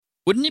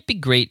Wouldn't it be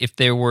great if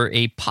there were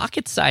a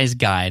pocket-sized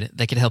guide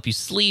that could help you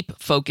sleep,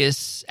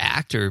 focus,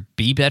 act, or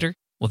be better?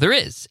 Well, there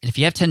is. And if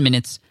you have 10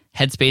 minutes,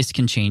 Headspace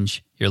can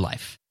change your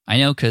life. I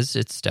know, because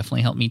it's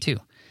definitely helped me too.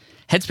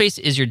 Headspace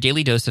is your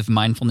daily dose of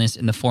mindfulness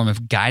in the form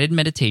of guided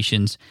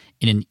meditations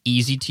in an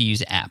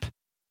easy-to-use app.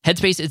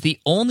 Headspace is the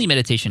only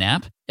meditation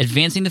app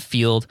advancing the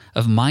field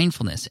of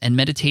mindfulness and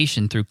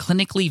meditation through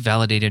clinically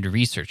validated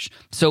research.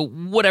 So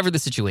whatever the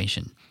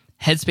situation,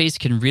 Headspace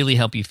can really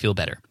help you feel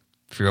better.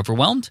 If you're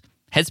overwhelmed,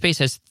 Headspace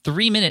has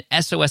 3-minute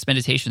SOS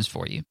meditations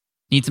for you.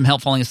 Need some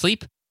help falling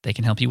asleep? They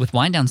can help you with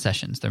wind-down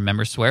sessions their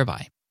members swear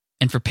by.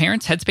 And for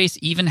parents, Headspace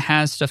even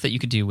has stuff that you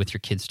could do with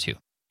your kids too.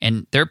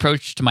 And their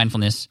approach to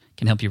mindfulness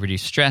can help you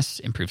reduce stress,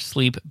 improve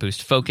sleep,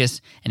 boost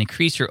focus, and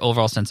increase your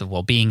overall sense of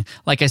well-being.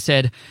 Like I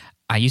said,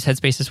 I use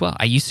Headspace as well.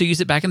 I used to use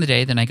it back in the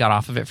day, then I got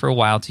off of it for a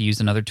while to use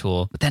another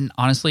tool. But then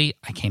honestly,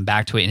 I came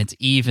back to it and it's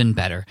even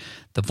better.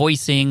 The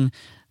voicing,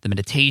 the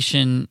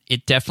meditation,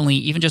 it definitely,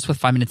 even just with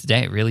 5 minutes a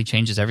day, it really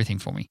changes everything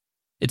for me.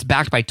 It's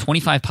backed by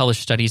 25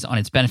 published studies on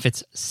its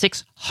benefits,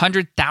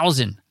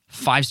 600,000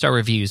 5-star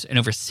reviews, and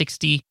over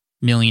 60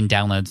 million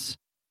downloads.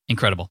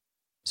 Incredible.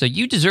 So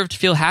you deserve to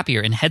feel happier,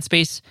 and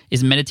Headspace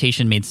is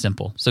meditation made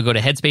simple. So go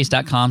to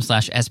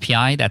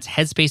headspace.com/SPI. That's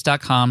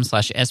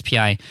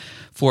headspace.com/SPI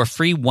for a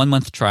free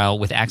 1-month trial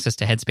with access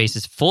to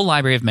Headspace's full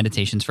library of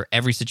meditations for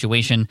every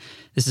situation.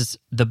 This is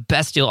the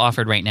best deal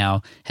offered right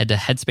now. Head to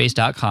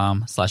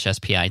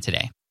headspace.com/SPI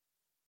today.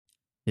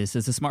 This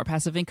is the Smart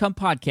Passive Income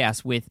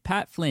Podcast with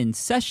Pat Flynn,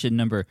 session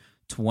number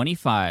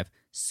 25.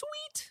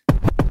 Sweet.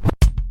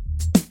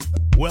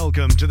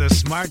 Welcome to the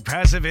Smart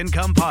Passive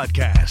Income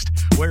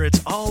Podcast, where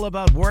it's all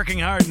about working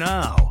hard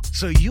now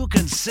so you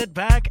can sit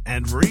back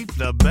and reap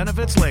the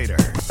benefits later.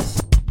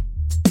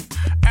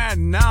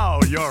 And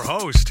now, your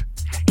host.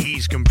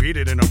 He's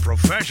competed in a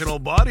professional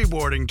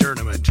bodyboarding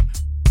tournament,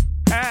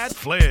 Pat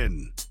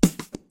Flynn.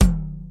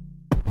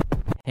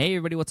 Hey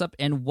everybody, what's up?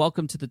 And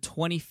welcome to the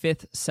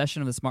 25th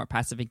session of the Smart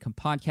Passive Income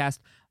Podcast.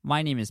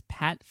 My name is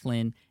Pat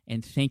Flynn,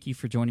 and thank you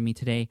for joining me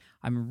today.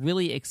 I'm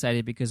really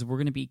excited because we're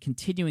going to be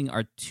continuing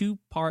our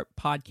 2-part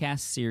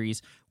podcast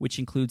series, which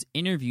includes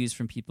interviews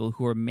from people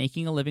who are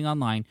making a living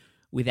online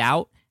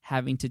without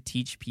having to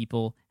teach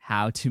people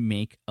how to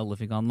make a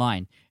living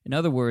online. In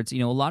other words,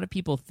 a lot of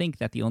people think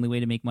that the only way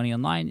to make money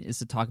online is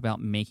to talk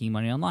about making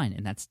money online,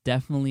 and that's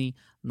definitely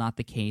not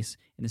the case.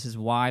 And this is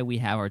why we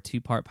have our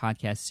 2-part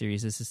podcast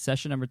series. This is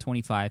session number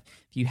 25.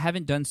 If you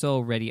haven't done so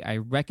already, I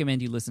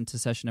recommend you listen to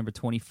session number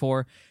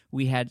 24.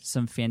 We had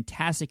some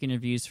fantastic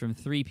interviews from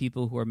 3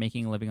 people who are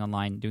making a living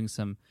online, doing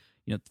some,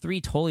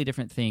 3 totally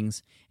different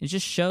things. It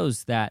just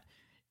shows that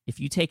if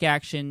you take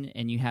action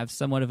and you have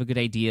somewhat of a good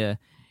idea,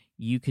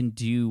 you can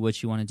do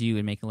what you want to do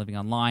and make a living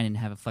online and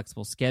have a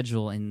flexible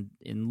schedule and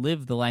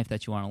live the life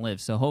that you want to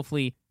live. So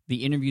hopefully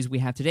the interviews we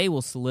have today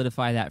will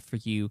solidify that for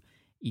you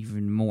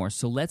even more.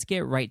 So let's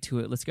get right to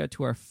it. Let's go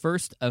to our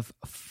first of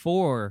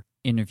 4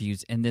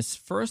 interviews. And this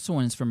first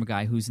one is from a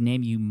guy whose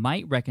name you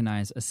might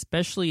recognize,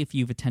 especially if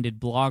you've attended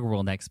Blog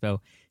World Expo.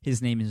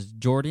 His name is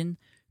Jordan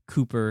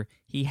Cooper.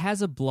 He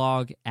has a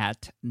blog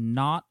at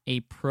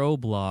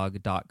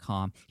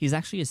notaproblog.com. He's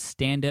actually a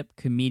stand-up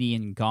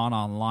comedian gone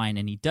online,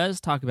 and he does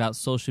talk about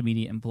social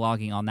media and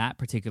blogging on that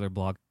particular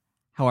blog.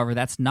 However,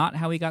 that's not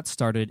how he got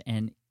started,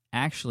 and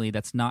actually,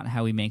 that's not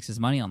how he makes his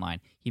money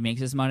online. He makes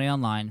his money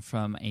online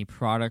from a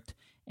product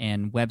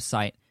and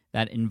website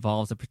that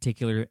involves a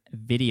particular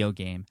video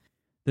game.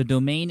 The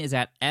domain is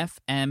at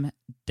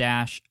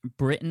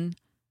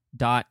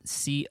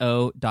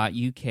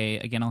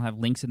fm-britain.co.uk. Again, I'll have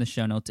links in the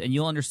show notes, and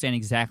you'll understand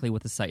exactly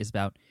what the site is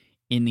about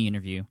in the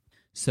interview.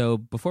 So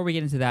before we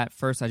get into that,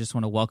 first, I just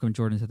want to welcome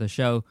Jordan to the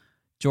show.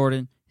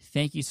 Jordan,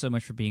 thank you so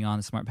much for being on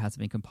the Smart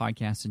Passive Income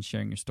Podcast and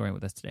sharing your story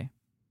with us today.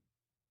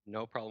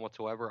 No problem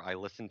whatsoever. I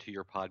listen to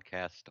your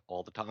podcast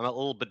all the time. I'm a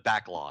little bit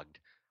backlogged.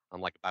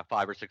 I'm like about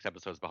 5 or 6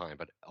 episodes behind,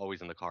 but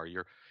always in the car.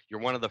 You're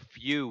one of the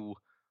few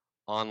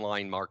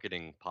online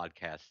marketing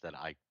podcasts that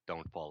I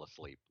don't fall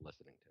asleep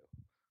listening to.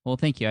 Well,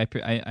 thank you. I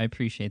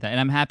appreciate that. And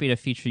I'm happy to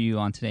feature you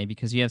on today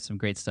because you have some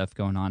great stuff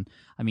going on.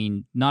 I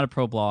mean, Not a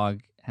Pro Blog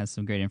has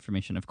some great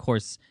information, of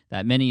course,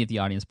 that many of the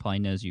audience probably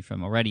knows you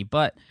from already.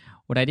 But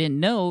what I didn't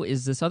know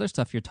is this other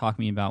stuff you're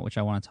talking about, which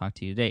I want to talk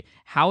to you today.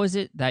 How is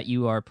it that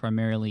you are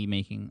primarily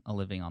making a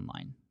living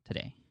online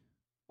today?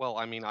 Well,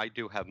 I mean, I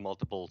do have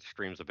multiple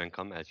streams of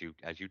income as you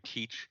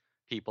teach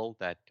people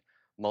that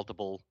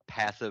multiple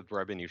passive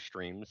revenue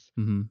streams.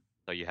 Mm-hmm.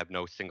 So you have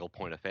no single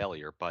point of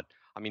failure. But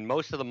I mean,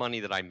 most of the money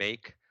that I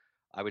make,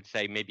 I would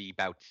say maybe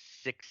about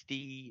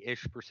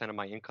 60-ish% of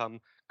my income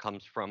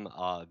comes from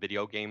a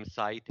video game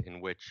site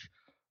in which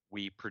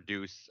we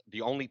produce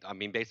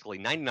basically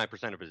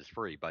 99% of it is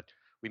free, but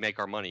we make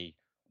our money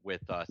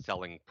with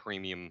selling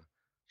premium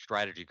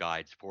strategy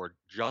guides for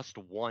just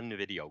one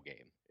video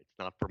game. It's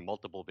not for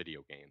multiple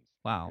video games.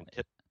 Wow.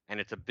 And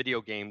it's a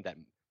video game that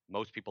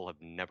most people have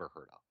never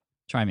heard of.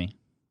 Try me.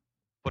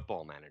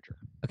 Football Manager.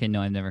 Okay,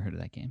 no, I've never heard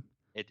of that game.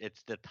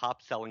 It's the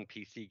top-selling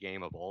PC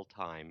game of all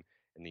time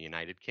in the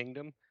United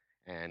Kingdom,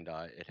 and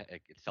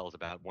it sells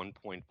about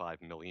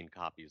 1.5 million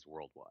copies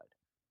worldwide.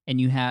 And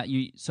you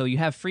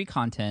have free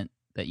content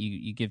that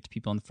you give to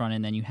people in the front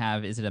end. Then you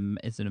have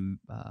an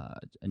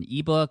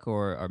ebook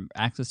or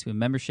access to a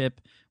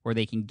membership where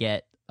they can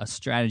get a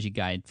strategy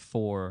guide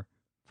for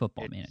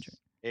Football Manager.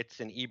 It's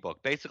an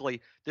ebook.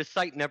 Basically, this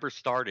site never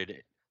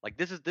started. Like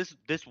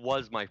this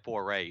was my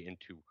foray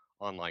into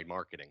online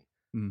marketing.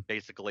 Mm.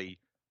 Basically,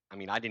 I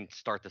mean, I didn't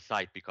start the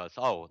site because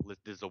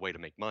this is a way to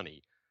make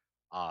money.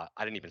 I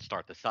didn't even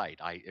start the site.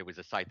 It was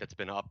a site that's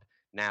been up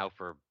now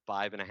for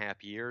 5.5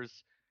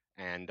 years,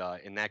 and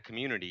in that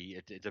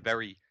community, it's a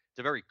very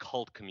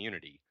cult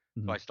community.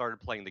 Mm-hmm. So I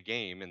started playing the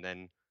game, and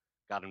then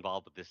got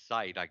involved with this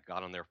site. I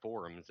got on their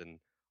forums, and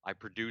I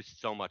produced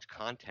so much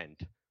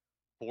content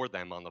for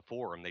them on the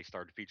forum. They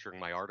started featuring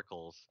my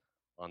articles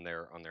on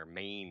their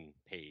main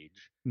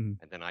page,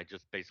 Mm-hmm. and then I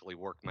just basically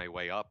worked my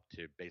way up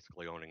to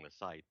basically owning the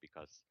site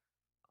because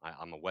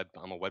I'm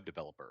a web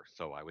developer,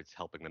 so I was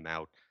helping them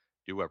out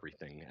do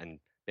everything, and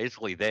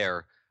basically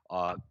there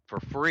for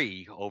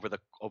free over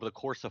the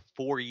course of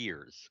 4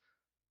 years,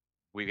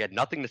 we had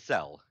nothing to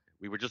sell.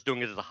 We were just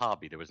doing it as a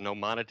hobby. There was no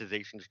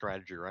monetization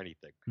strategy or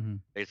anything. Mm-hmm.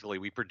 Basically,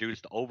 we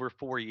produced over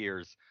 4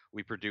 years.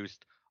 We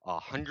produced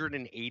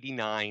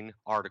 189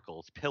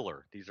 articles,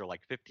 pillar. These are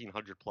like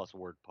 1,500 plus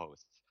word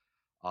posts,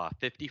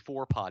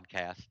 54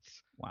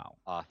 podcasts, Wow.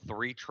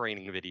 3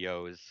 training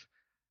videos,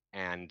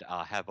 and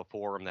have a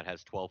forum that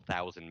has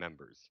 12,000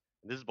 members.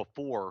 And this is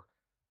before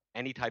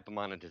any type of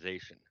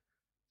monetization.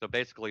 So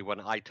basically, when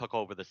I took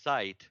over the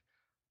site,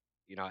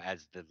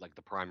 as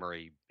the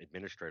primary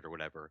administrator, or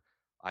whatever,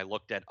 I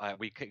looked at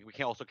we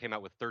also came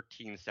out with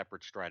 13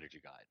 separate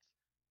strategy guides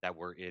that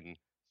were in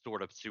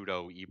sort of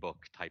pseudo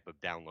ebook type of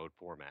download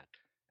format.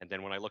 And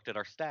then when I looked at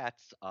our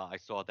stats, I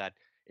saw that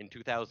in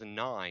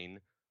 2009,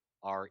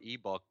 our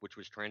ebook, which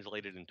was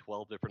translated in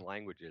 12 different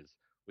languages,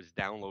 was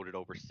downloaded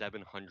over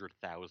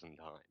 700,000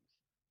 times.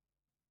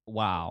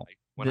 Wow.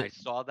 When I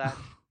saw that,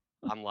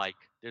 I'm like,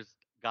 there's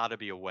got to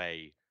be a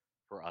way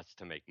for us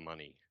to make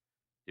money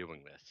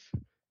doing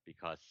this,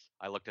 because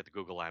I looked at the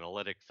Google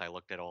Analytics, I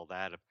looked at all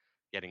that, of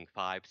getting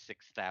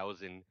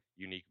 5,000-6,000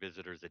 unique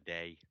visitors a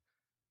day.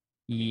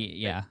 I mean,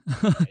 yeah.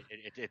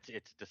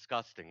 it's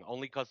disgusting.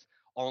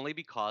 Only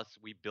because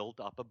we built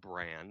up a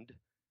brand.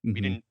 Mm-hmm.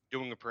 We didn't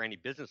doing it for any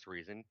business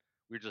reason.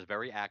 We were just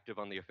very active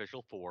on the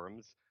official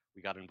forums.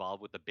 We got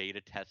involved with the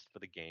beta test for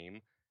the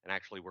game, and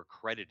actually were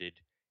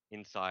credited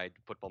inside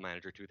Football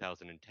Manager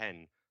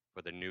 2010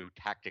 for the new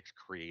tactics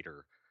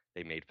creator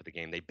they made for the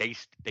game. They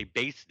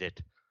based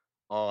it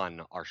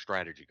on our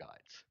strategy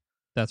guides.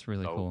 That's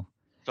really cool.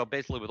 So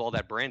basically, with all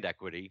that brand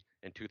equity,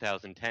 in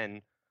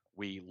 2010,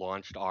 we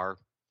launched our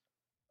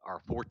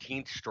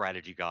 14th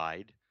strategy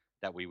guide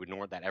that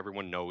that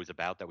everyone knows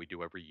about, that we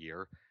do every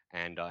year.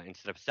 And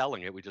instead of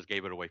selling it, we just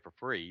gave it away for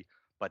free.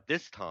 But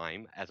this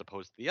time, as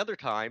opposed to the other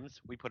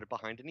times, we put it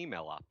behind an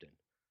email opt-in.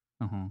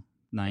 Uh-huh.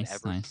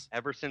 Nice, nice.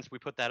 Ever since we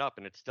put that up,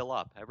 and it's still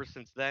up, ever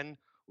since then,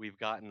 we've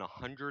gotten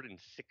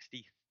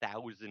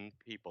 160,000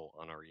 people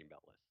on our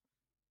email list.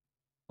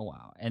 Oh,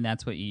 wow. And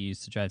that's what you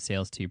use to drive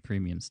sales to your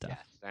premium stuff.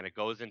 Yes, and it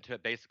goes into,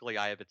 basically,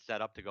 I have it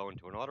set up to go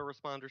into an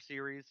autoresponder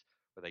series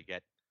where they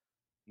get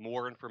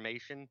more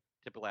information.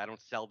 Typically, I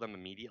don't sell them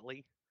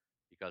immediately,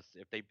 because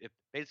if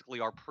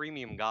basically our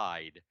premium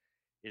guide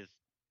is,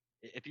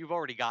 if you've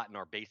already gotten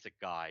our basic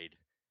guide,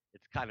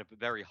 it's kind of a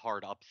very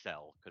hard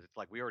upsell, because it's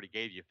like we already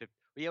gave you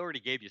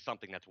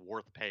something that's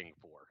worth paying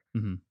for.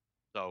 Mm-hmm.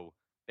 So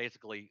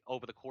basically,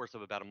 over the course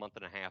of about a month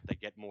and a half, they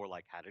get more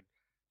like how to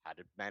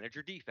manage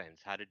your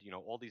defense,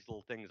 all these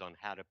little things on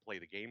how to play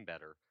the game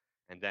better,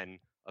 and then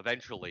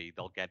eventually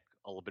they'll get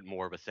a little bit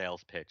more of a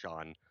sales pitch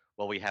on,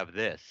 well, we have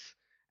this,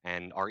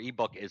 and our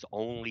ebook is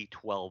only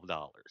 $12.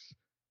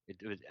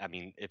 I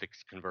mean, if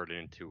it's converted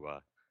into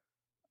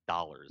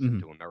dollars, Mm-hmm.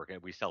 into America,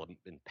 we sell it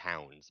in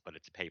pounds, but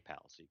it's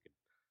PayPal, so you can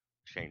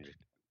change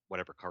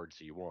whatever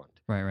currency you want.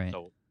 Right.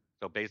 So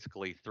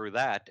basically, through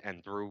that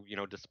and through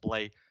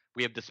display,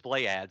 we have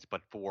display ads,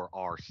 but for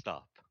our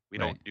stuff. We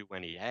don't do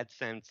any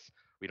AdSense.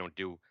 We don't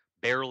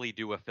barely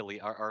do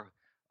affiliate. Our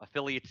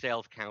affiliate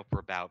sales count for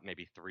about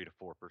maybe 3 to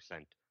 4%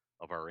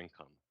 of our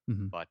income.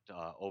 Mm-hmm. But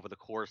over the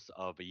course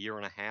of a year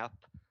and a half,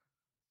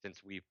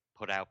 since we've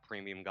put out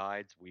premium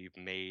guides, we've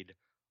made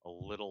a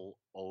little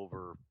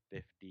over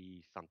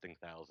 $50-something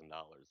thousand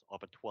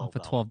off a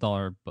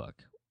 $12 book.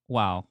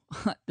 Wow.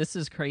 This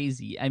is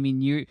crazy. I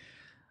mean,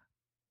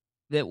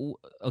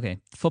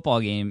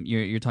 football game,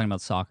 you're talking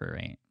about soccer,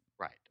 right?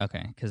 Right.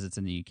 Okay, because it's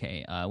in the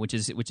UK, which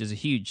is a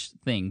huge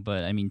thing.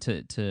 But I mean,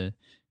 to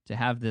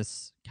have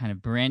this kind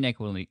of brand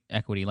equity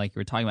like you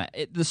were talking about,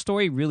 the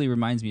story really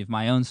reminds me of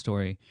my own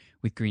story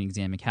with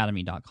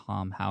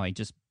greenexamacademy.com, how I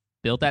just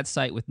built that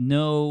site with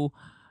no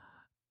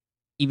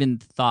even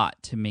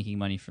thought to making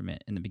money from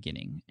it in the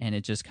beginning, and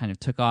it just kind of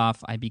took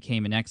off. I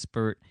became an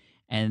expert,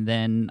 and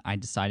then I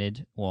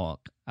decided, well,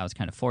 I was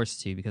kind of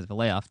forced to, because of a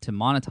layoff, to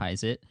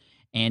monetize it.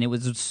 And it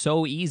was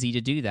so easy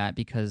to do that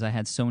because I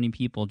had so many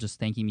people just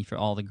thanking me for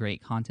all the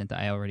great content that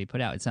I already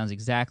put out. It sounds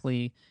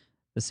exactly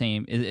the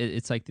same.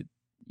 It's like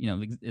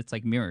it's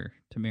like mirror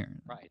to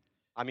mirror. Right.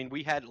 I mean,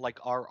 we had like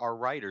our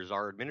writers,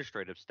 our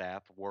administrative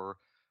staff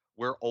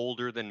we're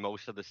older than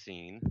most of the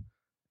scene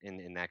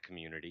in that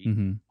community.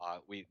 Mm-hmm.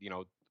 We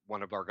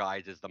one of our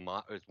guys is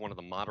one of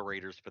the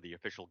moderators for the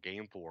official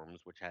game forums,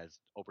 which has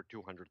over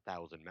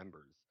 200,000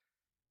 members,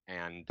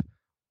 and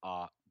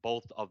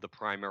both of the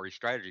primary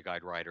strategy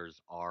guide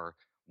writers are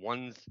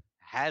one's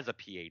has a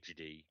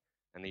PhD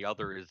and the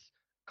other is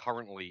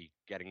currently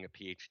getting a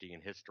PhD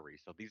in history.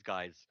 So these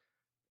guys,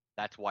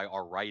 that's why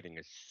our writing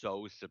is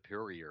so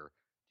superior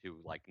to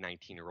like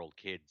 19-year-old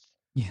kids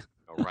Yeah.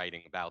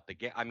 writing about the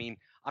game. I mean,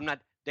 I'm not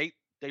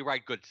they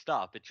write good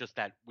stuff. It's just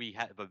that we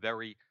have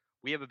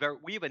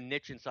a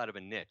niche inside of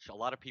a niche. A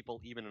lot of people,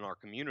 even in our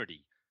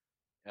community,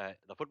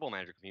 the football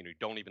manager community,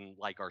 don't even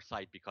like our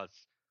site because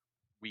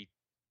we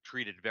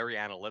treat it very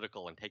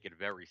analytical and take it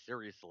very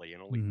seriously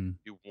and only Mm-hmm.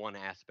 do one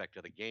aspect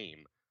of the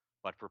game.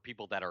 But for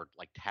people that are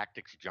like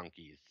tactics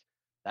junkies,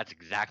 that's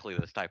exactly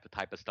this type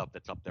of stuff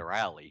that's up their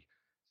alley.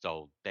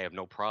 So they have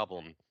no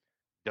problem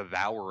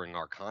devouring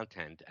our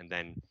content and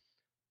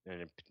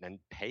then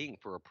paying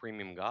for a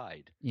premium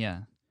guide.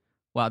 Yeah.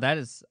 Wow, that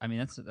is. I mean,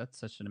 that's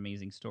such an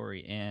amazing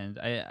story, and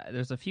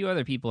there's a few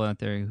other people out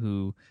there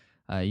who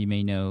you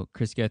may know.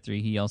 Chris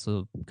Guthrie, he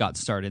also got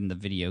started in the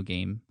video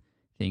game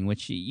thing,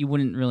 which you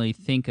wouldn't really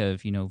think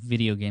of,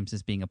 video games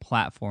as being a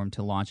platform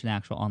to launch an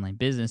actual online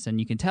business, and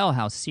you can tell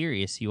how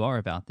serious you are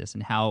about this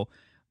and how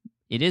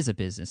it is a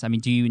business. I mean,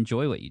 do you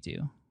enjoy what you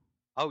do?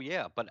 Oh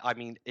yeah, but I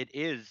mean it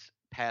is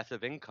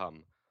passive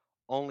income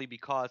only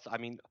because I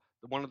mean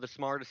one of the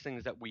smartest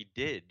things that we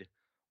did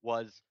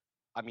was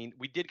I mean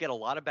we did get a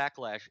lot of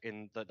backlash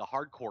in the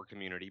hardcore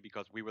community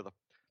because we were the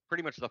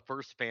pretty much the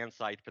first fan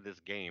site for this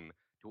game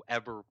to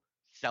ever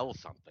sell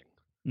something.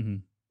 Mm-hmm.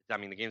 I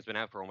mean, the game's been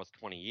out for almost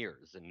 20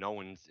 years, and no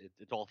one's.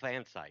 It's all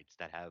fan sites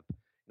that have,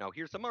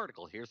 here's some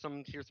articles, here's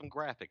some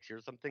graphics,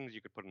 here's some things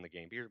you could put in the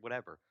game, here's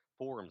whatever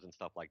forums and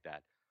stuff like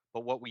that.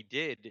 But what we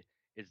did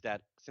is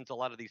that since a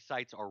lot of these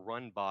sites are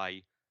run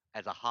by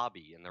as a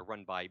hobby and they're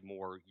run by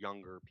more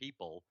younger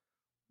people,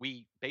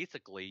 we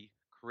basically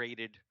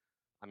created,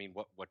 I mean,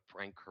 what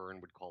Frank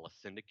Kern would call a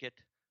syndicate.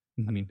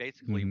 I Mm-hmm. mean,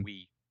 basically Mm-hmm.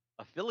 we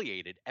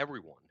affiliated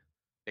everyone.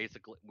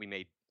 Basically, we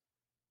made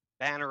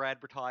banner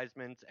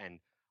advertisements, and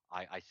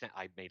I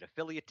made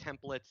affiliate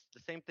templates, the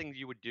same things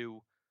you would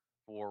do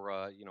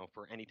for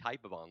for any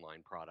type of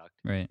online product.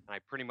 Right. And I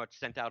pretty much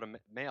sent out a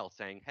mail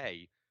saying,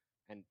 hey,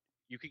 and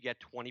you could get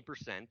 20%,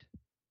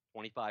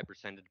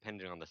 25%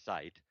 depending on the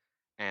site,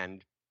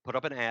 and put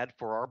up an ad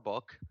for our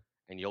book,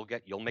 and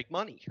you'll make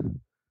money.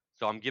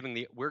 So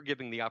we're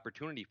giving the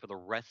opportunity for the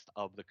rest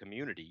of the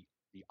community,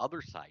 the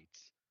other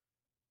sites,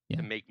 Yeah.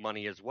 to make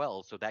money as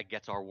well. So that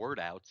gets our word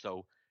out.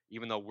 So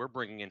even though we're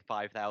bringing in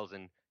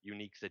 5,000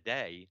 uniques a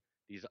day,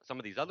 some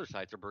of these other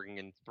sites are bringing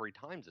in 3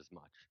 times as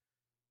much.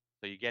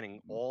 So you're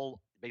getting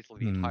basically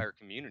the Mm. entire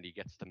community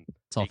gets to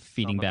It's all make some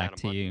feeding amount back of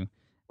to money. you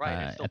Right,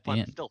 and it's at the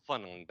end. still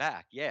funneling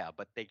back, yeah,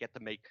 but they get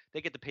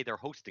to pay their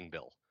hosting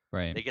bill.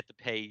 Right. They get to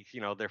pay,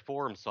 their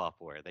forum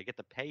software. They get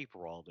to pay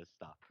for all this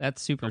stuff.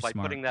 That's So super by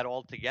smart. putting that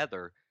all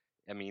together,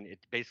 I mean,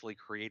 it basically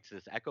creates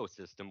this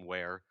ecosystem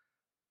where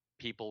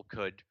people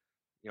could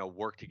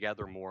work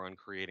together more on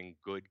creating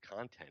good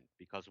content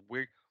because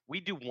we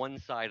do one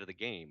side of the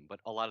game, but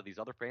a lot of these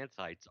other fan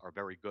sites are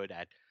very good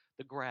at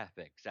the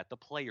graphics, at the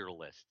player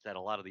lists, at a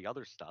lot of the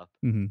other stuff.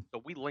 Mm-hmm.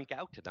 So we link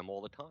out to them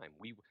all the time.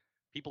 We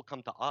People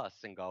come to us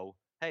and go,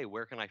 hey,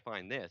 where can I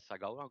find this? I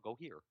go, oh, go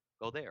here,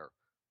 go there.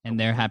 So And we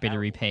they're link happy to out a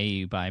lot. repay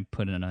you by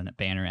putting a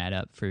banner ad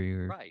up for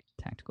your Right.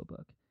 tactical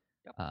book.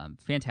 Yep.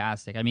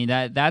 Fantastic. I mean,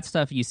 that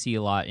stuff you see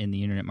a lot in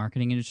the internet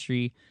marketing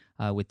industry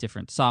with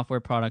different software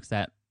products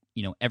that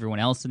everyone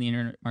else in the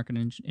internet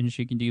marketing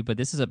industry can do. But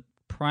this is a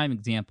prime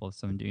example of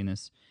someone doing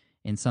this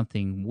in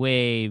something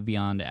way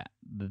beyond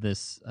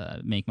this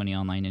make money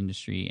online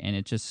industry, and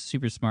it's just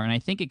super smart. And I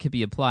think it could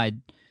be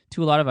applied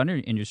to a lot of other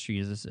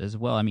industries as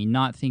well. I mean,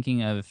 not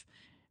thinking of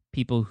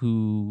people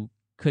who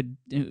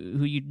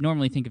you'd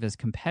normally think of as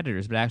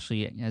competitors, but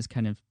actually as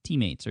kind of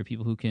teammates or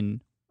people who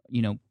can,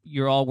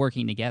 you're all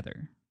working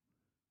together.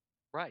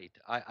 Right.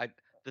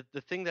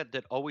 The thing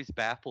that always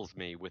baffles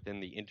me within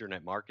the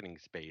internet marketing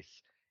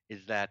space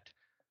is that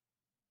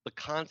the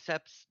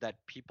concepts that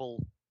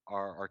people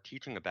are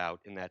teaching about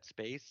in that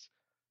space,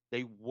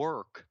 they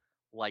work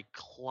like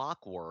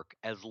clockwork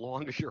as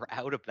long as you're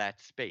out of that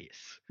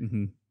space.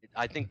 Mm-hmm.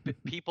 I think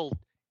people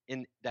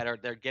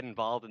that get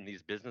involved in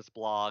these business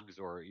blogs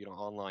or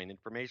online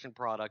information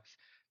products,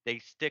 they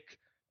stick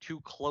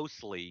too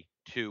closely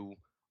to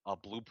a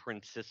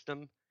blueprint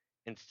system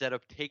instead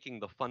of taking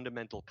the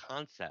fundamental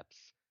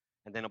concepts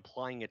and then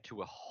applying it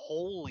to a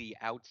wholly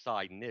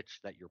outside niche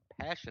that you're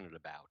passionate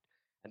about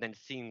and then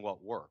seeing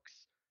what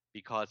works.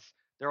 Because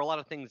there are a lot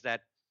of things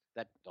that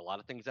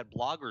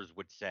bloggers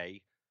would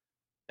say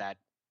that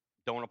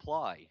don't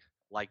apply.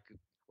 Like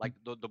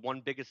the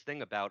one biggest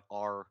thing about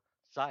our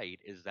site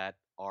is that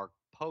our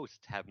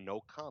posts have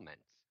no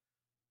comments.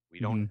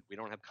 Mm-hmm. We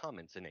don't have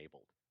comments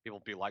enabled.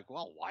 People be like,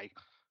 well, why?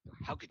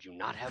 How could you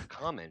not have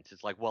comments?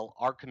 It's like, well,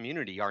 our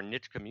community, our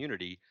niche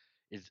community,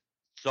 is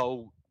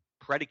so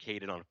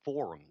predicated on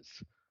forums.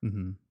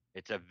 Mm-hmm.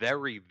 It's a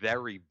very,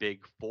 very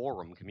big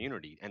forum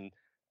community, and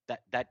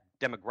that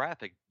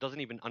demographic doesn't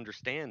even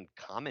understand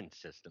comment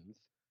systems.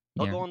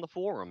 They'll Yeah. go on the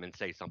forum and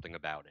say something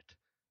about it.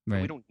 So we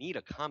Right. don't need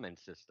a comment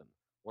system,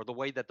 or the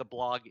way that the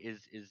blog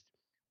is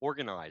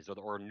organized,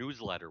 or a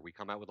newsletter. We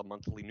come out with a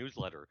monthly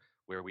newsletter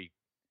where we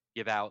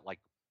give out like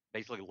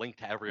basically a link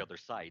to every other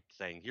site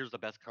saying here's the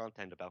best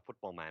content about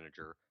Football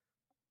Manager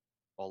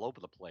all over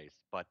the place.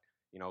 But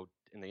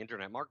in the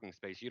internet marketing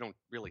space, you don't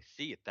really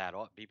see it that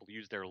often. People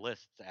use their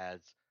lists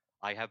as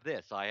I have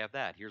this, I have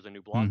that. Here's a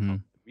new blog Mm-hmm.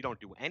 post. We don't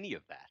do any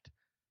of that.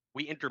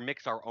 We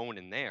intermix our own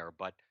in there,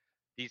 but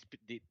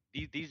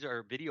these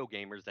are video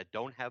gamers that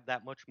don't have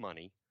that much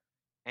money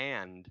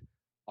and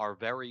are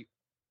very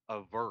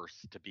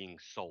averse to being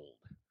sold.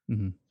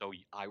 Mm-hmm. So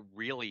I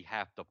really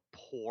have to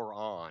pour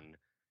on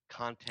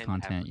content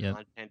after Content. Yep.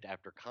 content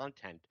after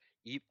content,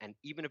 and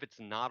even if it's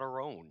not our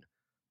own,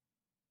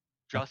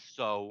 Yep. just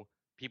so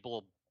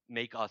people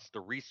make us the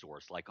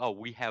resource. Like, oh,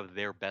 we have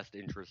their best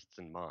interests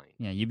in mind.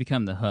 Yeah. You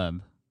become the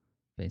hub,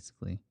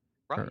 basically.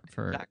 Right.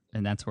 Exactly.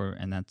 And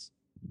that's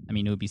I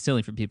mean, it would be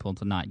silly for people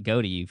to not go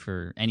to you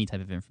for any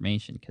type of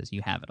information because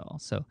you have it all.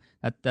 So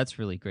that's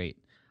really great.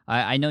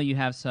 I know you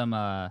have some.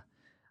 I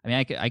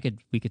mean,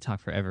 we could talk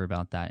forever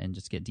about that and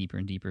just get deeper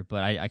and deeper.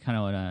 But I kind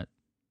of want to.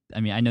 I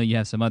mean, I know you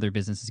have some other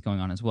businesses going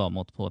on as well,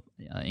 multiple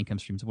income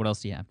streams. What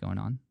else do you have going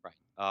on?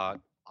 Right.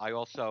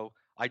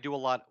 I do a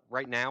lot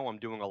right now. I'm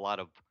doing a lot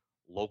of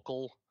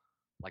local,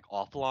 like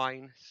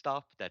offline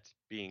stuff that's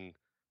being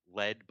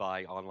led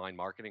by online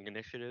marketing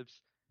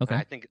initiatives. And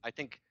Okay. I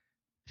think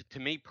to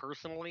me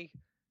personally,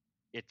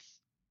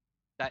 it's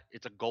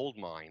it's a gold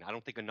mine. I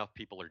don't think enough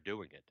people are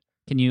doing it.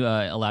 Can you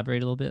elaborate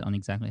a little bit on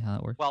exactly how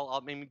that works? Well, I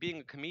mean, being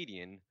a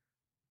comedian,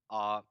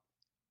 uh,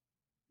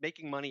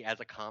 making money as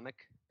a comic,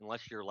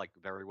 unless you're like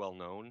very well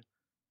known,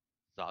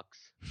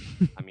 sucks.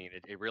 I mean,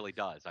 it really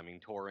does. I mean,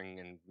 touring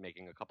and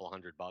making a couple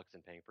 $100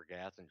 and paying for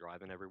gas and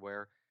driving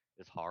everywhere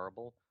is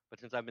horrible. But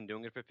since I've been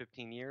doing it for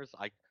 15 years,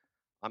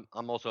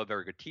 I'm also a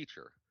very good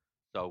teacher.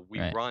 So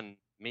Right.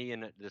 me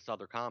and this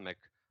other comic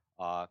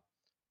uh,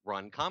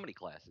 run comedy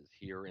classes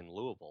here in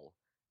Louisville,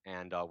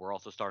 and we're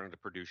also starting to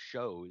produce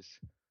shows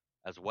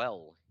as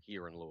well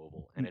here in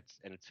Louisville, and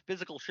it's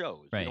physical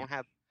shows. We Right. don't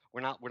have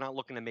we're not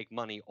looking to make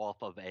money off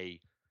of a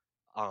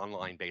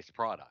online based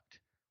product.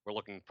 We're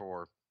looking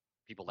for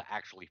people to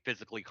actually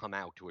physically come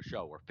out to a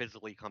show, or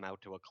physically come out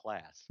to a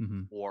class,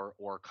 Mm-hmm. or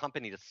a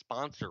company to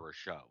sponsor a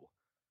show.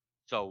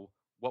 So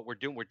what we're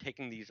doing, we're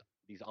taking these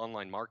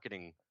online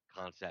marketing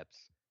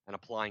concepts and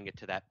applying it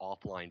to that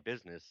offline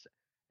business,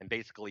 and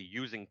basically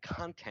using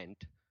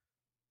content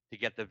to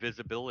get the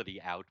visibility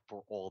out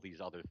for all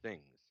these other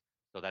things.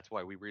 So that's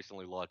why we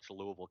recently launched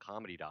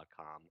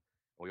LouisvilleComedy.com.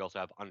 We also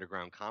have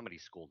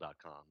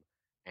UndergroundComedySchool.com,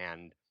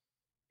 and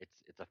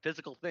it's a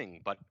physical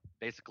thing, but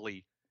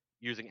basically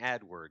using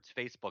AdWords,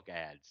 Facebook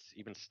ads,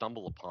 even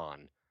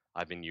StumbleUpon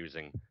I've been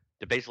using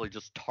to basically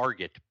just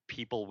target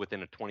people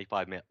within a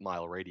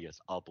 25-mile radius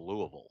of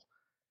Louisville,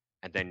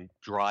 and then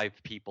drive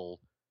people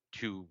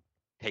to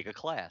take a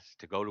class,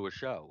 to go to a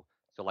show.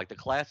 So like the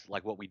class,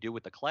 like what we do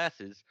with the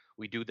classes,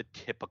 we do the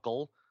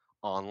typical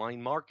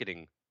online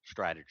marketing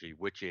strategy,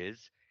 which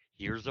is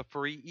here's a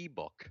free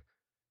ebook.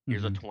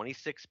 Here's a Mm-hmm.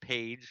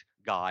 26-page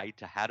guide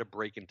to how to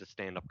break into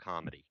stand-up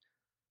comedy.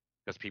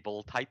 Because people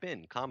will type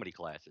in comedy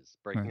classes,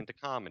 breaking Right. into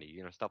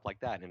comedy, stuff like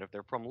that. And if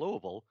they're from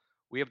Louisville,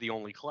 we have the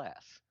only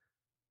class.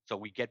 So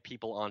we get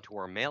people onto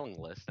our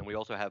mailing list, and we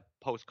also have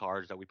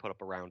postcards that we put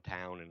up around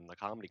town and the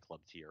comedy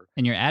clubs here.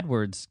 And your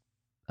AdWords,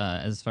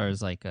 as far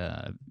as like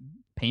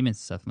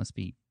payments stuff, must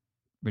be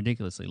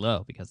ridiculously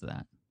low because of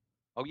that.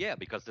 Oh yeah,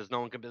 because there's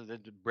no one,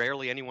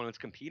 rarely anyone is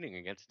competing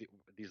against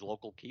these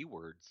local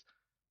keywords.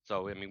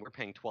 So I mean, we're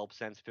paying 12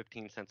 cents,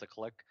 15 cents a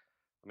click.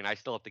 I mean, I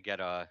still have to get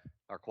our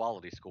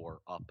quality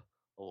score up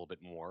a little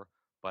bit more,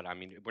 but I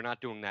mean, we're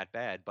not doing that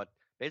bad. But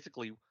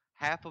basically,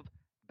 half of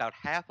about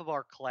half of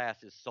our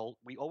class is sold.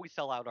 We always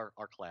sell out our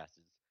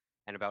classes,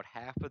 and about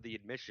half of the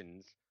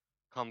admissions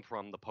come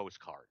from the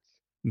postcards.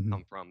 Mm-hmm.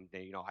 Come from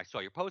I saw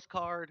your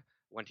postcard,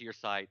 went to your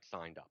site,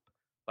 signed up.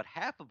 But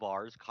half of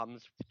ours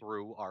comes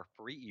through our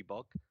free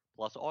ebook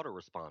plus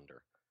autoresponder.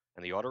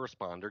 And the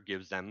autoresponder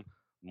gives them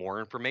more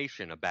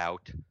information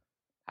about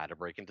how to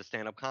break into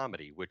stand up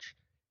comedy, which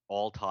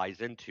all ties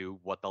into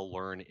what they'll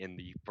learn in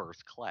the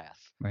first class.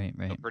 Right.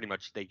 So Right. pretty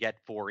much they get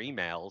 4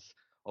 emails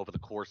over the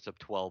course of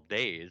 12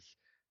 days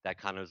that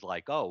kind of is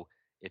like, oh,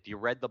 if you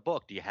read the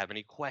book, do you have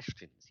any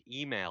questions?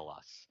 Email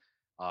us.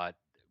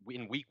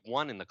 In week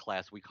one in the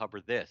class, we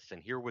covered this,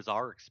 and here was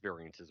our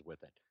experiences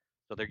with it.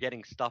 So they're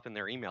getting stuff in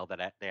their email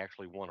that they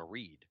actually want to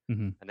read.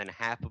 Mm-hmm. And then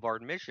half of our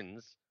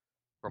admissions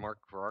for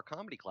our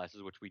comedy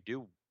classes, which we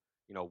do,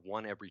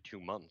 one every 2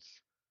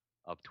 months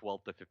of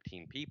 12 to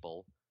 15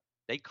 people,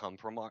 they come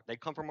from our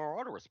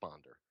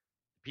autoresponder.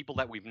 People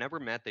that we've never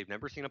met, they've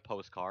never seen a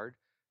postcard.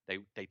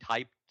 They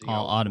type, All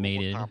Louisville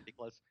automated. comedy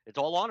class. It's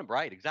all on them,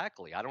 right?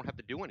 Exactly. I don't have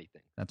to do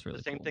anything. That's really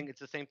The same cool. thing. It's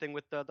the same thing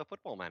with the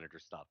Football Manager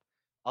stuff.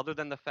 other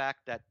than the fact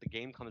that the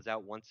game comes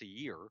out once a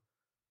year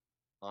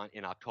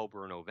in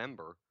October or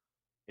November,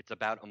 it's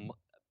about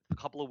a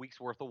couple of weeks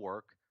worth of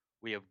work.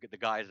 We have the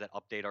guys that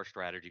update our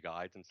strategy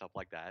guides and stuff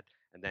like that,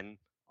 and then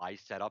I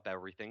set up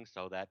everything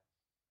so that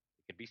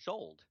it can be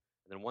sold.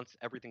 And then once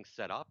everything's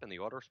set up and the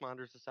auto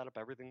responders are set up,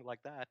 everything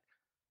like that,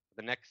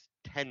 the next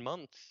 10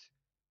 months,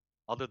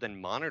 other than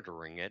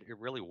monitoring it, it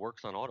really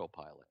works on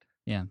autopilot.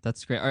 Yeah,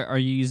 that's great. Are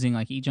you using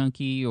like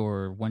eJunkie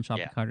or One Yeah,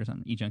 Shopping Cart or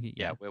something? eJunkie,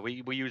 yeah. yeah.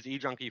 We use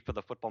eJunkie for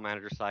the Football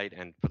Manager site,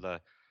 and for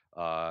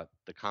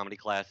the comedy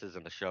classes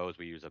and the shows,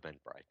 we use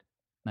Eventbrite.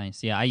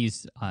 Nice. Yeah, I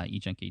use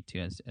eJunkie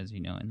too, as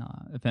you know, and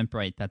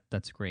Eventbrite.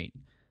 That's great.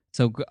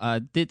 So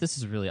this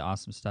is really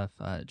awesome stuff,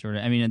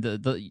 Jordan. I mean,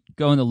 the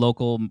going the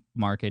local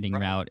marketing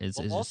Right. route is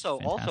Well, just also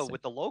fantastic.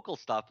 with the local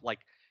stuff, like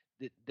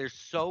there's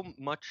so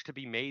much to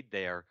be made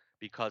there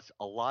because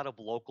a lot of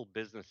local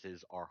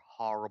businesses are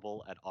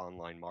horrible at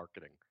online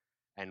marketing.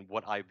 And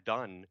what I've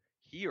done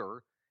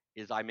here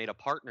is I made a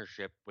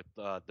partnership with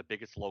the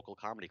biggest local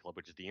comedy club,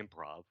 which is the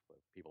Improv.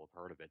 People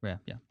have heard of it. Yeah,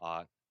 yeah.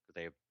 'Cause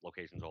they have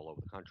locations all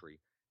over the country,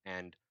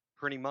 and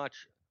pretty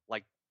much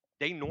like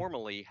they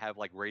normally have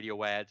like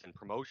radio ads and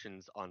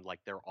promotions on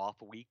like their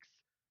off weeks,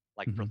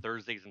 like for Hmm.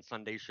 Thursdays and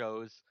Sunday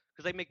shows,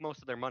 because they make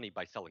most of their money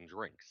by selling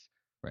drinks.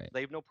 Right.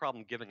 They have no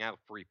problem giving out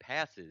free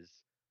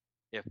passes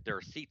if there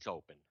are seats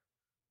open.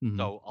 Hmm.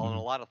 So on Hmm.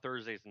 a lot of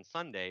Thursdays and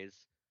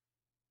Sundays,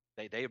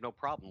 they have no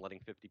problem letting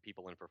 50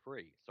 people in for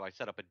free. So I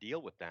set up a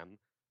deal with them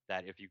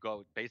that if you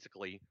go,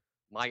 basically,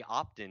 my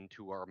opt-in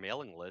to our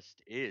mailing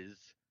list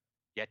is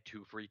get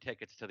 2 free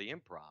tickets to the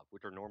Improv,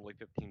 which are normally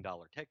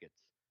 $15 tickets.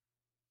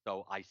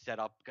 So I set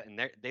up, and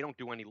they don't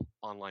do any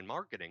online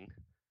marketing.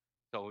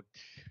 So,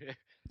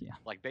 Yeah,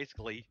 like,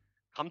 basically,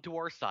 come to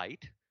our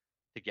site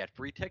to get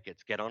free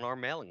tickets, get on our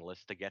mailing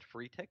list to get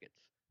free tickets.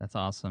 that's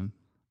awesome.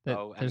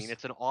 So, I mean, There's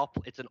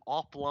it's an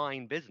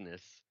offline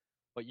business,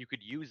 but you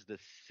could use the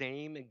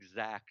same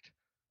exact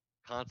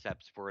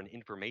concepts for an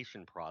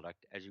information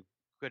product as you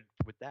could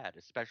with that,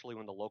 especially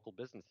when the local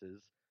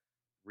businesses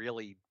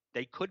really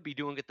they could be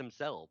doing it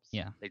themselves.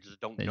 yeah, They just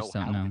don't they know just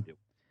don't how to know. do it.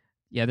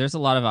 Yeah, there's a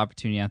lot of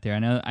opportunity out there.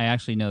 I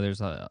actually know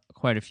there's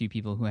quite a few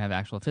people who have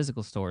actual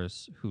physical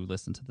stores who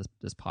listen to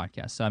this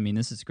podcast. So I mean,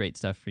 this is great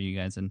stuff for you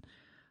guys, and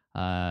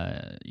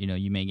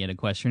you may get a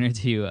question or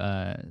two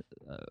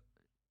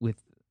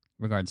with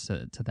regards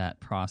to that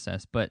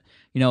process. But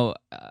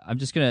I'm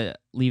just gonna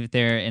leave it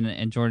there.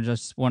 And Jordan,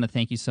 just want to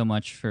thank you so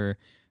much for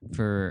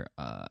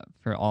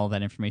all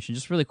that information.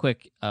 Just really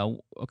quick, a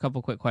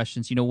couple quick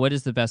questions. What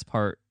is the best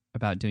part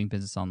about doing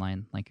business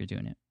online like you're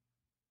doing it?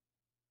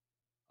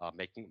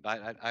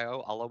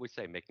 I'll always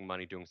say making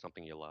money doing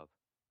something you love.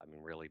 I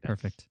mean, really,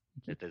 Perfect.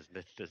 Thank you.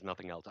 there's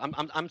nothing else.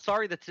 I'm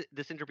sorry that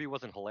this interview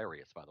wasn't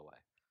hilarious, by the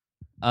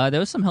way. There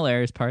was some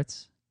hilarious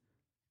parts.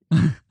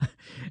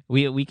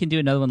 We can do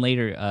another one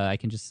later. I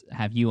can just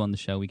have you on the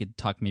show. We could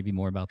talk maybe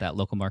more about that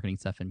local marketing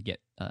stuff and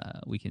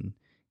we can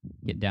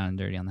get down and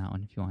dirty on that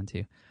one if you want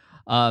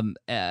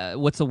to.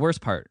 What's the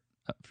worst part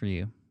for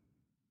you?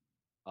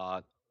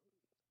 I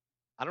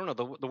don't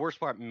know. The worst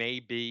part may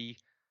be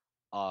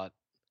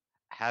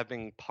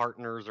having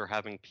partners or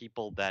having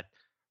people that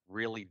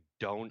really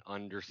don't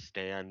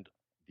understand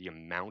the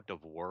amount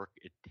of work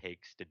it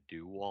takes to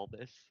do all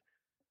this.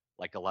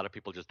 Like a lot of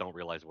people just don't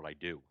realize what I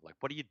do. Like,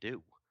 what do you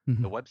do?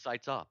 The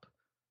website's up.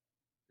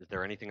 Is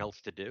there anything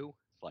else to do?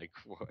 It's like,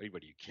 what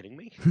are you kidding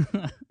me?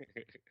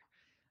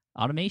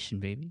 Automation,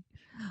 baby.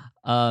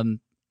 And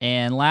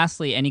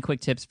lastly, any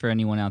quick tips for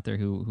anyone out there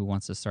who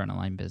wants to start an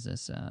online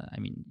business? I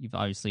mean, you've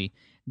obviously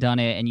done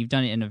it, and you've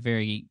done it in a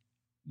very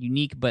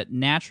unique but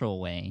natural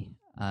way.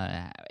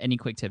 Any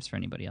quick tips for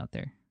anybody out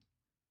there?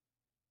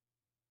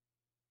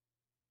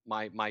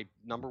 My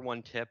number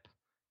one tip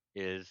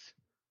is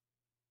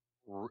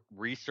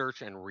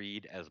research and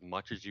read as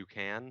much as you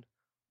can,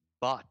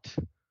 but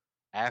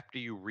after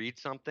you read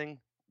something,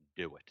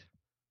 do it.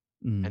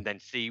 And then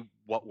see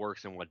what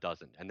works and what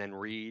doesn't, and then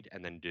read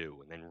and then do,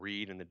 and then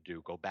read and then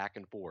do. Go back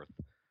and forth.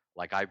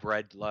 Like I've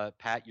read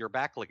Pat, your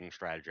backlinking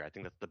strategy. I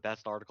think that's the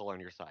best article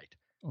on your site.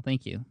 Well,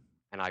 thank you.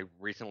 And I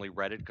recently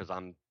read it because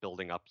I'm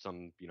building up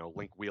some,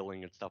 link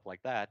wheeling and stuff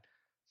like that.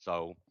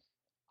 So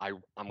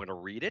I'm going to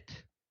read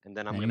it, and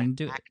then I'm going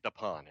to act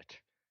upon it,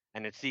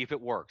 and then see if it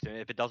works. And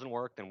if it doesn't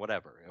work, then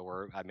whatever.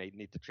 Or I may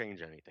need to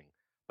change anything.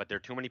 But there are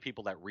too many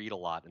people that read a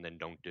lot and then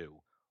don't do.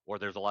 Or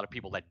there's a lot of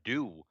people that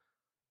do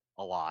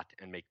a lot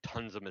and make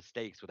tons of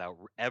mistakes without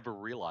ever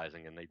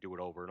realizing, and they do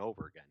it over and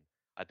over again.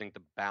 I think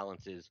the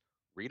balance is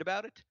read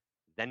about it,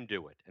 then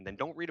do it, and then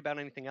don't read about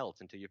anything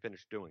else until you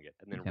finish doing it,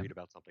 and then read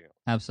about something else.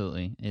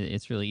 Absolutely,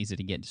 it's really easy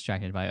to get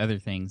distracted by other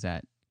things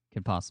that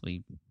could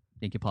possibly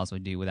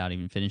do without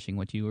even finishing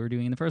what you were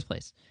doing in the first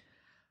place.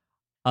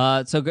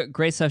 So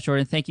great stuff,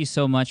 Jordan. Thank you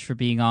so much for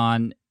being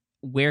on.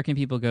 Where can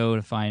people go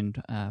to find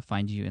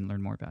you and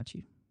learn more about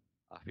you?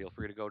 Feel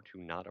free to go to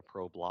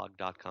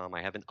notaproblog.com.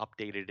 I haven't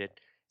updated it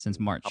since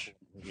March.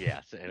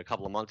 In a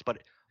couple of months. But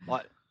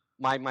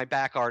my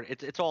back art,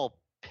 it's all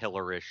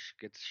pillarish.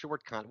 It's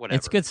short It's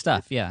whatever. good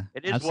stuff. Yeah,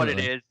 It is what it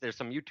absolutely. is. There's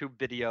some YouTube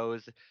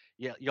videos.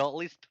 Yeah, you'll at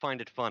least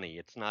find it funny.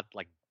 It's not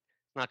going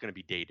to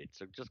be dated.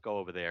 So just go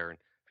over there and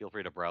feel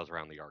free to browse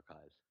around the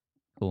archives.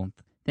 Cool.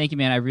 Thank you,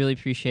 man. I really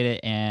appreciate it.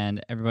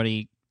 And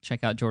everybody,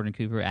 check out Jordan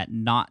Cooper at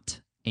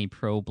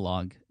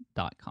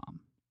notaproblog.com.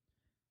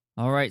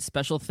 All right.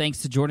 Special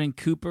thanks to Jordan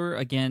Cooper.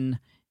 Again,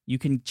 you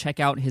can check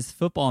out his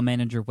football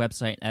manager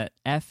website at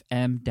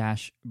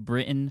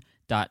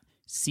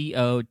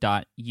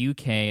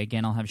fm-britain.co.uk.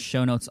 Again, I'll have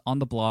show notes on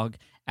the blog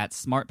at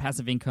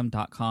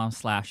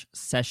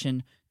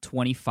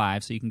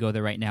smartpassiveincome.com/session25. So you can go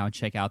there right now and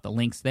check out the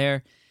links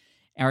there.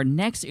 Our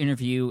next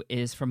interview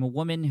is from a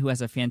woman who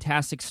has a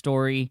fantastic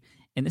story.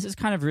 And this is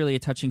kind of really a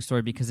touching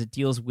story because it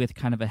deals with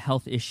kind of a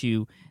health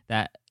issue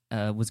that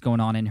was going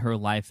on in her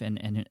life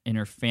and in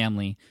her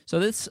family. So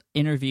this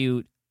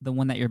interview, the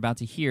one that you're about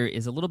to hear,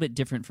 is a little bit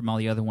different from all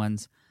the other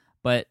ones,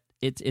 but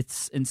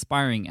it's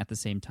inspiring at the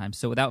same time.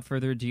 So without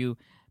further ado,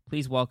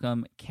 please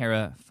welcome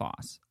Kara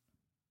Foss.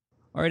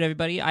 All right,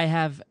 everybody. I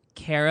have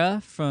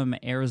Kara from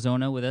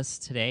Arizona with us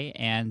today,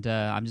 and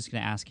I'm just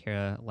going to ask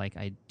Kara, like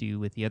I do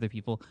with the other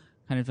people,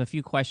 kind of a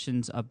few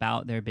questions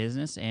about their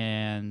business,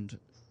 and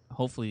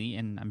hopefully,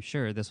 and I'm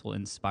sure this will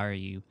inspire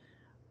you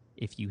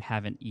if you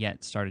haven't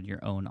yet started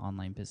your own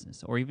online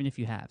business, or even if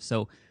you have.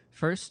 So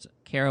first,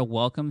 Kara,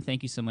 welcome.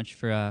 Thank you so much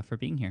for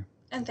being here.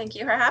 And thank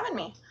you for having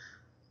me.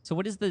 So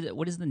what is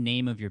the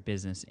name of your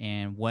business,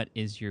 and what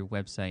is your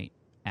website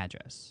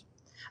address?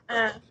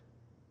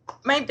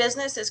 My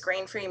business is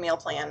Grain-Free Meal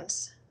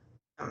Plans.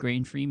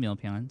 Grain-Free Meal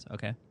Plans,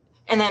 okay.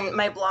 And then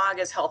my blog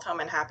is Health, Home,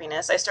 and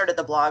Happiness. I started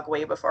the blog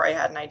way before I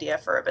had an idea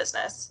for a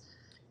business.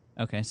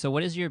 Okay, so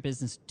what does your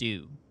business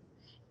do?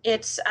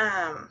 It's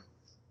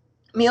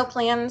meal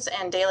plans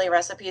and daily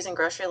recipes and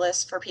grocery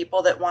lists for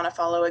people that want to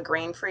follow a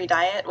grain-free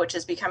diet, which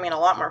is becoming a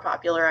lot more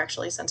popular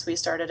actually since we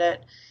started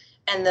it.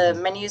 And the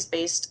menu is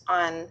based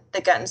on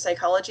the gut and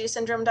psychology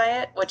syndrome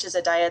diet, which is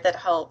a diet that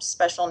helps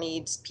special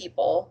needs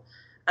people,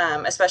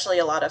 especially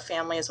a lot of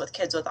families with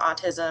kids with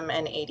autism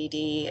and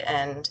ADD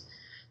and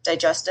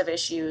digestive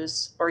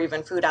issues or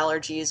even food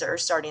allergies are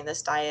starting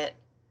this diet.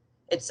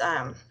 It's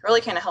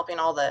really kind of helping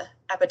all the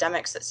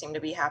epidemics that seem to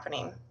be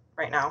happening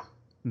right now.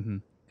 Mm-hmm.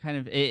 Kind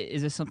of,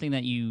 is this something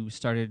that you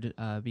started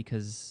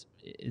because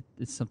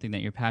it's something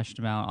that you're passionate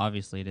about?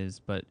 Obviously it is,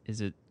 but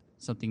is it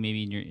something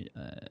maybe in your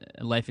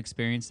life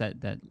experience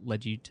that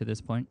led you to this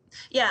point?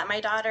 Yeah,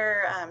 my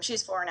daughter,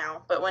 she's 4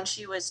 now, but when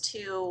she was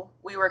 2,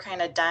 we were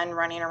kind of done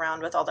running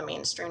around with all the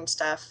mainstream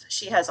stuff.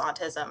 She has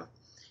autism,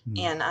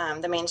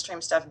 and the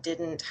mainstream stuff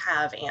didn't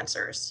have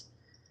answers.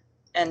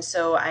 And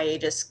so I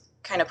just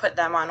kind of put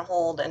them on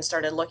hold and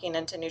started looking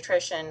into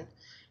nutrition.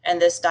 And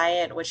this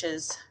diet, which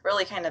is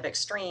really kind of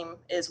extreme,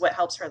 is what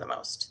helps her the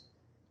most.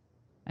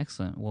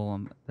 Excellent.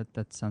 Well,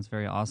 that sounds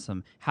very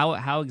awesome.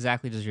 How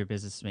exactly does your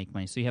business make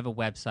money? So you have a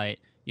website,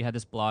 you have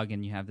this blog,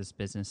 and you have this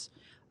business.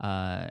 Do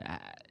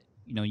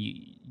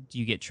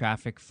you get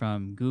traffic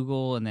from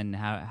Google, and then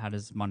how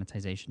does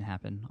monetization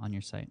happen on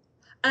your site?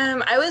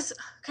 I was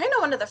kind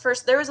of one of the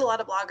first. There was a lot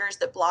of bloggers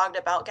that blogged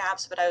about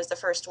GAPS, but I was the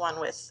first one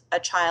with a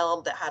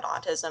child that had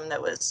autism that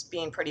was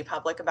being pretty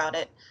public about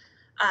it.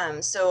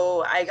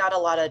 So I got a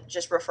lot of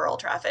just referral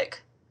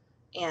traffic,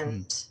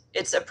 and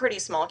it's a pretty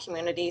small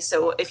community.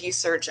 So if you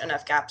search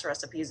enough GAPS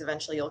recipes,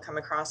 eventually you'll come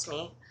across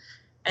me.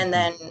 And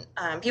then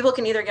people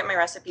can either get my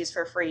recipes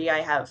for free. I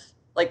have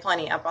like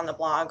plenty up on the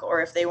blog,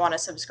 or if they want to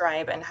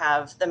subscribe and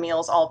have the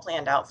meals all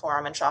planned out for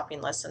them and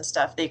shopping lists and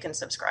stuff, they can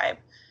subscribe.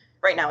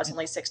 Right now it's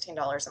only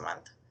 $16 a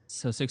month.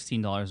 So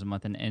 $16 a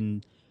month,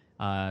 and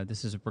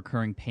this is a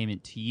recurring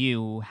payment to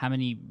you. How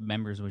many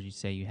members would you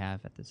say you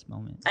have at this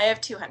moment? I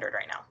have 200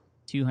 right now.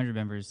 200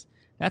 members.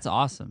 That's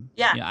awesome.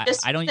 Yeah,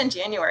 I don't in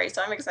January,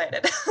 so I'm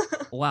excited.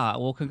 Wow.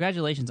 Well,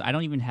 congratulations. I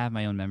don't even have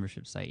my own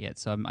membership site yet,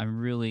 so I'm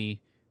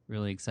really,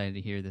 really excited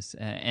to hear this.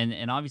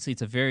 And obviously,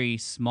 it's a very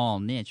small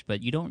niche,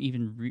 but you don't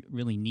even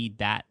really need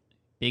that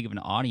big of an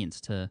audience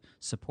to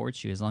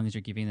support you as long as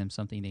you're giving them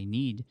something they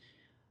need.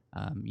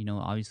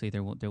 Obviously,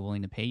 they're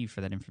willing to pay you for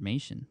that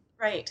information.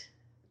 Right.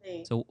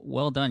 So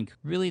well done.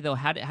 Really, though,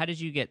 how did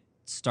you get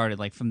started,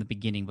 like from the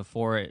beginning,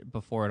 before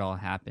it all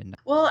happened?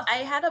 Well, I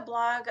had a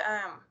blog.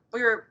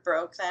 We were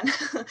broke then.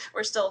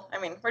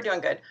 We're doing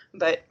good,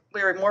 but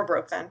we were more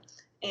broke then.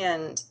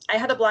 And I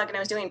had a blog, and I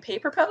was doing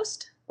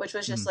pay-per-post, which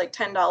was just like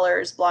 $10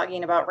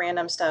 blogging about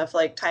random stuff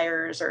like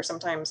tires or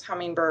sometimes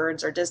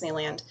hummingbirds or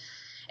Disneyland.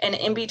 And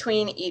in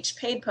between each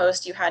paid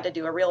post, you had to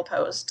do a real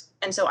post.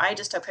 And so I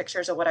just took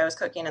pictures of what I was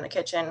cooking in the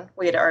kitchen.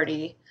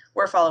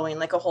 We're following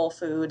like a Whole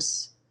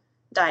Foods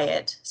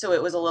diet, so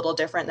it was a little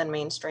different than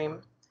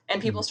mainstream.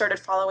 And people started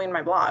following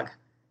my blog,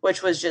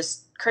 which was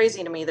just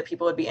crazy to me that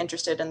people would be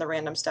interested in the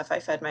random stuff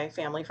I fed my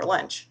family for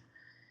lunch.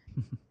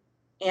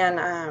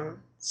 And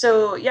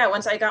so, yeah,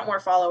 once I got more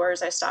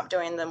followers, I stopped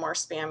doing the more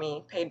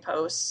spammy paid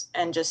posts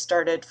and just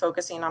started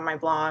focusing on my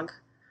blog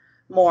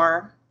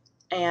more.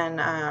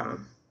 And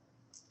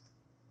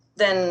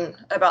then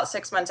about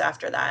 6 months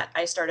after that,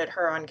 I started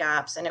her on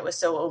GAPS, and it was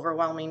so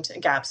overwhelming.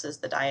 GAPS is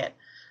the diet.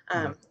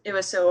 It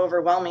was so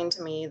overwhelming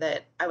to me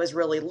that I was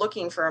really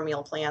looking for a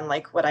meal plan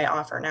like what I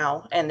offer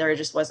now, and there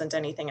just wasn't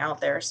anything out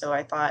there. So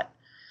I thought,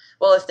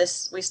 well, if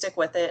we stick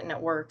with it and it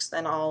works,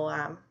 then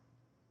I'll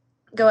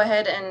go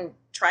ahead and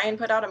try and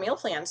put out a meal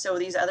plan. So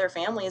these other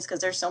families,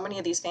 because there's so many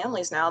of these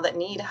families now that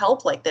need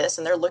help like this,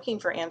 and they're looking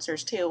for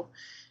answers too.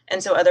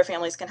 And so other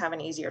families can have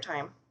an easier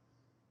time.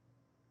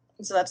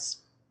 And so that's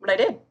what I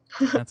did.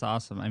 That's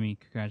awesome. I mean,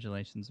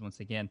 congratulations once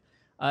again.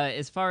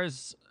 As far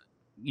as,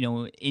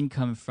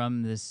 income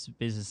from this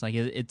business, like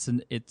it's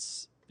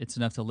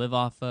enough to live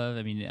off of.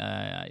 I mean,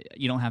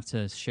 you don't have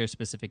to share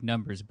specific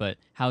numbers, but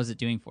how is it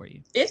doing for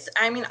you?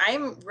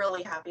 I'm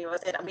really happy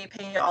with it. We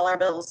pay all our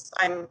bills.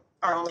 I'm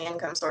our only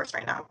income source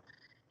right now.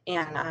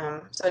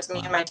 And so it's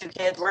me and my 2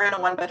 kids. We're in a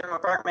 1-bedroom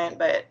apartment,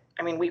 but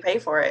I mean, we pay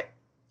for it.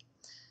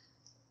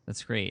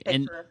 That's great.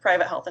 Pay for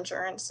private health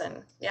insurance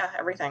and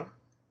everything.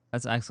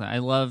 That's excellent. I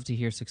love to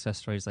hear success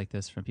stories like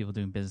this from people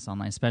doing business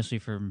online, especially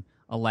from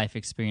a life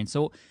experience.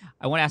 So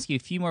I want to ask you a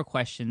few more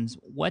questions.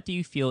 What do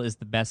you feel is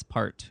the best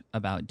part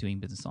about doing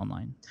business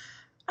online?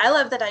 I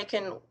love that I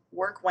can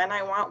work when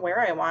I want,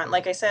 where I want.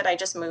 Like I said, I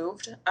just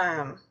moved,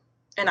 and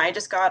I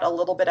just got a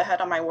little bit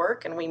ahead on my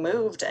work, and we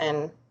moved,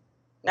 and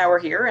now we're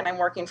here, and I'm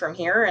working from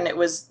here, and it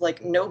was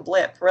like no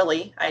blip,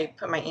 really. I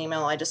put my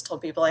email. I just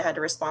told people I had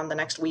to respond the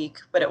next week,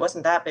 but it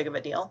wasn't that big of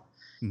a deal.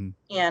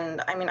 Mm-hmm.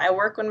 And I mean, I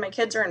work when my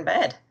kids are in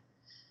bed.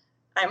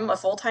 I'm a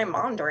full-time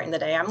mom during the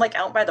day. I'm like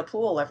out by the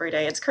pool every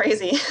day. It's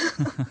crazy.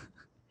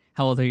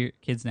 How old are your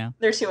kids now?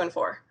 They're 2 and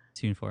 4.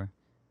 2 and 4.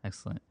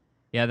 Excellent.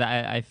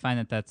 Yeah, I find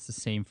that that's the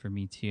same for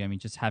me too. I mean,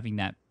 just having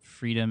that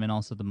freedom and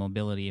also the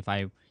mobility. If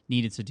I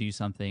needed to do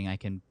something, I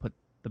can put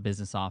the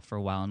business off for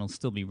a while and it'll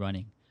still be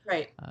running.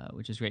 Right.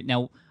 Which is great.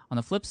 Now, on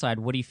the flip side,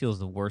 what do you feel is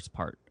the worst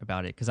part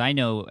about it? Because I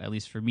know, at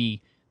least for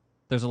me,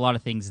 there's a lot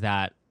of things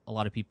that a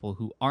lot of people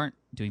who aren't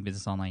doing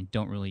business online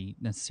don't really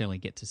necessarily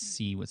get to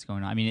see what's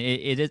going on. I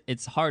mean,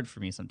 it's hard for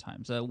me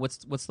sometimes.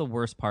 What's the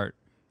worst part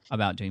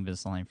about doing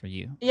business online for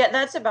you? Yeah,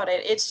 that's about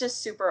it. It's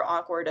just super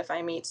awkward if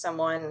I meet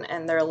someone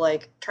and they're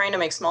like trying to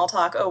make small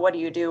talk. Oh, what do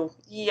you do?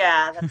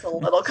 Yeah, that's a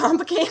little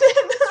complicated.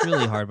 It's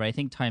really hard, but I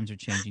think times are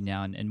changing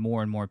now, and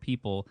more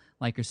people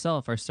like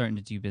yourself are starting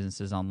to do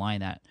businesses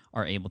online that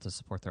are able to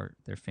support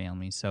their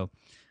families. So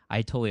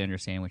I totally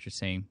understand what you're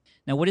saying.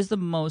 Now, what is the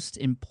most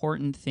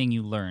important thing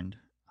you learned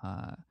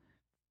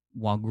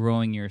while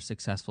growing your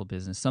successful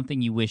business?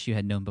 Something you wish you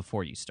had known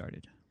before you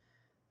started?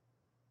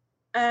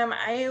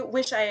 I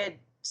wish I had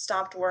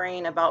stopped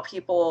worrying about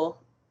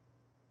people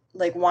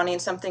like wanting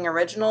something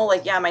original.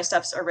 Like, yeah, my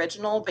stuff's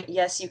original, but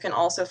yes, you can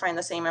also find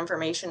the same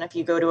information if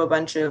you go to a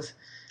bunch of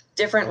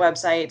different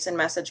websites and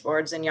message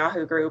boards and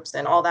Yahoo groups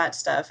and all that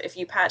stuff. If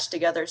you patch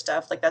together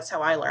stuff, like that's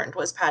how I learned,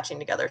 was patching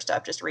together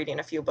stuff, just reading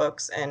a few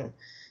books and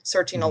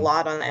searching a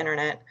lot on the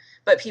internet.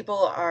 But people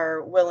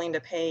are willing to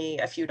pay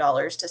a few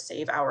dollars to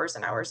save hours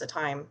and hours of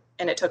time.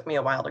 And it took me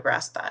a while to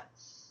grasp that.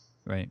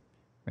 Right.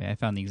 I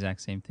found the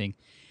exact same thing.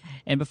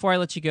 And before I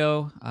let you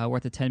go, we're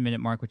at the 10-minute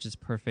mark, which is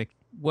perfect.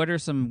 What are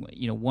some,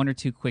 1 or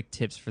 2 quick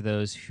tips for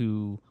those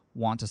who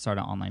want to start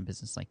an online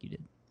business like you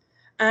did?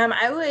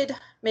 I would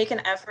make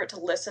an effort to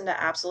listen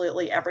to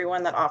absolutely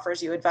everyone that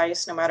offers you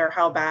advice, no matter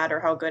how bad or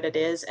how good it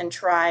is, and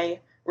try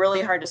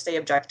really hard to stay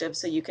objective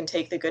so you can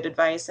take the good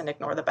advice and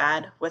ignore the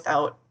bad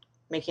without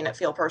making it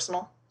feel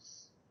personal.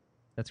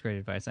 That's great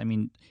advice. I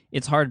mean,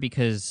 it's hard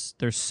because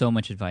there's so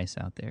much advice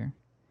out there,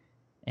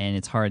 and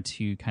it's hard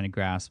to kind of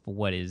grasp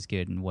what is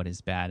good and what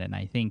is bad. And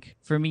I think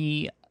for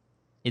me,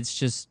 it's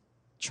just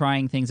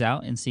trying things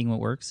out and seeing what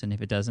works. And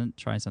if it doesn't,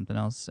 try something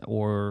else,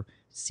 or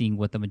seeing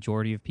what the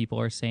majority of people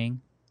are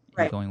saying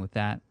and going with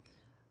that.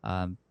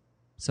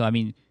 So, I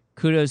mean,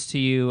 kudos to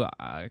you.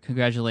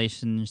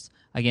 Congratulations.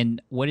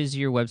 Again, what is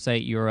your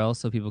website URL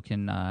so people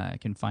can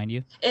find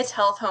you? It's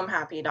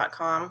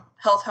healthhomehappy.com.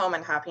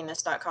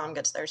 Healthhomeandhappiness.com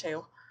gets there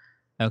too.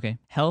 Okay.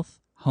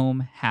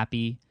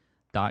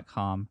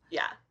 Healthhomehappy.com.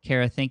 Yeah.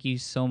 Kara, thank you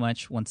so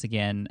much once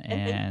again,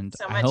 and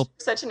so much. I hope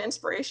such an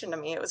inspiration to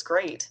me. It was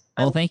great.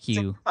 Well, thank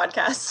you.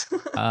 Podcast.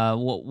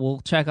 We'll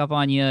check up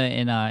on you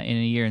in a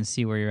year and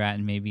see where you're at,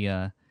 and maybe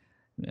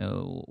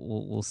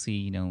we'll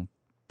see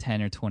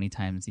 10 or 20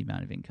 times the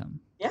amount of income.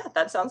 Yeah,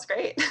 that sounds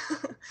great.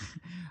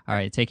 All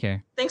right, take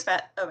care. Thanks,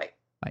 Pat. Oh, bye.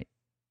 Bye.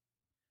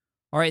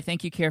 All right,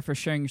 thank you, Kara, for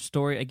sharing your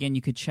story. Again,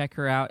 you could check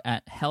her out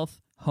at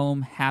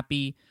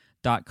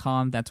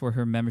healthhomehappy.com. That's where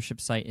her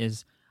membership site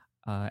is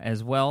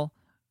as well,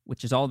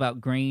 which is all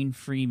about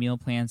grain-free meal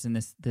plans in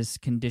this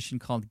condition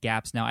called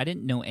GAPS. Now, I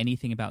didn't know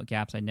anything about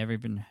GAPS. I'd never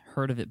even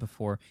heard of it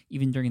before.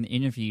 Even during the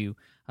interview,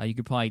 you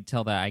could probably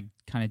tell that I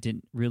kind of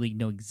didn't really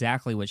know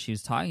exactly what she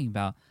was talking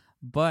about.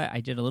 But I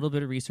did a little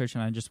bit of research,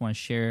 and I just want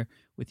to share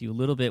with you a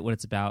little bit what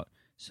it's about,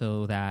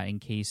 so that in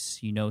case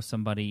you know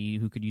somebody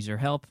who could use your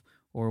help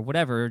or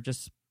whatever,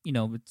 just,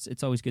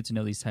 it's always good to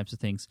know these types of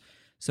things.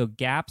 So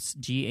GAPS,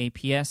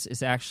 GAPS,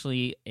 is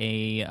actually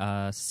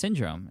a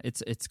syndrome.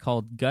 It's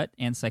called Gut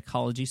and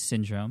Psychology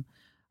Syndrome.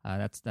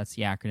 That's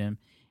the acronym.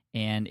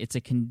 And it's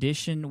a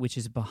condition which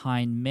is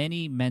behind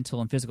many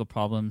mental and physical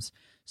problems,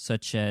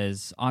 such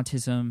as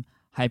autism,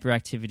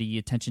 hyperactivity,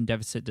 attention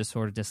deficit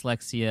disorder,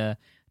 dyslexia,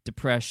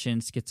 depression,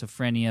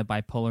 schizophrenia,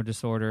 bipolar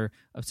disorder,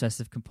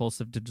 obsessive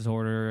compulsive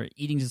disorder,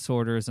 eating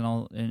disorders,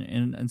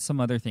 and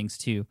some other things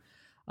too.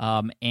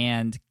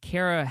 And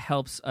Kara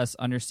helps us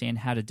understand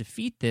how to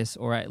defeat this,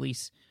 or at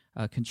least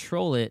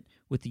control it,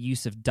 with the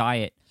use of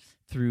diet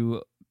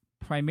through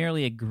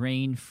primarily a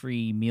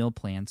grain-free meal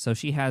plan. So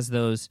she has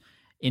those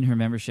in her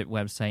membership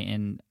website,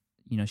 and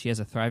she has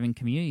a thriving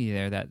community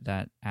there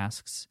that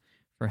asks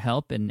for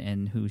help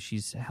and who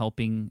she's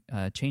helping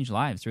change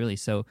lives, really.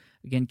 So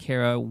again,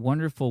 Kara,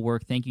 wonderful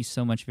work. Thank you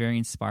so much. Very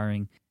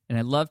inspiring. And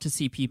I love to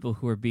see people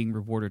who are being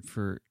rewarded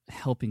for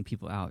helping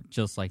people out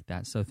just like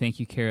that. So thank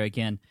you, Kara.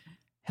 Again,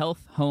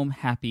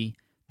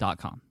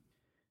 healthhomehappy.com.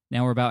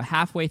 Now we're about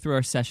halfway through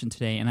our session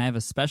today, and I have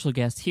a special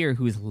guest here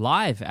who is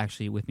live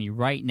actually with me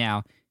right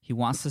now. He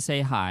wants to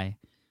say hi.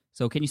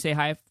 So can you say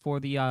hi for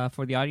the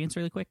audience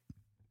really quick?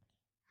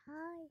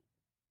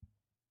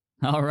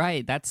 Hi. All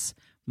right, that's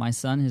my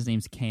son. His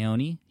name's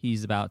Keone.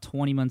 He's about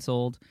 20 months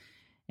old,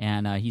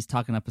 and he's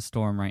talking up a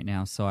storm right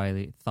now, so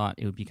I thought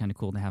it would be kind of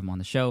cool to have him on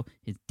the show.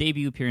 His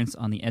debut appearance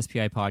on the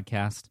SPI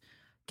podcast.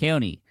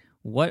 Keone,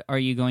 what are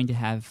you going to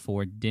have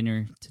for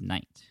dinner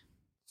tonight?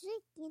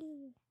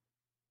 Chicken.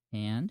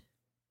 And?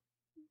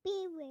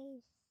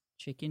 Berries.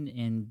 Chicken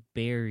and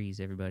berries,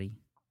 everybody.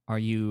 Are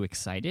you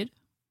excited?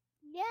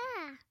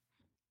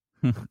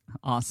 Yeah.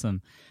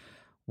 Awesome.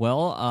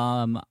 Well,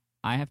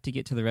 I have to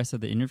get to the rest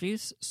of the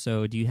interviews,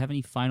 so do you have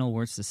any final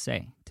words to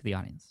say to the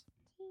audience?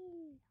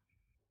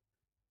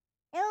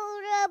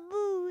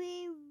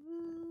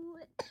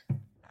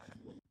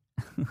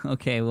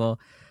 Okay, well,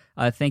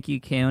 thank you,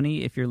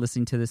 Keone. If you're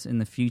listening to this in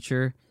the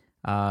future,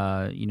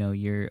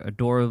 you're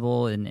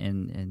adorable,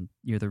 and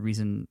you're the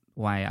reason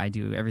why I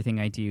do everything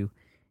I do.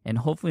 And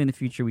hopefully in the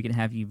future we can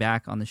have you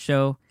back on the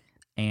show,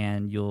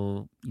 and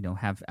you'll,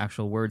 have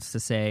actual words to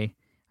say.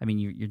 I mean,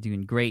 you're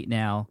doing great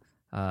now,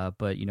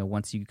 but,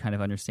 once you kind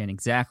of understand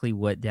exactly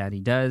what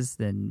Daddy does,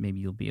 then maybe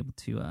you'll be able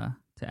to add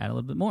a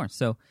little bit more.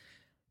 So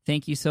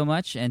thank you so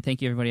much, and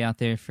thank you everybody out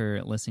there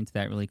for listening to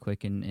that really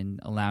quick and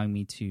allowing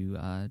me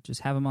to just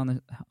have him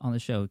on the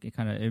show. It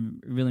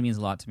really means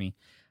a lot to me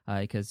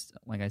because,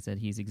 like I said,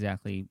 he's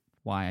exactly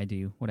why I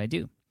do what I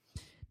do.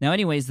 Now,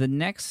 anyways, the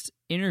next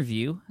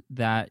interview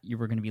that you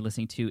were going to be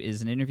listening to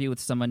is an interview with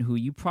someone who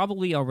you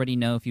probably already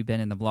know if you've been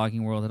in the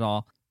blogging world at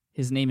all.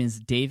 His name is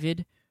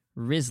David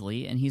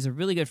Risley, and he's a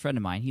really good friend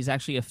of mine. He's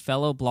actually a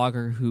fellow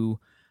blogger who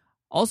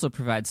also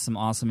provides some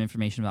awesome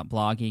information about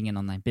blogging and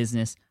online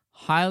business.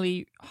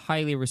 Highly,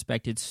 highly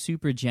respected,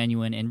 super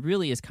genuine, and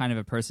really is kind of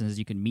a person as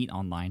you can meet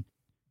online.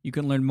 You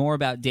can learn more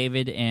about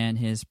David and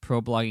his pro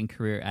blogging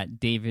career at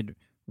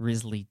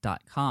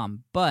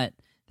davidrisley.com, but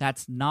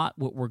that's not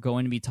what we're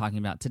going to be talking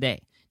about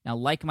today. Now,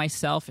 like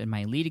myself and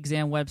my lead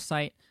exam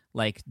website,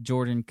 like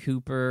Jordan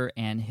Cooper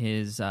and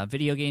his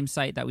video game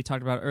site that we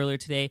talked about earlier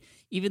today,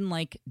 even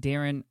like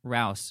Darren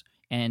Rouse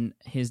and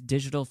his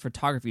digital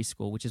photography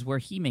school, which is where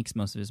he makes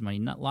most of his money.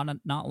 Not a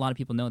lot of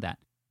people know that.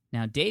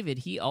 Now, David,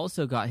 he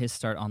also got his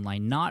start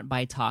online not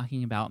by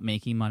talking about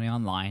making money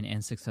online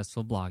and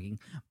successful blogging,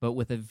 but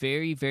with a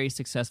very, very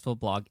successful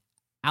blog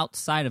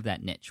outside of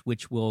that niche,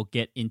 which we'll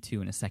get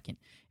into in a second.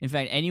 In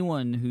fact,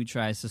 anyone who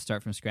tries to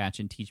start from scratch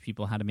and teach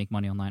people how to make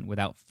money online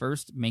without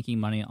first making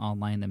money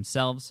online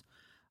themselves,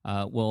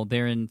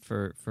 they're in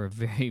for a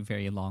very,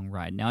 very long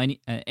ride. Now,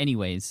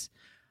 anyways,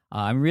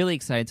 I'm really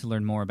excited to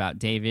learn more about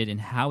David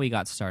and how he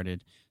got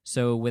started.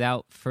 So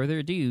without further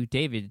ado,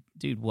 David,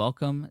 dude,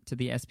 welcome to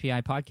the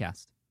SPI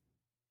podcast.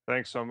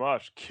 Thanks so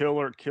much.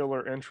 Killer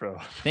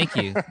intro. Thank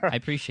you. I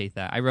appreciate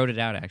that. I wrote it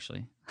out,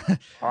 actually.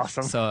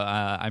 Awesome. So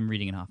I'm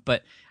reading it off.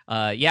 But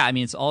yeah, I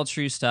mean, it's all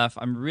true stuff.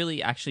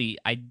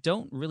 I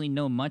don't really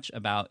know much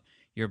about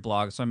your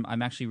blog, so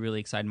I'm actually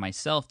really excited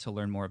myself to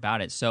learn more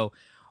about it. So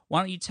why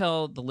don't you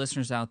tell the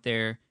listeners out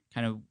there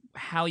kind of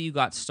how you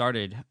got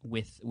started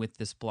with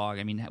this blog?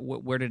 I mean,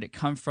 where did it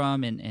come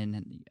from,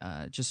 and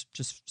just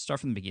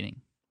start from the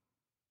beginning.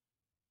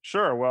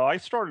 Sure. Well, I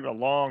started a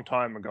long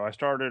time ago. I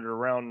started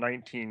around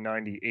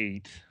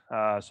 1998.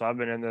 So I've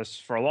been in this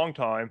for a long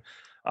time.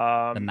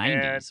 The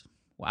 90s.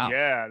 Wow.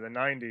 Yeah, the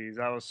 90s.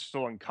 I was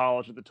still in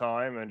college at the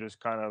time and just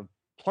kind of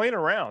playing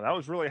around. That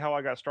was really how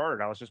I got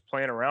started. I was just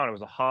playing around. It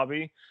was a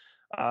hobby.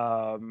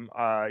 I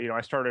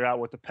started out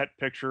with the pet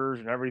pictures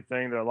and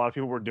everything that a lot of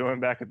people were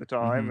doing back at the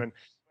time. Mm-hmm.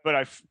 But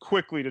I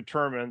quickly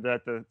determined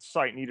that the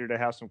site needed to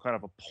have some kind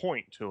of a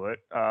point to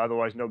it.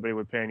 Otherwise, nobody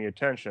would pay any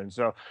attention.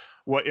 So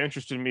what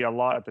interested me a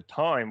lot at the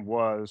time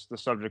was the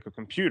subject of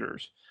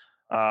computers.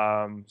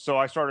 So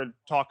I started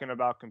talking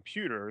about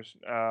computers.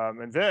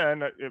 And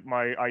then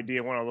my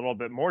idea went a little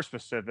bit more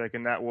specific,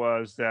 and that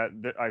was that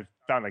I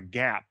found a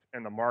gap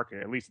in the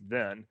market, at least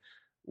then,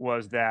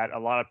 was that a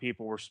lot of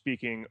people were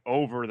speaking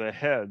over the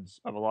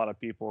heads of a lot of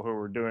people who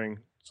were doing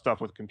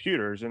stuff with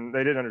computers, and they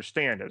didn't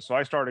understand it. So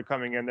I started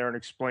coming in there and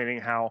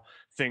explaining how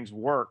things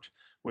worked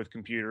with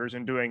computers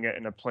and doing it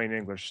in a plain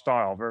English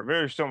style, very,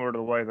 very similar to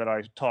the way that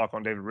I talk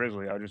on David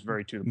Risley. I was just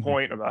very to the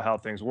point about how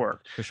things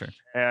work. For sure.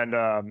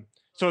 And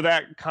so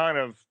that kind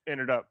of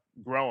ended up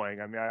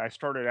growing. I mean, I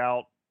started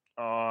out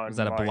on Was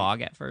that a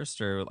blog at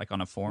first, or like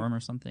on a forum or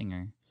something?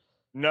 Or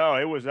No,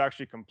 it was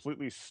actually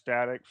completely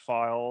static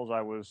files.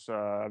 I was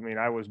I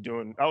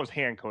was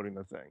hand coding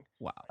the thing.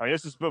 wow, I mean,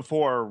 this is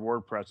before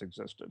WordPress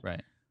existed.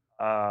 right?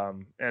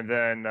 And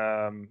then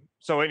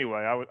so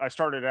anyway, I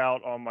started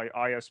out on my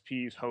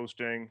ISP's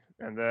hosting,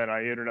 and then I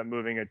ended up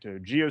moving it to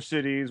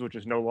GeoCities, which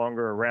is no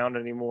longer around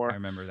anymore. I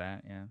remember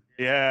that. Yeah.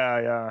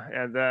 Yeah.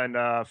 And then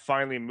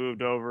finally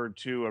moved over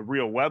to a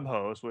real web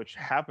host, which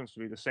happens to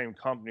be the same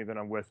company that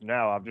I'm with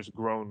now. I've just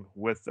grown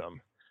with them.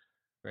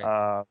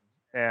 Right.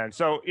 And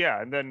so,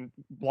 yeah, and then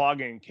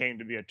blogging came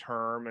to be a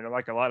term. And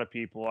like a lot of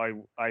people,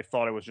 I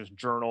thought it was just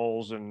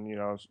journals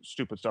and,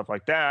 stupid stuff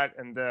like that.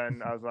 And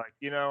then I was like,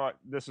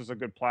 this is a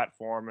good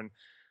platform. And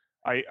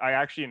I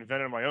actually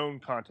invented my own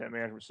content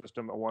management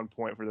system at one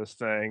point for this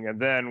thing. And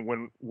then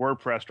when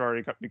WordPress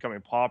started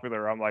becoming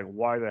popular, I'm like,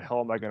 why the hell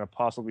am I going to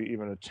possibly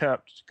even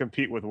attempt to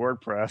compete with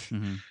WordPress?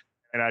 Mm-hmm.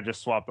 And I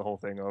just swapped the whole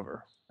thing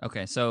over.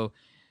 Okay, so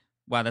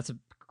wow, that's a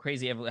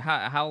crazy.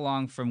 How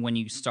long from when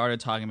you started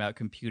talking about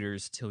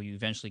computers till you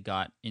eventually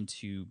got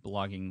into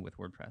blogging with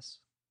WordPress?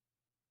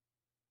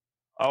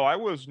 Oh, I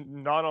was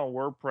not on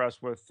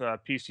WordPress with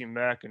PC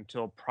Mech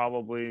until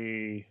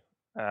probably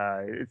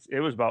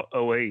it was about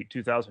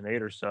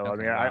 2008 or so. Okay, I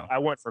mean, wow. I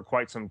went for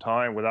quite some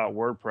time without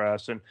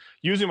WordPress and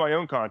using my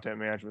own content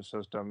management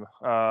system.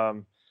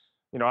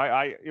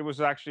 It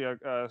was actually a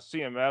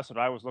CMS that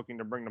I was looking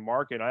to bring to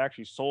market. I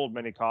actually sold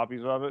many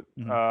copies of it,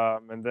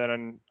 and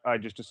then I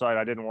just decided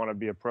I didn't want to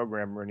be a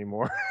programmer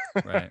anymore.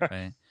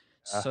 Right.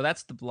 So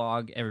that's the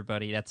blog,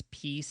 everybody. That's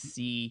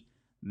PCMech.com.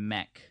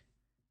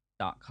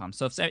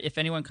 So if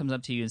anyone comes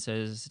up to you and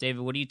says,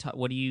 David, what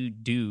do you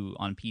do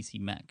on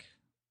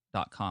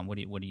PCMech.com? What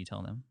do you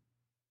tell them?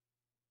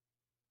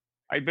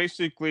 I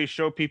basically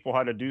show people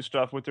how to do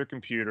stuff with their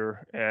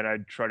computer, and I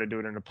try to do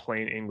it in a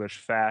plain English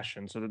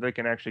fashion so that they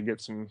can actually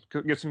get some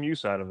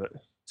use out of it.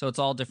 So it's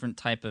all different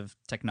type of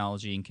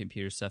technology and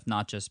computer stuff,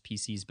 not just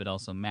PCs, but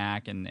also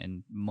Mac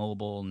and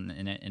mobile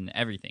and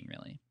everything,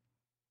 really.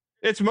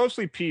 It's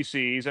mostly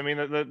PCs. I mean,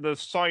 the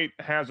site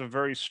has a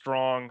very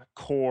strong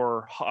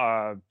core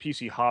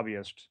PC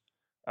hobbyist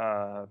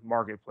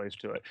marketplace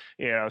to it.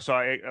 So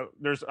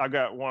I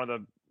got one of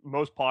the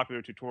most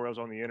popular tutorials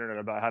on the internet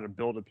about how to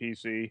build a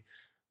PC,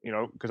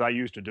 because I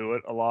used to do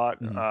it a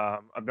lot. Mm-hmm.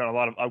 I've done a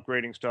lot of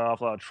upgrading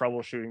stuff, a lot of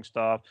troubleshooting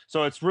stuff.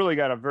 So it's really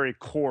got a very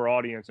core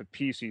audience of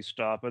PC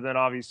stuff. But then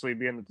obviously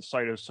being that the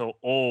site is so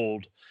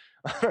old,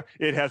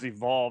 it has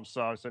evolved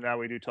some. So now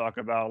we do talk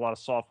about a lot of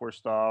software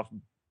stuff,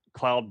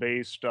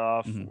 cloud-based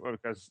stuff,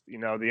 because, the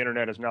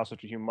internet is now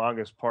such a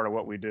humongous part of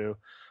what we do.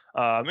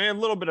 And a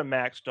little bit of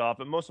Mac stuff,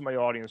 but most of my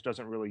audience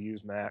doesn't really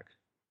use Mac.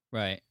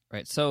 Right.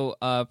 So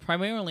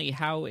primarily,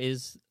 how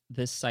is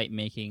this site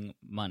making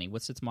money?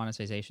 What's its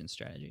monetization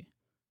strategy?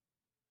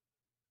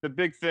 The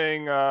big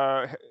thing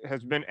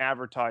has been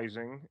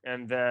advertising.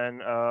 And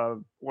then,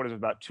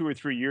 about 2 or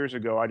 3 years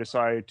ago, I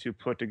decided to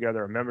put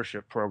together a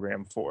membership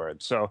program for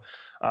it. So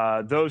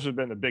those have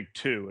been the big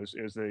two,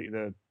 is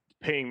the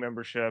paying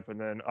membership and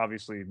then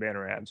obviously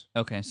banner ads.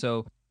 Okay.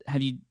 So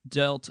have you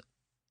dealt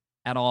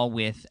at all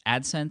with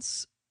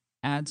AdSense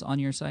ads on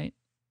your site?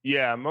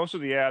 Yeah, most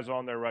of the ads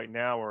on there right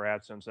now are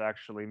AdSense,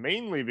 actually,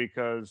 mainly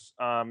because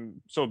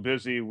I'm so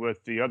busy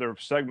with the other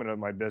segment of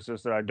my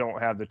business that I don't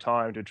have the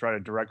time to try to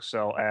direct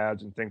sell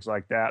ads and things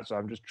like that. So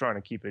I'm just trying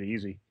to keep it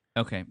easy.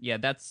 Okay. Yeah,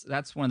 that's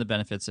one of the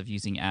benefits of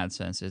using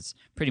AdSense. It's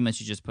pretty much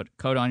you just put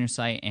code on your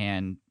site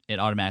and it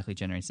automatically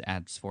generates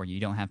ads for you.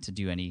 You don't have to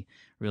do any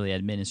really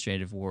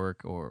administrative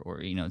work or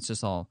it's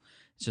just all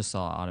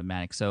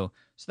automatic. So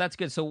that's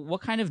good. So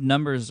what kind of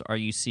numbers are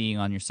you seeing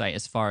on your site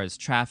as far as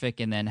traffic,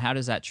 and then how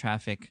does that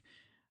traffic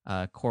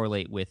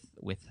correlate with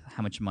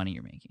how much money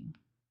you're making?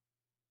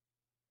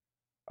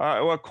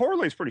 Well, it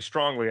correlates pretty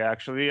strongly,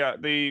 actually.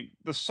 The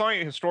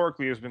site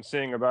historically has been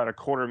seeing about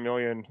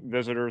 250,000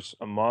 visitors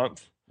a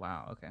month.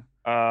 Wow. Okay.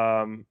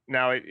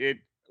 Now it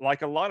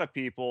like a lot of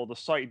people, the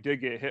site did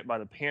get hit by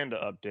the Panda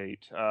update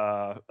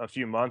a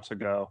few months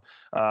ago,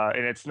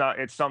 and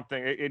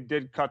it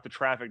did cut the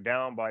traffic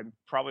down by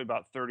probably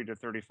about 30 to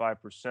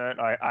 35%.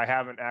 I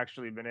haven't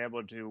actually been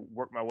able to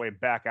work my way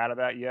back out of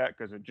that yet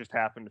because it just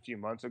happened a few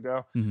months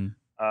ago. Mm-hmm.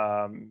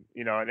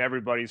 And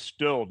everybody's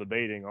still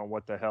debating on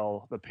what the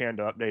hell the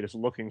Panda update is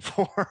looking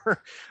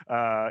for.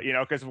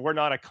 Because we're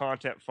not a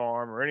content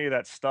farm or any of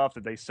that stuff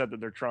that they said that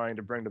they're trying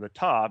to bring to the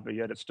top, but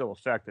yet it still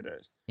affected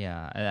it.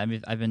 Yeah,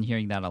 I've been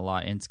hearing that a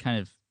lot, and it's kind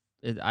of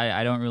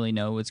I don't really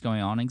know what's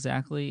going on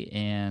exactly,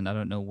 and I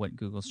don't know what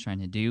Google's trying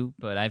to do,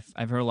 but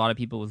I've heard a lot of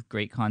people with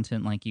great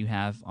content like you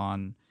have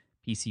on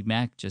PC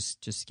Mech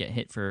just get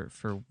hit for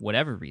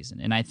whatever reason,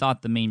 and I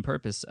thought the main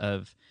purpose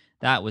of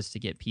that was to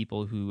get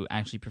people who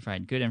actually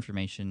provide good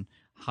information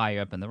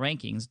higher up in the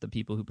rankings, the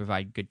people who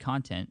provide good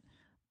content,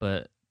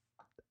 but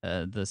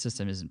the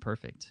system isn't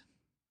perfect.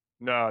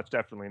 No, it's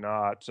definitely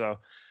not.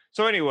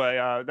 So anyway,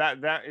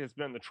 that has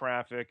been the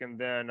traffic, and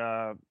then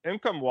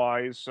income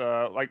wise,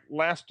 like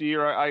last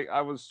year,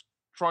 I was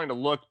trying to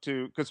look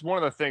to, because one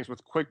of the things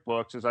with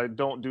QuickBooks is I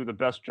don't do the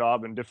best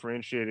job in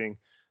differentiating,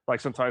 like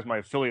sometimes my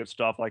affiliate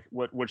stuff, like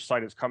which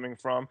site it's coming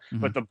from.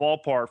 Mhm. But the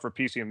ballpark for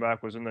PC and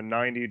Mac was in the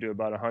 90 to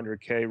about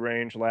 100K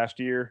range last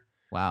year.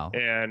 Wow.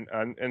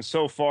 And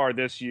so far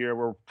this year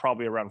we're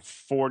probably around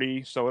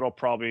 40, so it'll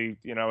probably,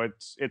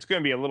 it's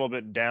going to be a little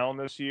bit down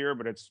this year,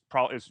 but it's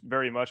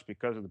very much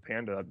because of the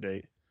Panda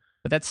update.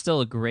 But that's still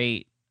a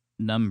great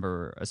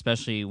number,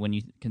 especially when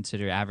you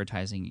consider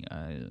advertising.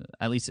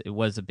 At least it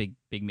was a big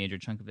major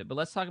chunk of it. But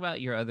let's talk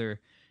about your other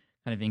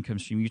kind of income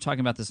stream. You're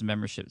talking about this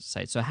membership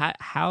site. So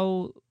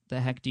how the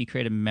heck do you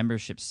create a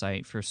membership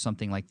site for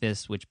something like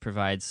this, which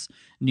provides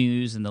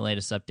news and the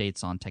latest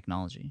updates on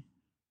technology?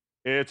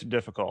 It's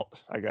difficult,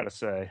 I gotta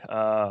say.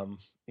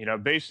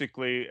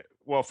 Basically,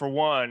 well, for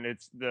one,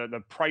 it's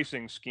the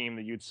pricing scheme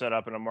that you'd set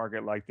up in a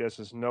market like this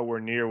is nowhere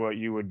near what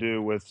you would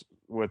do with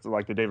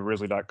like the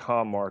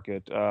DavidRisley.com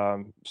market,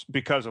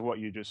 because of what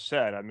you just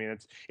said. I mean,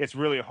 it's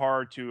really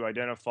hard to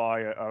identify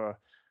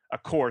a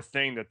core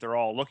thing that they're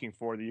all looking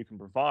for that you can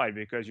provide,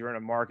 because you're in a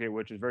market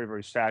which is very,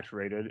 very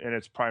saturated and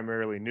it's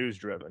primarily news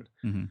driven.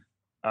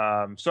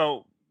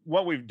 So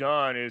what we've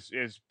done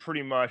is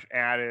pretty much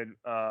added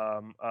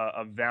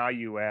a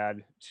value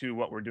add to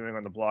what we're doing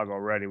on the blog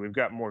already. We've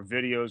got more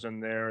videos in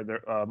there,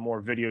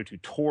 more video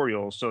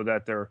tutorials, so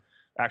that they're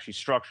actually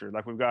structured.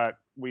 Like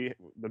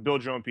the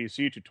Build Your Own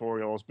PC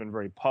tutorial has been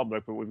very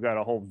public, but we've got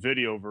a whole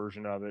video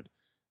version of it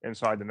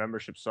inside the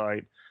membership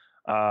site.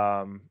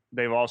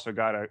 They've also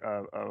got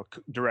a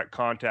direct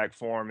contact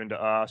form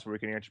into us where we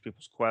can answer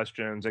people's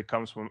questions. It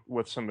comes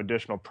with some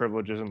additional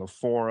privileges in the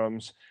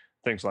forums,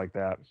 things like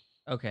that.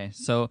 Okay,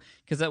 so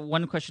because that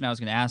one question I was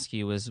going to ask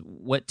you was,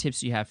 what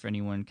tips do you have for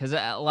anyone? Because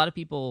a lot of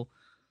people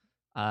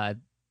are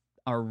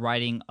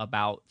writing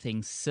about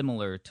things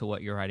similar to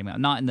what you're writing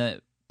about, not in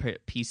the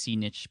PC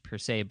niche per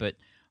se, but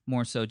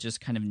more so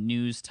just kind of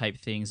news type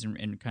things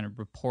and kind of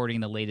reporting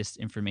the latest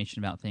information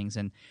about things.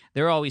 And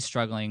they're always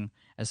struggling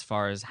as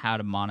far as how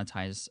to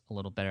monetize a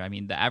little better. I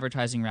mean, the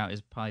advertising route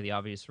is probably the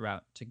obvious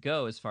route to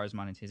go as far as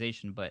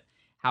monetization, but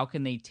how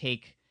can they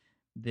take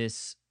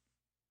this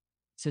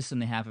system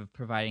they have of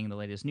providing the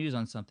latest news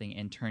on something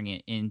and turning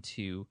it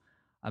into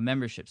a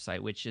membership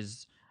site, which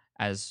is,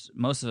 as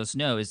most of us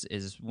know,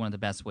 is one of the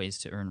best ways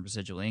to earn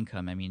residual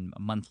income. I mean, a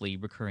monthly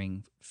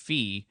recurring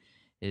fee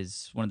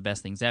is one of the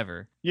best things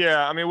ever.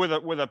 Yeah, I mean, with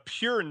a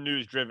pure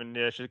news-driven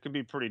niche, it can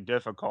be pretty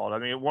difficult. I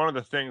mean, one of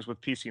the things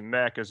with PC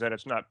Mech is that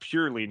it's not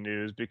purely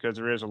news, because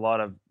there is a lot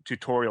of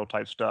tutorial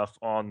type stuff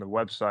on the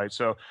website.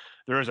 So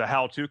there is a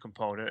how-to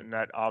component, and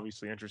that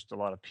obviously interests a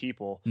lot of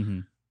people.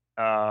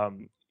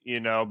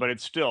 But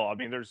it's still, I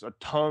mean, there's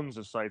tons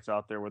of sites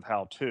out there with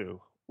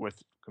how-to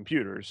with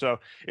computers. So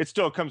it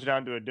still comes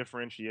down to a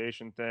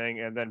differentiation thing,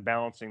 and then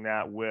balancing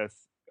that with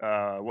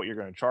what you're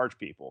going to charge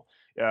people.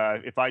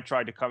 If I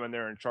tried to come in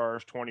there and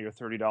charge $20 or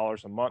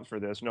 $30 a month for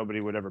this,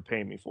 nobody would ever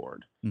pay me for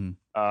it.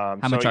 How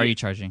much are you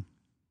charging?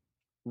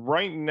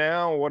 Right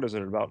now, what is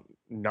it, about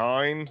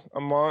 $9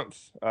 a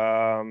month,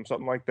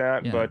 something like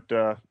that. Yeah. But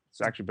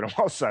it's actually been a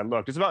while since I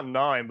looked. It's about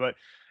 $9, but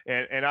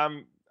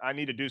I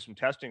need to do some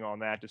testing on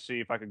that to see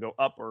if I could go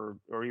up or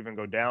even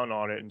go down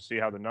on it and see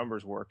how the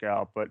numbers work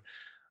out. But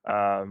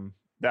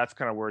that's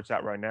kind of where it's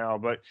at right now.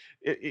 But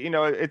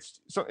it's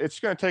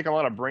going to take a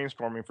lot of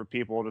brainstorming for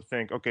people to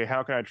think, okay,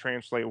 how can I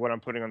translate what I'm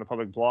putting on the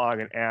public blog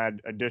and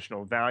add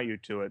additional value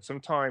to it?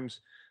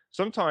 Sometimes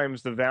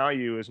the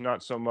value is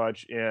not so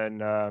much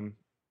in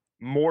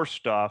more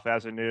stuff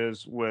as it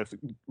is with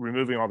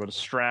removing all the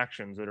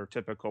distractions that are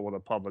typical with a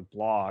public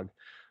blog.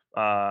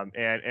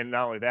 And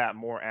not only that,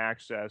 more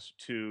access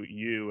to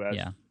you as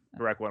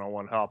direct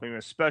one-on-one help. I mean,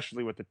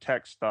 especially with the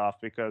tech stuff,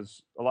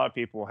 because a lot of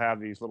people have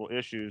these little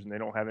issues and they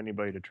don't have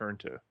anybody to turn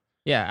to.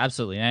 Yeah,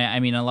 absolutely. I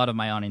mean, a lot of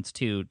my audience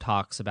too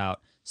talks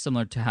about,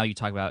 similar to how you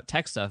talk about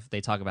tech stuff,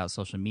 they talk about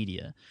social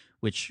media,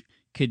 which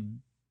could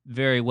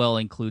very well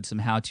include some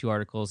how-to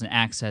articles and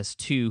access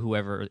to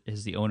whoever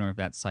is the owner of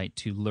that site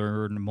to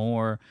learn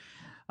more.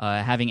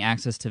 Having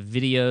access to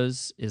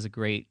videos is a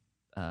great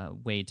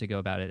way to go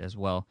about it as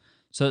well.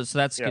 So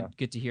that's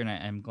good to hear, and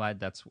I'm glad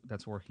that's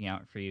working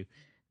out for you.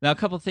 Now, a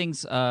couple of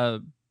things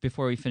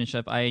before we finish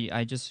up.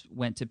 I just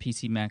went to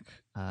PC Mech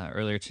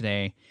earlier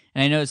today,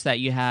 and I noticed that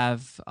you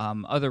have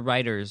other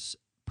writers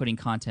putting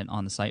content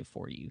on the site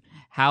for you.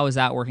 How is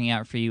that working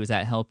out for you? Is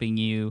that helping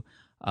you?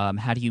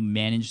 How do you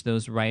manage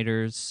those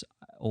writers,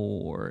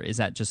 or is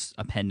that just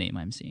a pen name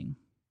I'm seeing?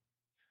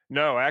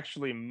 No,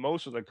 actually,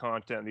 most of the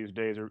content these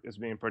days is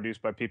being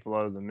produced by people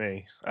other than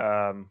me.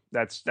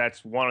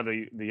 That's one of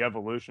the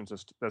evolutions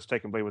that's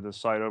taken place with this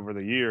site over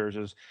the years.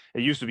 Is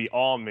it used to be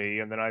all me,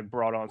 and then I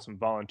brought on some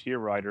volunteer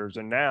writers,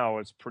 and now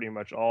it's pretty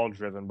much all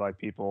driven by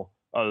people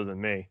other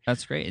than me.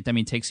 That's great. I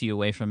mean, it takes you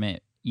away from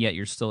it, yet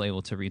you're still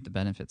able to reap the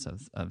benefits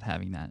of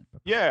having that.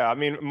 Yeah, I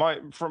mean,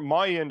 from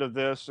my end of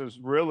this is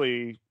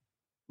really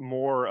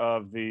more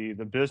of the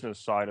business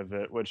side of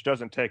it, which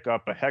doesn't take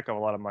up a heck of a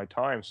lot of my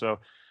time. So,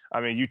 I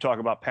mean, you talk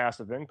about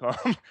passive income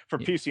for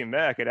PC and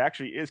Mac. It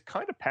actually is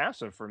kind of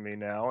passive for me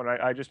now, and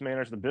I just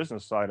manage the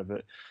business side of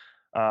it.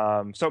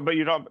 But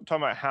you're not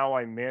talking about how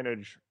I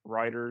manage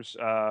writers.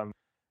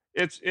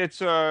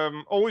 It's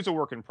always a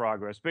work in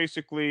progress.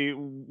 Basically,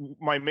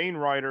 my main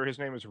writer, his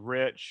name is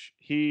Rich.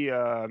 He's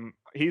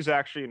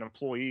actually an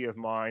employee of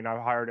mine.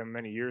 I hired him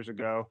many years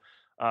ago,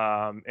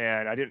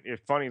 and I didn't.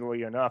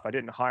 Funnily enough, I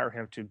didn't hire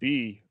him to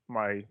be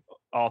my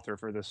author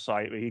for this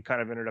site, but he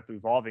kind of ended up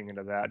evolving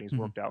into that, and he's Mhm.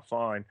 worked out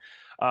fine.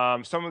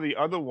 Some of the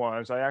other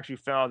ones, I actually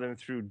found them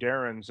through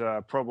Darren's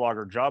Pro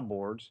Blogger job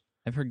boards.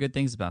 I've heard good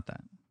things about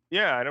that.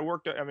 Yeah, and it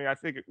worked. I mean, I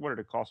think what did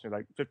it cost me?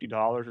 Like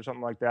 $50 or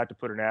something like that to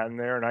put an ad in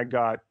there, and I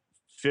got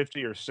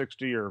 50 or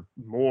 60 or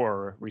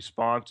more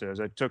responses.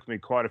 It took me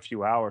quite a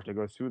few hours to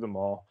go through them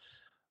all,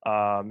 so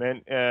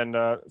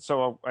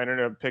I ended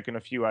up picking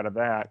a few out of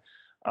that.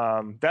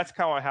 That's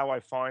kind of how I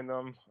find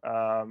them.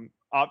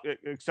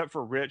 Except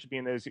for Rich,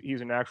 being that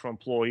he's an actual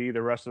employee,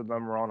 the rest of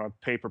them are on a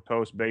pay per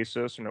post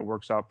basis, and it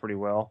works out pretty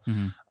well.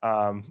 Mhm.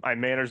 I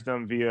manage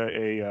them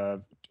via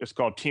it's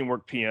called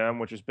Teamwork PM,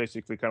 which is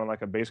basically kind of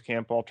like a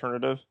Basecamp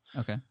alternative.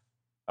 Okay.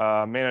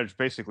 Manage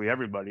basically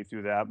everybody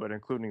through that, but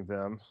including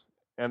them.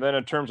 And then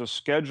in terms of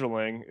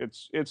scheduling,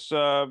 it's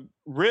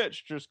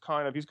Rich just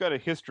kind of, he's got a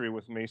history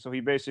with me, so he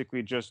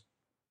basically just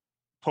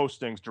posts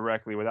things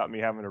directly without me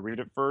having to read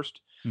it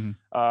first. Mhm.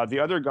 The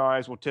other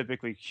guys will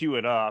typically queue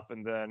it up,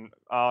 and then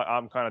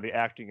I'm kind of the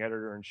acting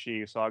editor in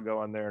chief, so I'll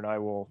go in there and I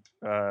will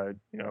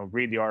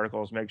read the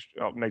articles,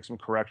 make some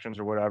corrections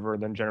or whatever,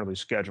 and then generally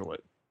schedule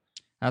it.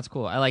 That's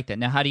cool. I like that.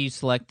 Now, how do you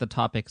select the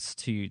topics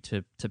to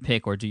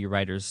pick, or do your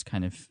writers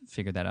kind of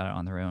figure that out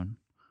on their own?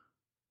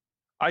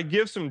 I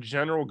give some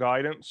general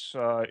guidance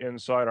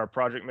inside our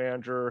project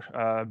manager,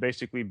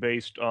 basically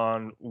based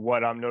on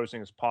what I'm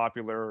noticing is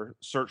popular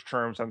search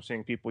terms I'm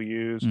seeing people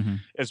use, Mhm.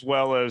 as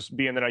well as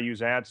being that I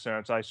use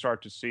AdSense, I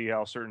start to see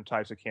how certain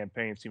types of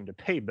campaigns seem to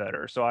pay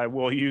better. So I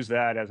will use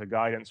that as a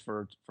guidance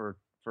for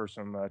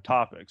some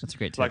topics. That's a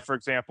great tip. Like, for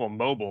example,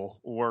 mobile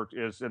work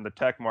is in the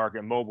tech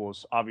market. Mobile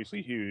is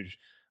obviously huge.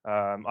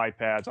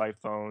 iPads,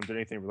 iPhones,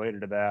 anything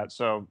related to that.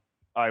 So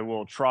I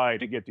will try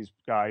to get these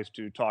guys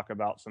to talk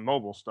about some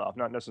mobile stuff,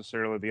 not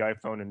necessarily the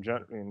iPhone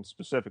in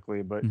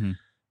specifically, but Mhm.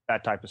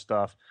 that type of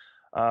stuff.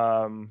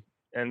 And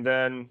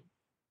then,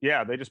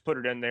 yeah, they just put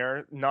it in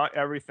there. Not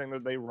everything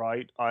that they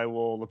write I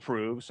will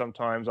approve.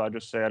 Sometimes I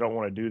just say I don't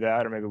want to do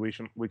that, or maybe we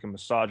can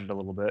massage it a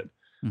little bit.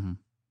 Mhm.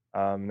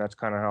 That's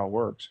kind of how it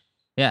works.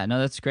 Yeah, no,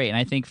 that's great. And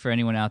I think for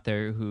anyone out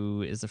there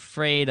who is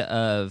afraid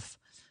of,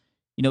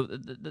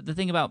 the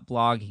thing about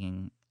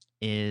blogging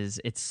is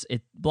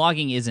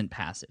blogging isn't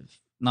passive.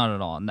 Not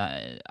at all.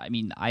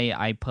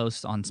 I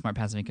post on Smart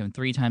Passive Income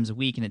 3 times a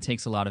week, and it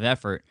takes a lot of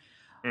effort.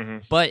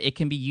 Mhm. But it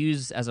can be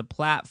used as a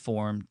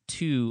platform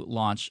to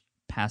launch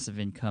passive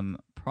income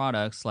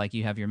products, like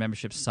you have your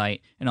membership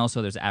site, and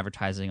also there's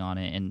advertising on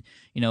it. And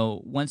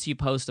once you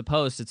post a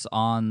post, it's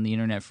on the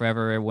internet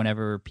forever.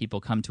 Whenever people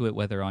come to it,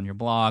 whether on your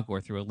blog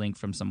or through a link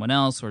from someone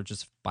else, or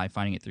just by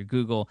finding it through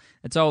Google,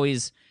 it's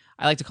always,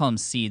 I like to call them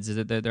seeds.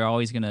 They're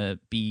always going to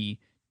be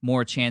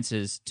more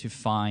chances to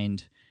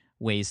find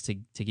ways to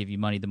give you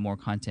money the more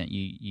content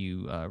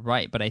you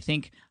write. But I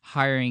think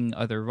hiring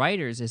other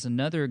writers is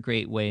another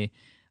great way,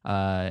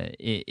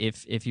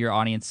 if your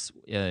audience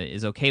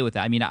is okay with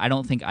that. I mean, I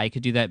don't think I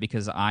could do that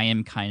because I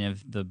am kind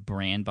of the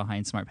brand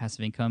behind Smart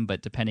Passive Income,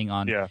 but depending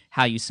on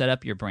how you set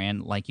up your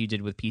brand, like you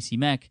did with PC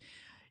Mech,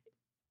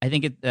 I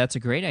think that's a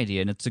great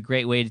idea, and it's a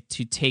great way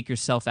to take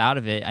yourself out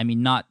of it. I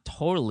mean, not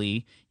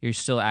totally. You're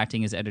still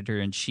acting as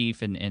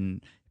editor-in-chief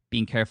and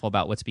being careful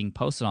about what's being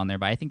posted on there,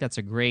 but I think that's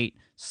a great,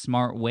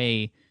 smart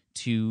way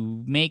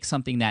to make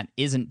something that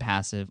isn't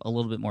passive a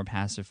little bit more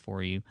passive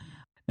for you.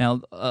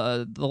 Now,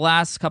 the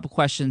last couple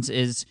questions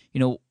is,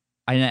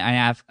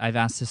 I've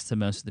asked this to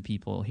most of the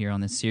people here on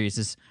this series,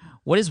 is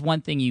what is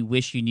one thing you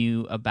wish you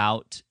knew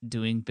about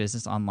doing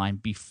business online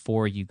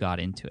before you got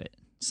into it?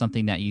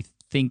 Something that you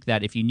think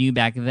that if you knew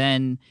back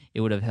then,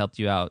 it would have helped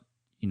you out,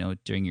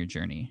 during your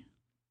journey.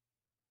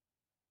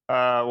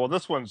 Well,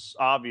 this one's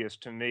obvious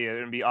to me.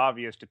 It'd be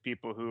obvious to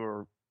people who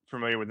are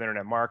familiar with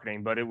internet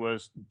marketing, but it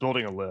was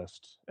building a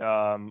list.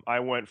 I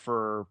went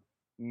for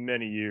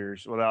many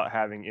years without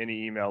having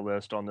any email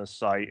list on this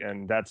site,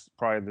 and that's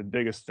probably the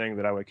biggest thing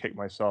that I would kick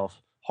myself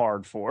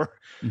hard for.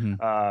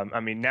 Mm-hmm. I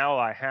mean, now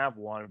I have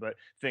one, but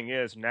thing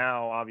is,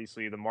 now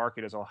obviously the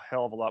market is a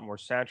hell of a lot more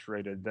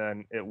saturated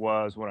than it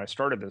was when I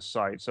started this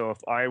site. So if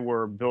I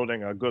were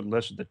building a good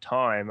list at the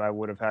time, I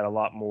would have had a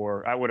lot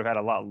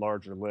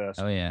larger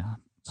list. Oh yeah.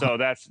 So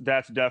that's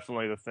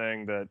definitely the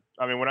thing that,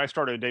 I mean, when I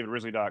started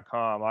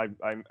davidrisley.com,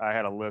 I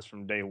had a list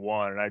from day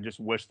one, and I just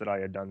wish that I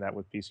had done that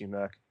with PC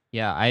Mech.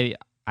 Yeah,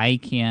 I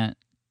can't,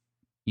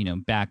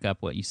 back up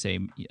what you say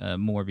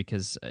more,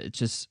 because it's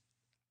just,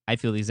 I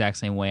feel the exact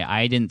same way.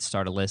 I didn't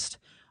start a list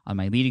on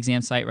my lead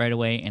exam site right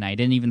away, and I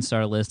didn't even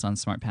start a list on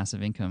Smart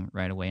Passive Income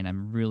right away, and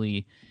I'm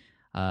really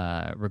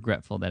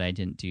regretful that I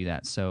didn't do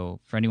that.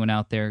 So for anyone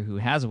out there who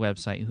has a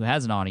website, who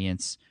has an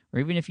audience, or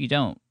even if you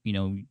don't,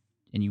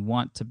 and you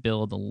want to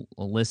build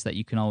a list that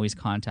you can always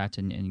contact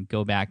and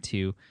go back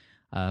to,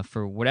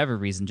 for whatever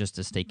reason, just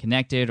to stay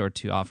connected or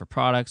to offer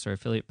products or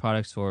affiliate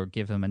products or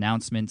give them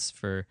announcements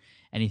for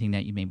anything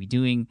that you may be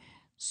doing,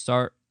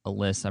 start a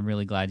list. I'm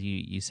really glad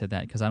you said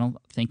that, because I don't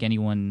think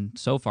anyone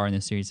so far in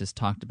this series has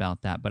talked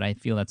about that, but I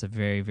feel that's a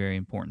very, very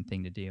important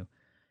thing to do.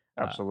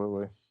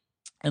 Absolutely.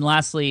 And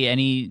lastly,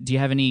 do you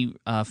have any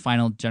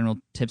final general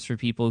tips for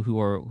people who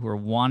are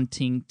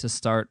wanting to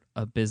start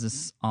a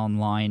business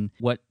online?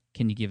 What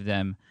can you give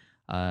them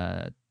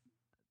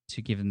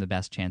to give them the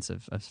best chance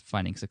of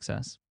finding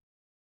success?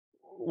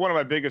 One of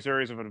my biggest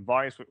areas of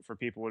advice for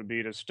people would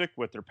be to stick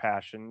with their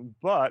passion,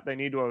 but they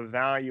need to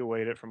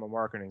evaluate it from a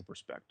marketing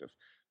perspective,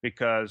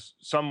 because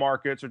some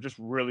markets are just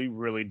really,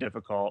 really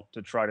difficult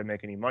to try to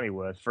make any money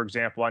with. For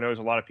example, I know there's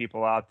a lot of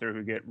people out there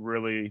who get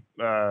really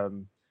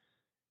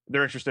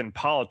they're interested in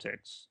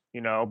politics,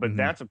 but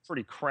that's a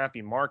pretty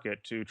crappy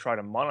market to try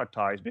to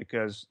monetize,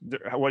 because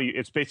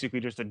it's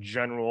basically just a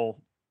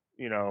general,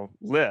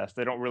 list.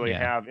 They don't really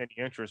have any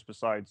interest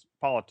besides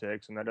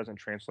politics, and that doesn't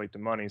translate to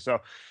money. So,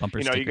 bumper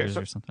you stickers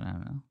get or something. I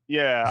don't know.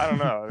 Yeah, I don't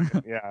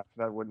know. Yeah,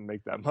 that wouldn't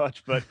make that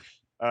much, but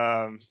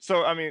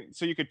so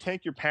you could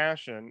take your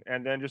passion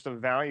and then just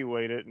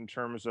evaluate it in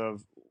terms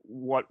of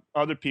what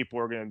other people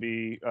are going to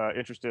be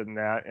interested in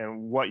that, and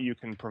what you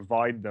can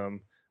provide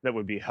them that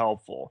would be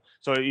helpful.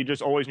 So you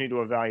just always need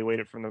to evaluate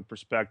it from the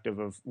perspective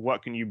of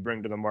what can you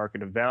bring to the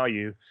market of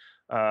value,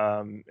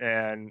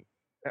 and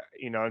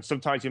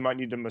sometimes you might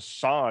need to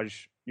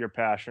massage your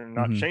passion,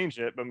 not change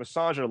it, but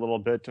massage it a little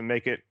bit to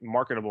make it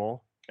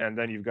marketable, and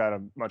then you've got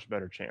a much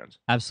better chance.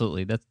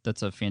 Absolutely.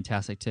 That's a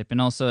fantastic tip.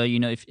 And also,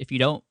 if you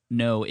don't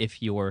know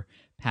if your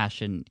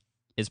passion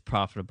is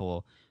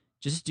profitable,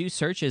 just do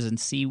searches and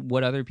see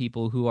what other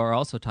people who are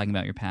also talking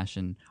about your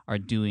passion are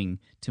doing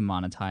to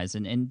monetize.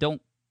 And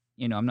don't,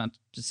 I'm not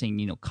just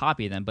saying,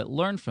 copy them, but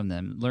learn from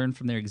them, learn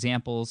from their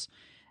examples,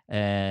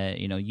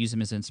 use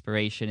them as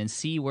inspiration, and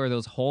see where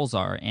those holes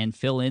are and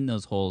fill in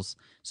those holes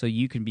so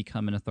you can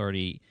become an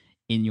authority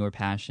in your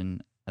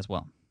passion as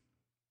well.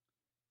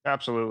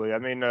 Absolutely. I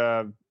mean,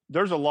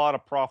 there's a lot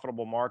of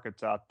profitable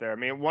markets out there. I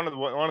mean, one of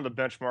the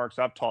benchmarks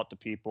I've taught to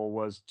people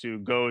was to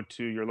go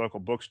to your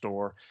local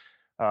bookstore.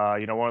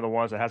 One of the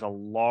ones that has a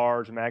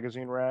large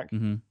magazine rack.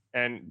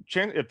 And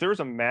if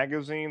there's a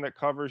magazine that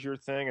covers your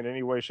thing in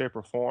any way, shape,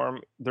 or form,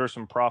 there's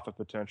some profit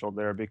potential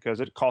there, because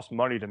it costs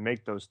money to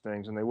make those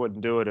things, and they wouldn't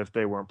do it if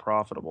they weren't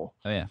profitable.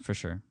 Oh yeah, for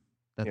sure.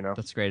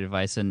 That's great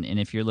advice. And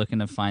if you're looking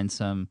to find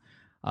some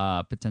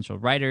potential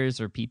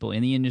writers or people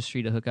in the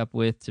industry to hook up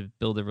with, to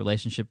build a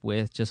relationship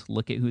with, just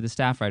look at who the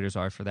staff writers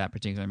are for that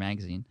particular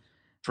magazine.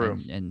 True.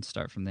 And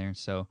start from there.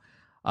 So,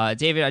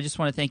 David, I just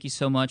want to thank you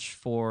so much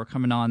for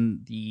coming on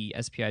the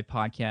SPI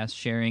podcast,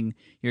 sharing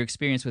your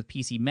experience with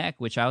PC Mech,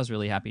 which I was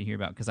really happy to hear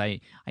about, because I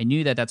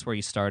knew that's where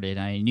you started.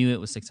 I knew it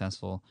was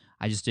successful.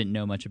 I just didn't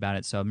know much about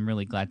it. So I'm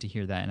really glad to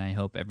hear that. And I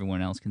hope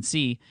everyone else can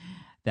see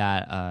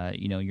that,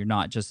 you're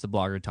not just the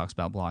blogger who talks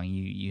about blogging.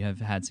 You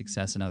have had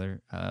success in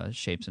other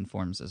shapes and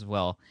forms as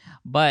well.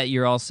 But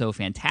you're also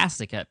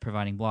fantastic at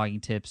providing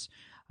blogging tips.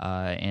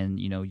 And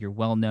you're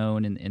well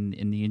known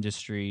in the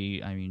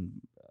industry. I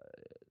mean,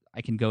 I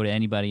can go to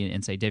anybody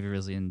and say David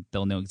Risley, and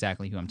they'll know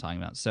exactly who I'm talking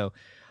about. So,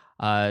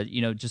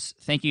 just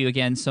thank you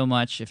again so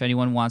much. If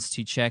anyone wants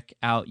to check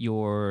out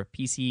your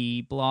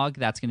PC blog,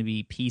 that's going to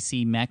be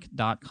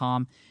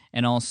pcmech.com.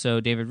 And also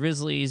David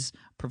Risley's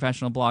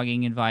professional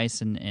blogging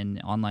advice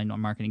and online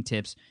marketing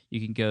tips,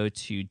 you can go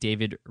to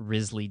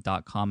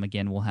davidrisley.com.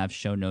 Again, we'll have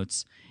show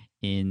notes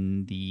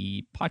in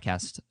the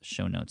podcast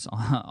show notes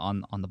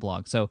on the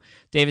blog. So,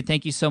 David,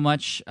 thank you so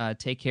much.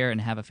 Take care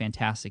and have a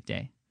fantastic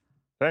day.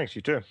 Thanks,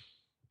 you too.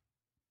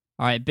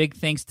 All right, big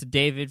thanks to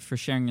David for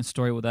sharing his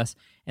story with us.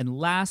 And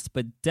last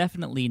but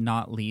definitely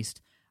not least,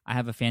 I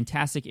have a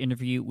fantastic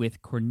interview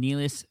with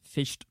Cornelius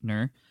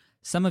Fichtner.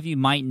 Some of you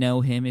might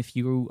know him if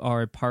you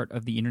are a part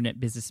of the Internet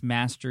Business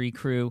Mastery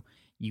crew.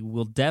 You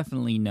will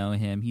definitely know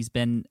him. He's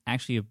been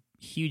actually a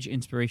huge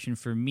inspiration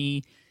for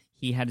me.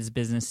 He had his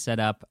business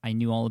set up. I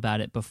knew all about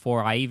it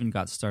before I even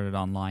got started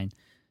online.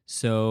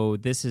 So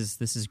this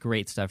is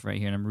great stuff right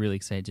here, and I'm really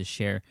excited to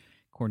share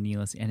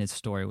Cornelius and his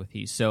story with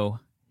you. So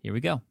here we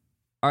go.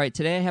 All right,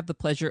 today I have the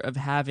pleasure of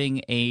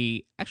having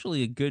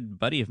actually a good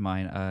buddy of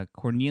mine,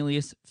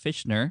 Cornelius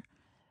Fichtner,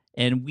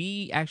 and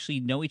we actually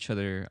know each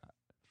other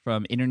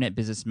from Internet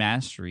Business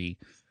Mastery.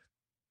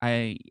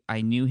 I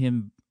knew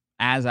him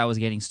as I was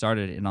getting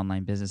started in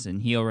online business,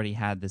 and he already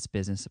had this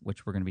business,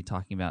 which we're going to be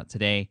talking about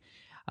today.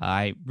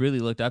 I really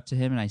looked up to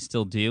him, and I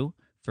still do,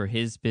 for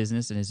his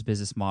business and his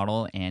business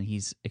model, and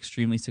he's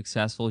extremely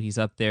successful. He's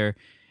up there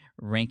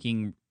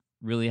ranking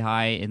really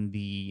high in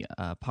the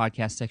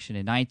podcast section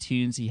in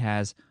iTunes. He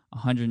has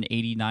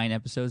 189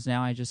 episodes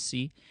now, I just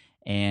see,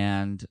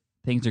 and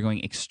things are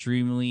going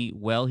extremely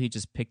well. He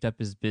just picked up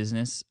his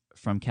business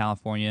from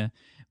California,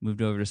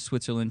 moved over to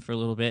Switzerland for a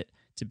little bit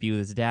to be with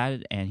his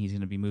dad, and he's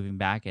going to be moving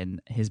back,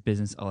 and his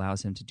business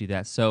allows him to do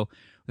that. So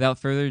without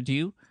further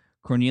ado,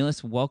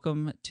 Cornelius,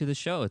 welcome to the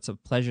show. It's a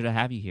pleasure to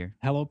have you here.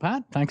 Hello,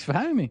 Pat. Thanks for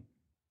having me.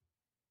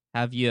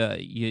 Have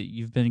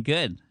you've been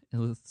good.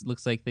 It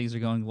looks like things are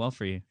going well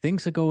for you.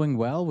 Things are going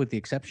well with the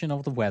exception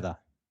of the weather.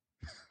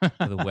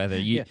 For the weather.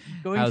 Yeah,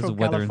 going how's the from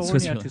weather in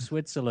California to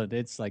Switzerland?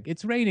 Switzerland,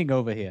 it's raining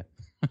over here.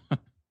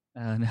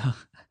 No.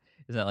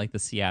 Is that like the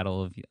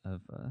Seattle of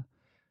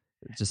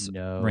just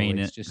No, rain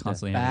it's it just a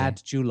constantly every day?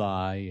 bad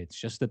July. It's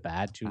just a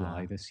bad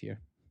July this year.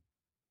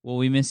 Well,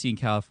 we miss you in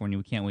California.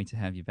 We can't wait to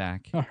have you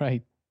back. All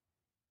right.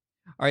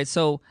 All right.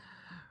 So,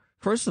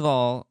 first of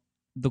all,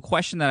 the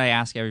question that I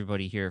ask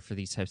everybody here for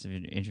these types of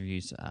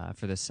interviews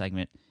for this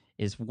segment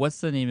is, what's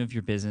the name of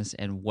your business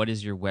and what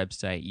is your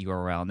website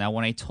URL? Now,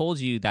 when I told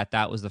you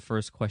that was the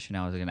first question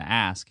I was going to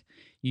ask,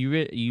 you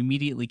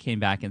immediately came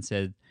back and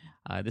said,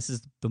 this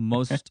is the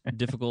most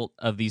difficult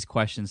of these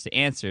questions to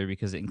answer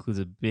because it includes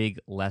a big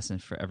lesson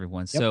for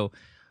everyone. Yep. So,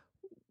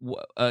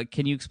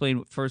 can you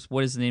explain first,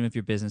 what is the name of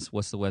your business,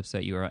 what's the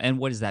website URL, and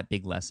what is that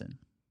big lesson?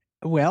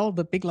 Well,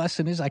 the big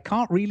lesson is I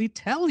can't really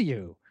tell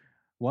you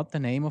what the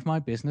name of my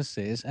business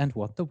is and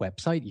what the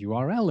website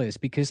URL is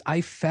because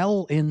I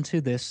fell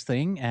into this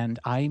thing and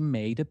I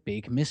made a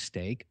big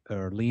mistake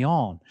early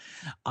on.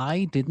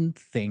 I didn't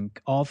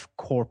think of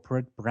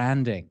corporate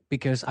branding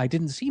because I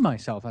didn't see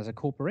myself as a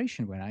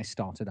corporation when I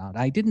started out.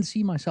 I didn't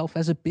see myself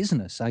as a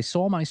business. I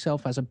saw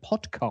myself as a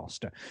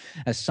podcaster,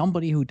 as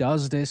somebody who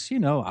does this,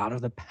 out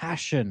of the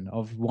passion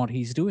of what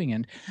he's doing.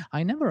 And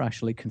I never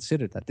actually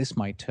considered that this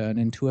might turn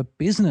into a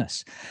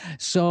business.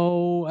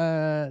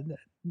 So,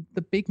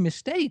 the big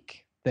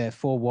mistake,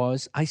 therefore,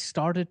 was I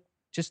started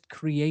just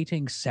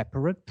creating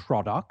separate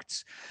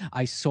products.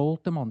 I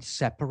sold them on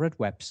separate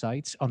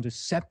websites under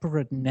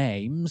separate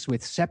names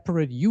with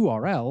separate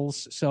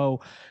URLs.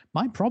 So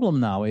my problem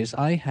now is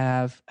I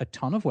have a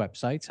ton of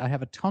websites, I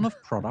have a ton of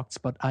products,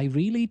 but I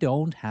really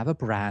don't have a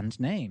brand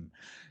name.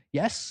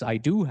 Yes, I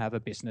do have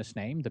a business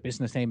name. The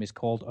business name is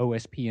called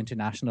OSP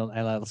International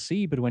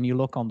LLC. But when you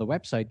look on the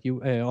website,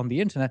 on the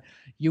internet,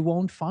 you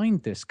won't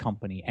find this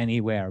company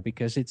anywhere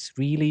because it's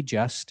really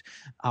just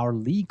our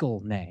legal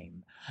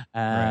name.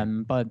 Right.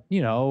 But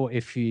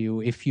if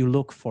you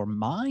look for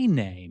my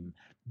name,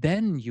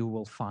 then you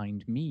will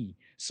find me.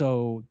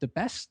 So the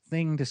best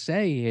thing to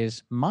say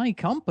is my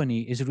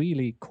company is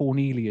really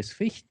Cornelius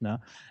Fichtner,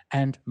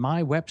 and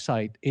my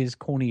website is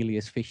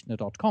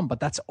corneliusfichtner.com. But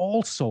that's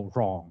also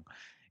wrong.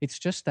 It's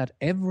just that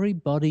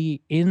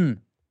everybody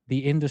in the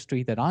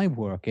industry that I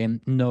work in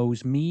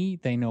knows me,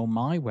 they know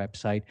my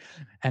website,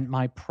 and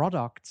my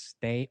products,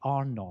 they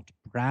are not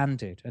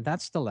branded. And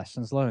that's the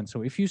lessons learned.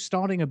 So if you're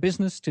starting a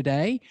business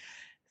today,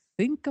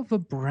 think of a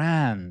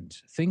brand.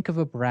 Think of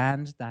a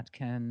brand that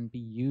can be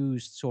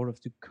used sort of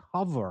to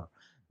cover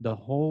the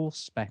whole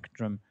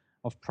spectrum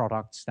of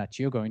products that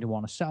you're going to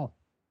want to sell.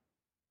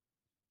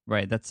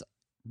 Right. That's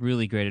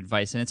really great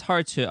advice. And it's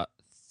hard to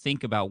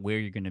think about where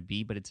you're going to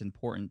be, but it's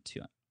important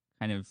to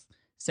kind of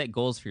set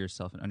goals for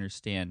yourself and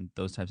understand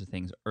those types of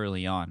things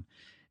early on.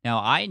 Now,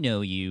 I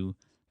know you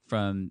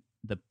from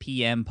the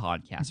PM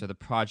podcast or the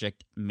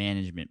project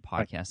management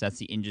podcast. Right. That's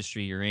the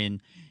industry you're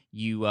in.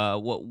 You,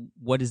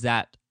 what does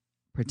that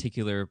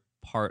particular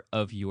part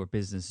of your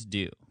business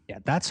do? Yeah,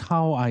 that's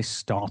how I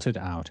started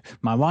out.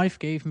 My wife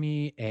gave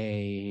me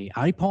an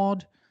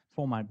iPod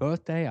for my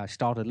birthday. I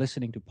started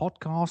listening to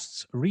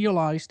podcasts,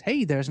 realized,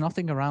 hey, there's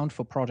nothing around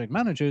for project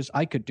managers.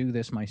 I could do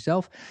this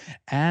myself.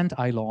 And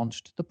I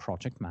launched the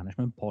Project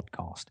Management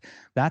Podcast.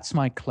 That's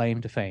my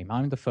claim to fame.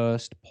 I'm the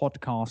first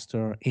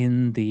podcaster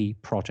in the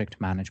project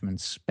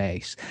management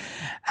space.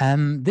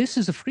 This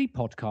is a free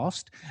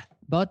podcast,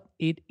 but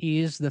it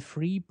is the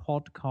free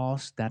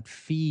podcast that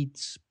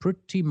feeds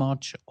pretty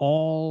much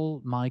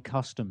all my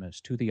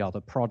customers to the other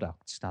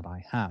products that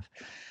I have.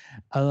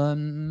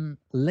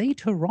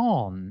 Later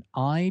on,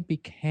 I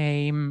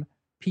became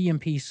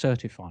PMP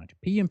certified.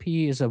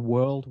 PMP is a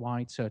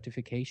worldwide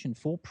certification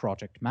for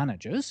project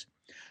managers.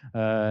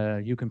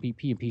 You can be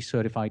PMP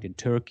certified in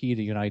Turkey,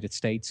 the United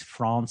States,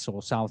 France,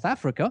 or South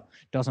Africa.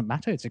 Doesn't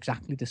matter. It's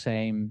exactly the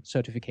same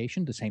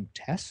certification, the same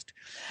test.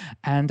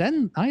 And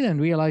then I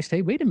realized,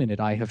 hey, wait a minute.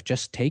 I have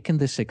just taken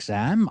this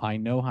exam. I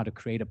know how to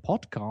create a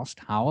podcast.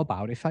 How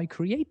about if I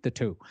create the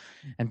two?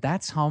 And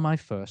that's how my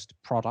first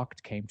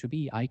product came to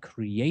be. I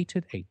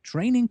created a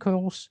training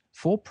course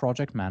for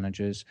project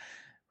managers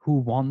who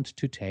want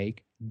to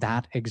take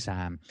that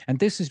exam. And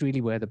this is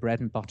really where the bread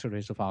and butter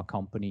is of our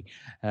company.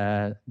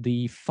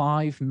 The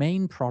 5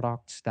 main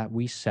products that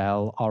we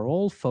sell are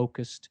all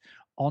focused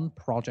on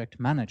project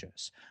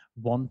managers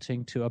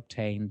wanting to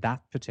obtain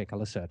that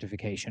particular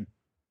certification.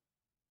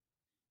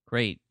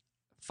 Great.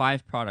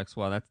 5 products.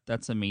 Wow,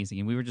 that's amazing.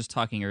 And we were just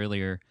talking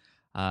earlier.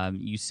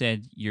 You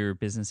said your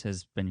business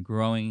has been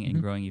growing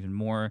and growing even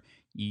more.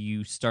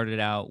 you started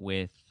out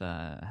with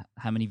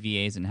how many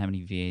VAs, and how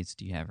many VAs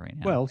do you have right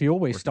now? Well, you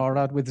always Working- start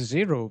out with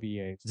 0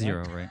 VAs.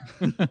 Zero, right?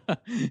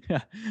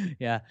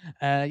 Yeah.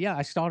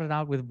 I started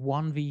out with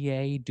 1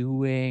 VA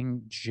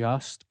doing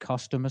just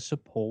customer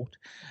support,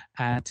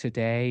 and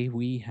today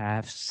we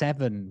have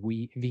 7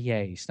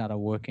 VAs that are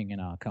working in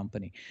our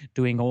company,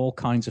 doing all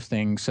kinds of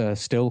things.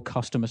 Still,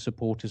 customer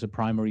support is a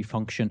primary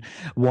function.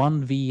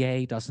 1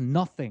 VA does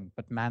nothing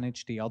but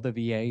manage the other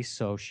VAs,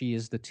 so she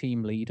is the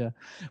team leader.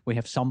 We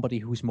have somebody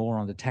who's more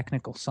on the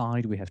technical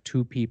side. We have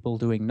 2 people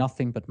doing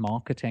nothing but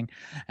marketing,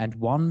 and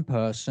 1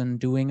 person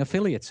doing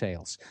affiliate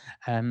sales.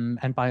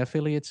 And by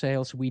affiliate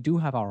sales, we do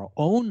have our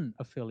own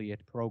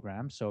affiliate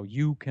program, so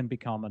you can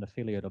become an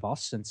affiliate of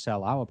us and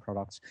sell our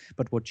products.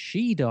 But what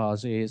she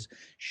does is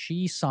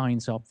she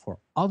signs up for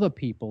other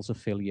people's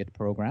affiliate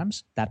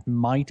programs that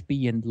might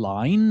be in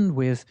line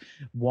with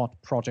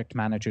what project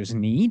managers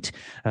need,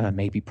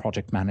 maybe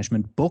project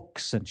management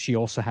books. And she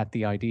also had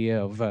the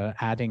idea of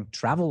adding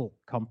travel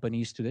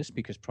companies to this,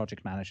 because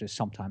project managers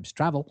sometimes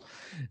travel.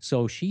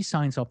 So she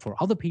signs up for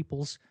other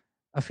people's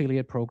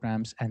affiliate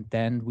programs, and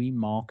then we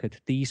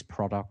market these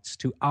products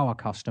to our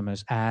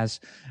customers as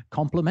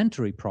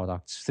complementary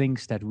products,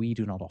 things that we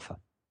do not offer.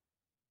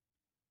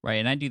 Right,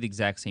 and I do the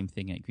exact same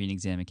thing at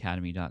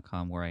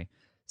greenexamacademy.com, where I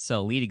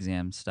sell lead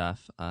exam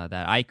stuff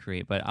that I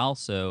create, but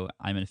also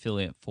I'm an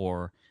affiliate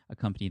for a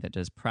company that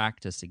does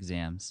practice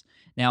exams.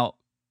 Now,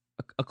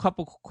 a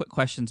couple quick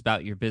questions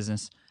about your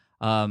business.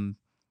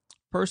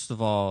 First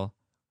of all,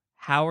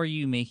 how are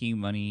you making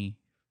money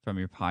from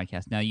your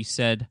podcast? Now, you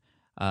said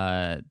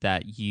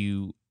that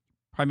you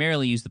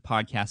primarily use the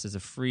podcast as a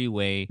free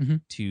way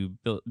to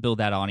build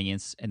that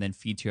audience and then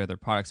feed to your other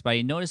products. But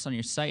I noticed on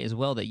your site as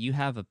well that you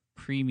have a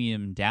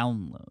premium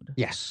download.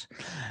 Yes.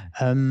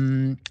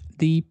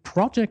 The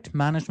project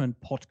management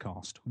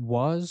podcast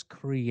was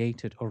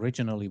created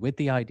originally with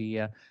the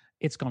idea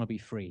it's going to be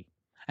free.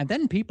 And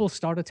then people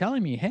started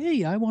telling me,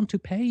 hey, I want to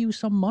pay you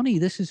some money.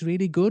 This is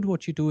really good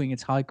what you're doing.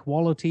 It's high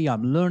quality.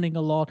 I'm learning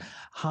a lot.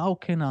 How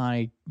can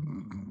I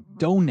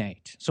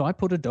donate? So I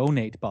put a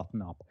donate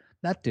button up.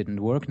 That didn't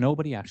work.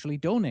 Nobody actually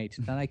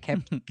donated. And I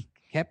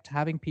kept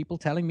having people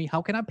telling me,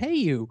 how can I pay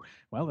you?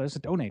 Well, there's a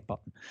donate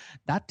button.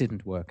 That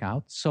didn't work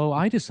out. So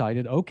I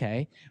decided,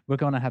 okay, we're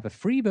going to have a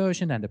free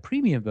version and a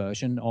premium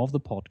version of the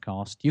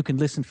podcast. You can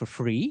listen for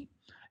free.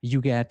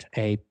 You get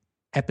a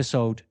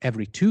episode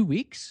every 2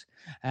 weeks.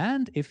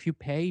 And if you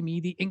pay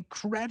me the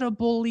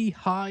incredibly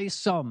high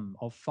sum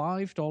of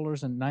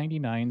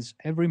 $5.99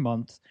 every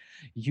month,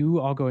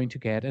 you are going to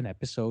get an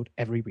episode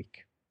every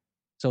week.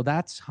 So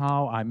that's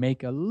how I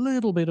make a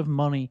little bit of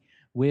money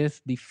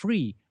with the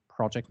free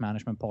project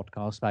management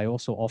podcast by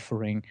also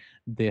offering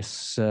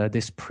this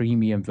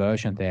premium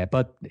version there.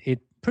 But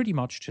it pretty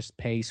much just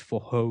pays for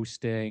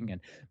hosting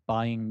and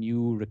buying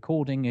new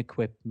recording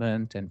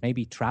equipment and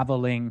maybe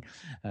traveling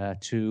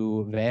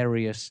to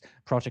various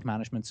project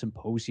management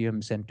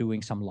symposiums and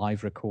doing some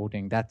live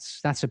recording.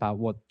 That's about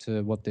what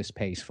this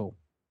pays for.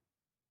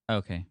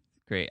 Okay,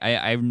 great.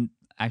 I'm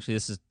actually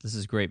this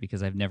is great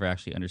because I've never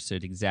actually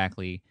understood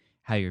exactly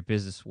how your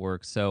business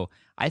works. So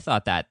I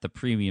thought that the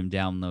premium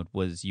download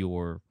was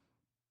your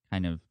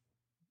kind of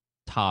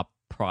top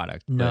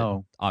product.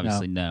 No,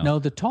 obviously no. No,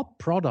 the top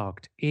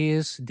product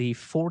is the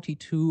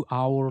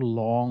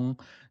 42-hour-long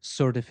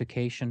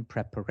certification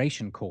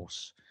preparation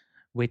course,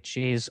 which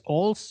is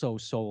also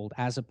sold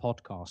as a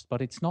podcast,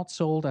 but it's not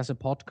sold as a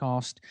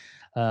podcast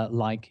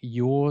like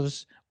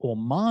yours or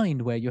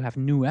mine, where you have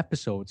new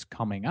episodes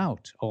coming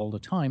out all the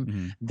time.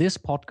 Mm-hmm. This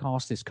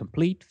podcast is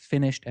complete,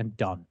 finished, and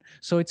done.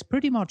 So it's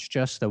pretty much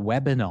just a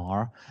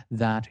webinar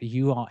that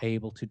you are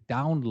able to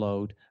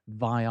download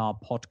via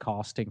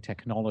podcasting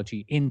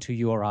technology into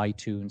your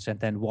iTunes and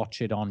then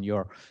watch it on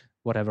your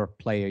whatever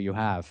player you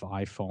have,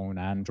 iPhone,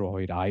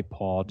 Android,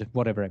 iPod,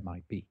 whatever it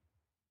might be.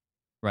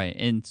 Right.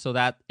 And so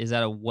is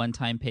that a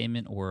one-time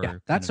payment, or yeah,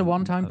 that's a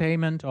one-time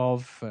payment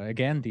of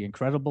again the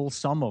incredible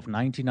sum of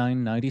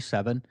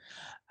 $99.97,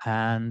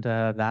 and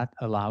that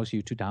allows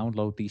you to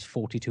download these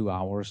 42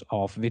 hours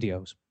of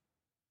videos.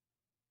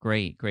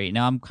 Great.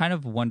 Now I'm kind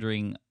of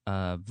wondering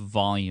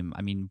volume.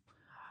 I mean,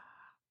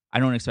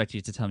 I don't expect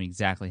you to tell me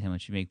exactly how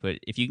much you make, but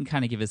if you can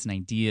kind of give us an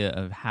idea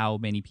of how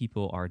many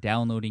people are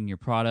downloading your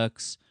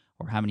products,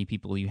 or how many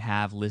people you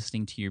have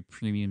listening to your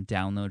premium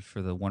download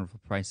for the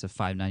wonderful price of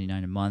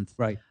 $5.99 a month.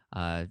 Right.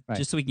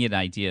 Just so we can get an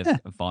idea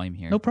of volume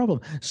here. No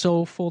problem.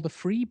 So for the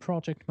free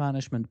project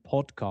management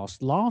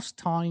podcast, last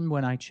time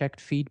when I checked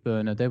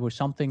FeedBurner, there were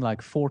something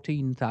like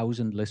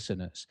 14,000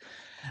 listeners.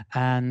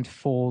 And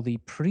for the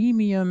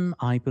premium,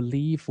 I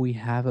believe we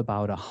have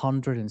about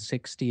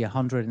 160,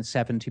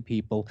 170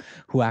 people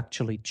who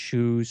actually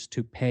choose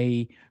to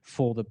pay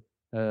for the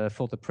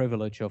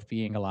privilege of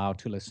being allowed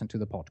to listen to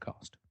the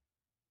podcast.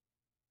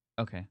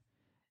 Okay.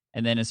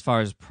 And then as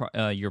far as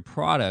your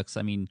products,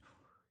 I mean,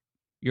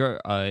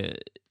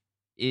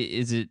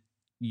 is it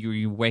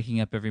you're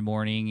waking up every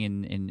morning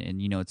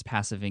and you know it's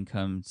passive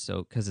income,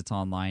 so because it's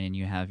online and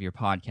you have your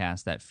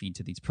podcast that feed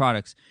to these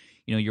products,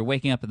 you know, you're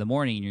waking up in the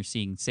morning and you're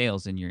seeing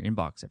sales in your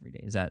inbox every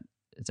day. Is that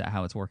Is that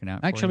how it's working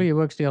out? Actually, it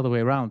works the other way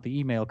around. The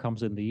email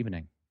comes in the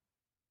evening.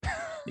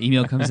 The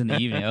email comes in the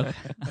evening. Okay.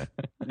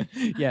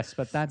 Yes,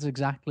 but that's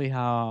exactly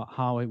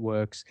how it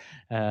works.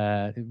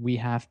 We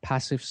have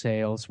passive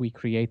sales. We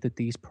created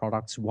these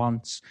products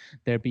once.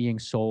 They're being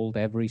sold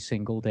every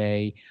single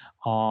day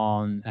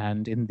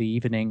and in the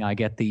evening I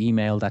get the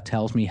email that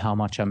tells me how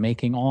much I'm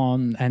making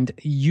on, and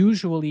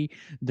usually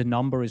the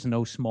number is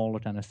no smaller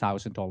than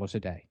 $1,000 a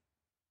day.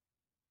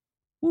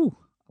 Ooh,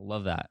 I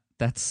love that.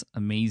 That's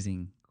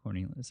amazing,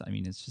 Cornelius. I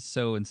mean, it's just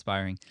so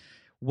inspiring.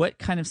 What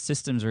kind of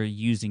systems are you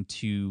using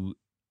to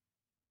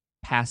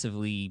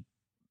passively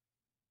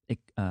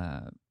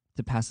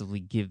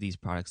give these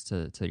products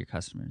to your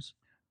customers?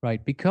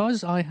 Right.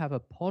 Because I have a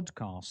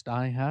podcast,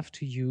 I have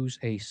to use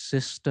a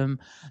system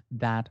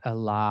that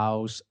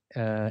allows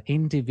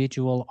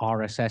individual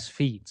RSS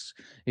feeds.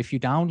 If you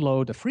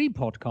download a free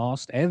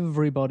podcast,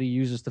 everybody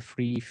uses the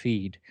free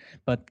feed.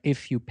 But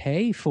if you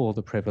pay for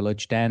the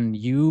privilege, then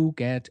you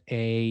get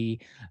a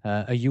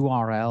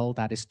URL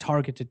that is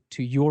targeted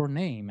to your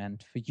name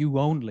and for you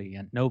only,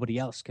 and nobody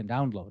else can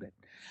download it.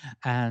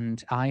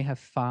 And I have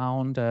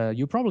found,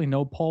 you probably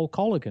know Paul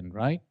Colligan,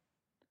 right?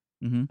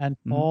 Mm-hmm. And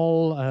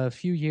Paul, a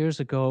few years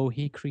ago,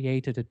 he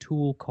created a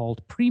tool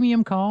called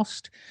Premium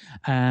Cast,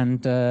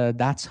 and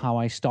that's how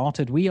I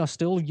started. We are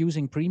still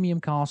using Premium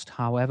Cast.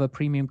 However,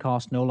 Premium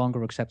Cast no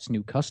longer accepts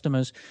new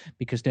customers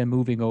because they're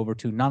moving over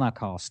to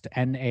Nanacast,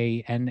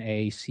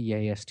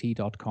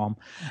 nanacast.com.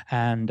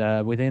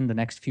 And within the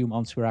next few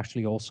months, we're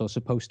actually also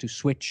supposed to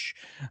switch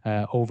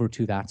over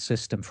to that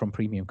system from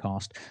Premium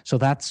Cast. So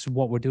that's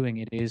what we're doing.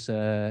 It is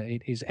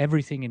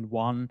everything in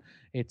one.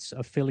 Its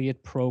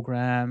affiliate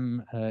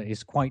program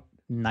is quite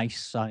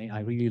nice.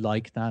 I really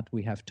like that.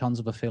 We have tons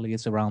of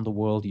affiliates around the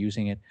world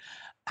using it,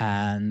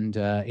 and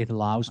it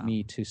allows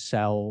me to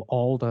sell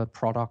all the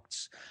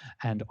products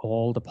and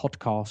all the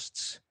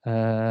podcasts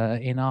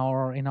in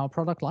our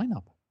product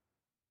lineup.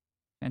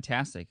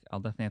 Fantastic.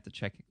 I'll definitely have to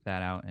check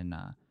that out. And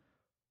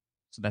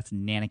so that's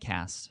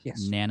Nanacast,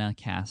 yes.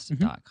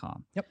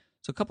 nanacast.com. Yep.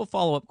 So a couple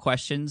follow-up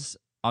questions.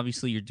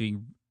 Obviously, you're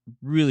doing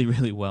really,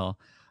 really well.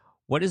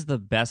 What is the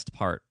best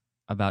part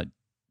about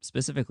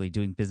specifically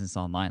doing business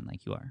online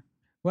like you are?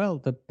 Well,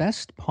 the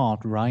best part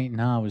right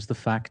now is the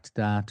fact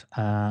that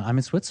I'm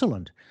in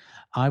Switzerland.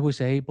 I was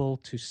able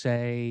to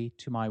say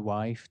to my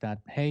wife that,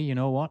 hey, you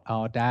know what?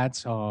 Our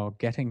dads are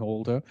getting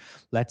older.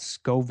 Let's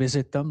go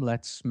visit them.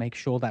 Let's make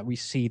sure that we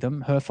see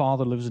them. Her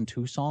father lives in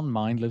Tucson.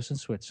 Mine lives in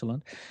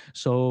Switzerland.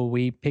 So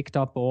we picked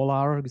up all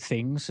our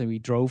things and we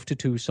drove to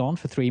Tucson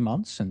for 3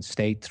 months and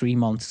stayed 3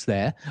 months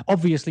there.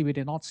 Obviously, we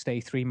did not stay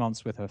 3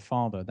 months with her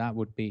father. That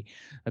would be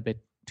a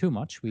bit too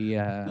much. We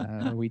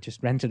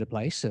just rented a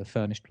place, a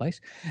furnished place,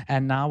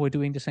 and now we're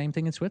doing the same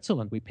thing in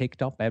Switzerland. We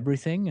picked up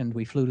everything and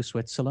we flew to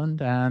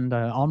Switzerland and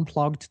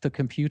unplugged the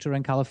computer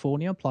in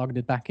California, plugged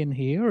it back in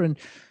here, and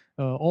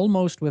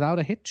almost without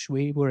a hitch,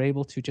 we were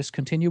able to just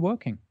continue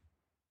working.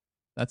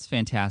 That's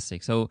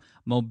fantastic. So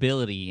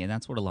mobility, and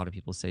that's what a lot of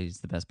people say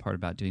is the best part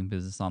about doing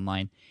business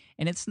online.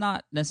 And it's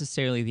not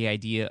necessarily the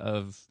idea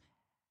of,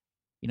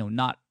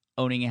 not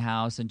owning a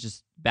house and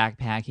just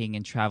backpacking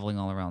and traveling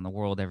all around the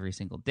world every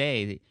single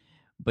day,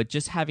 but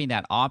just having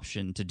that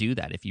option to do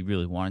that if you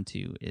really wanted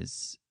to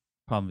is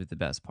probably the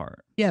best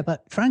part. Yeah,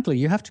 but frankly,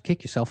 you have to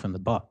kick yourself in the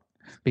butt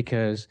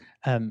because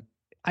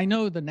I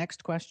know the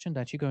next question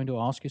that you're going to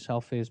ask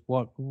yourself is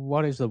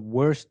what is the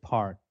worst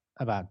part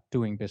about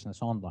doing business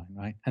online,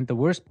 right? And the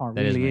worst part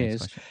That really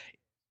is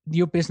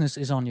your business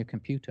is on your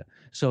computer.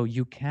 So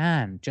you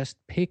can just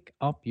pick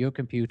up your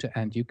computer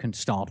and you can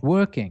start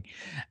working.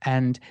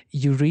 And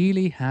you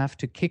really have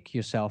to kick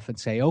yourself and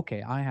say,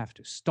 okay, I have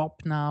to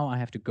stop now. I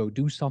have to go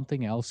do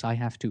something else. I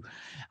have to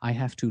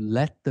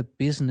let the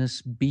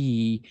business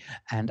be,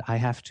 and I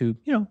have to,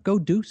 go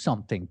do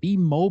something, be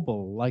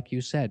mobile. Like you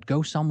said,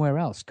 go somewhere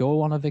else,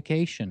 go on a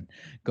vacation,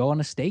 go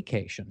on a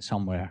staycation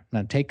somewhere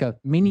and take a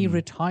mini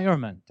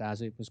retirement,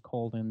 as it was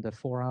called in the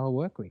 4-hour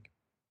work week.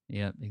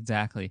 Yeah,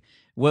 exactly.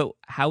 Well,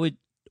 how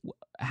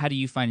do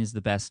you find is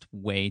the best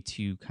way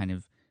to kind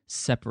of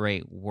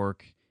separate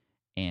work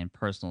and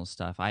personal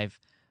stuff? I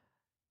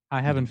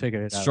haven't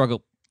figured it out.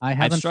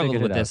 I've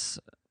struggled with this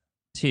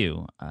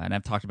too, and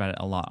I've talked about it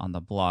a lot on the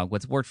blog.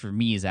 What's worked for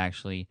me is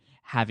actually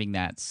having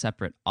that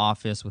separate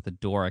office with a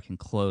door I can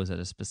close at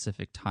a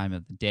specific time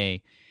of the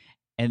day,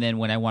 and then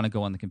when I want to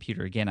go on the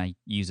computer again, I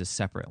use a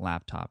separate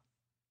laptop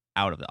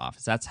out of the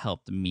office. That's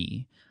helped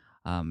me.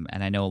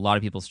 And I know a lot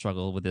of people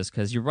struggle with this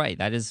because you're right.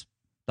 That is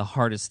the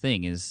hardest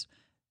thing, is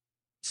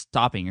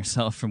stopping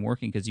yourself from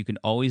working, because you can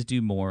always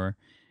do more.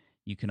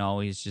 You can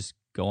always just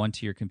go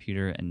onto your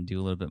computer and do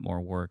a little bit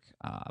more work.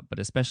 But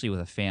especially with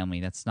a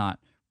family, that's not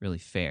really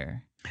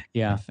fair.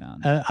 Yeah.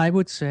 I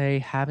would say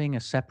having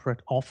a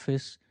separate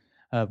office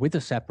with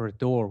a separate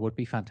door would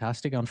be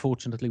fantastic.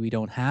 Unfortunately, we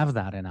don't have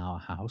that in our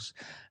house.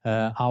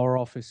 Our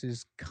office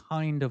is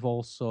kind of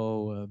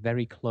also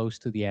very close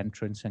to the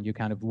entrance, and you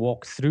kind of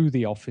walk through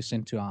the office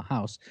into our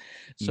house.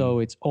 So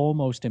it's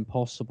almost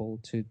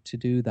impossible to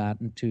do that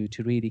and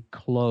to really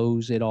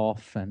close it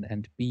off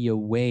and be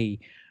away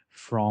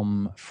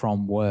from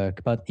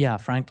work. But yeah,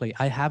 frankly,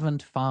 I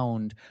haven't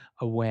found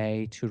a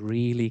way to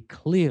really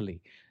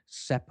clearly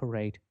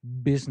separate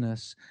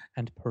business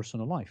and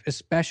personal life,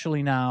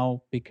 especially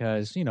now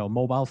because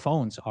mobile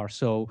phones are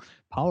so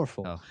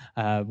powerful.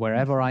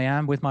 Wherever I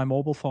am with my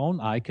mobile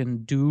phone, I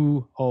can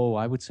do,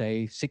 I would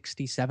say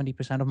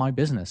 60-70% of my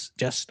business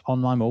just on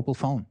my mobile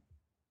phone.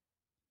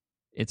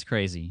 It's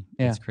crazy.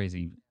 Yeah. It's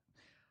crazy.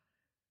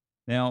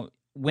 Now,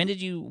 when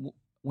did you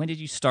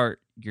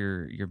start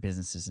your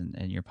businesses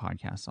and your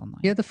podcasts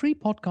online? Yeah, the free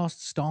podcast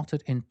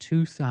started in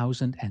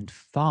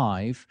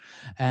 2005,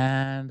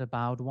 and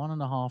about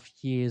 1.5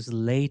 years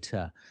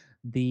later,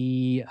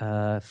 the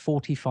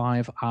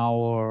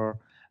 45-hour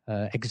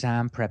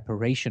exam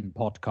preparation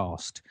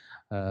podcast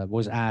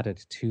was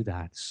added to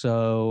that.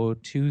 So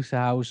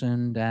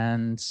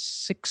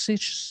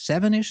 2006-ish,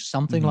 7-ish,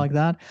 something like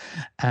that.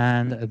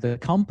 And the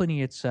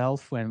company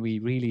itself, when we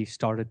really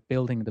started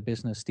building the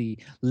business, the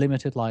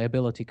limited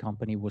liability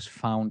company was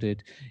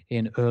founded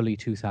in early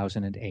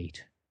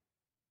 2008.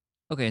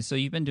 Okay, so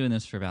you've been doing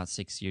this for about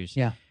 6 years.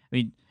 Yeah. I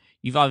mean,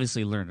 you've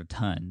obviously learned a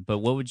ton, but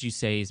what would you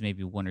say is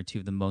maybe one or two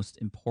of the most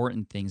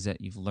important things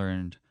that you've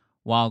learned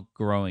while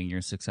growing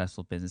your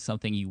successful business?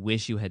 Something you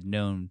wish you had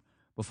known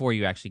before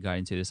you actually got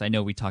into this? I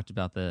know we talked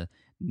about the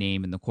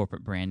name and the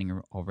corporate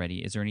branding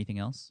already. Is there anything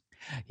else?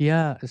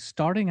 Yeah,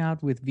 starting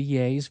out with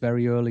VAs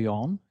very early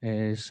on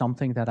is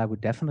something that I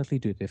would definitely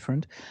do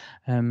different.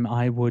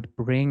 I would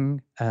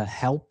bring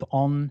help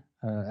on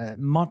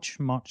much,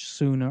 much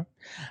sooner.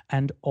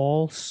 And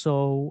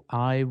also,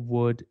 I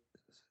would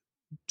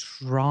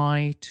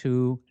try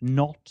to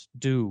not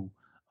do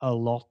a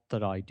lot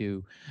that I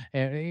do.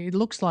 It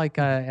looks like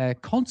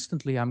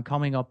constantly I'm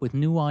coming up with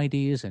new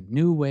ideas and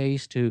new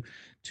ways to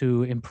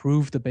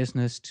improve the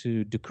business,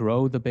 to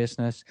grow the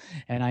business.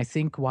 And I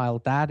think while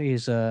that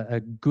is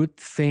a good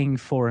thing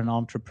for an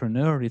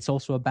entrepreneur, it's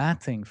also a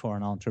bad thing for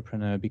an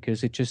entrepreneur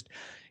because it just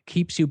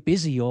keeps you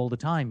busy all the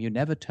time. You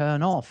never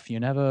turn off.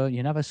 You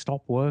never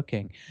stop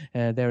working.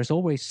 There's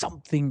always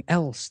something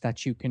else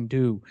that you can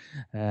do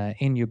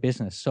in your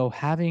business. So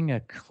having a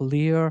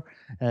clear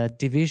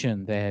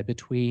division there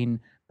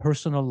between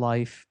personal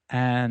life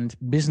and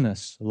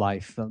business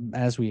life,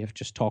 as we have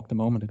just talked a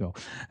moment ago,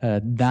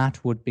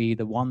 that would be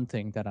the one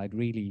thing that I'd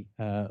really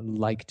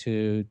like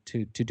to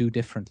do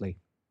differently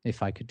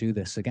if I could do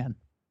this again.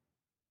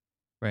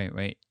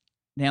 Right.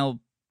 Now,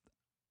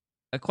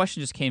 a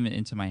question just came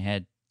into my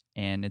head,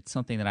 and it's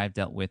something that I've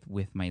dealt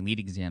with my lead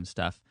exam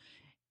stuff.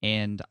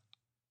 And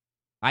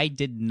I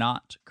did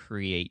not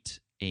create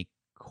a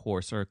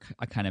course or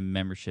a kind of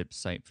membership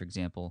site, for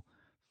example,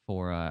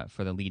 for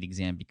the lead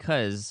exam,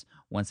 because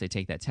once they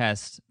take that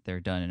test, they're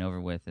done and over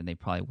with, and they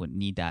probably wouldn't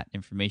need that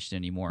information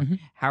anymore.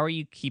 How are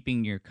you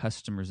keeping your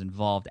customers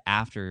involved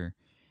after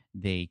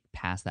they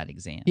pass that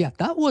exam? Yeah,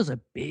 that was a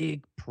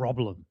big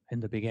problem in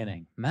the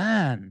beginning,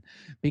 man,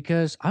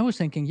 because I was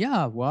thinking,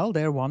 yeah, well,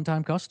 they're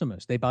one-time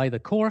customers. They buy the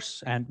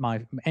course and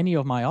any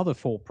of my other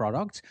 4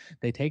 products,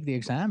 they take the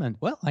exam and,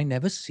 well, I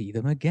never see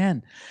them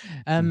again.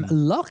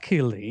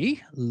 Luckily,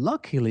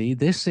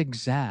 this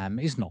exam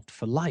is not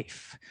for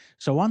life.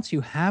 So once you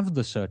have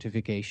the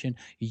certification,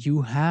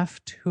 you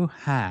have to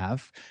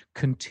have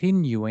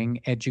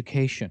continuing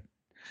education.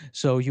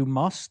 So you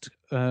must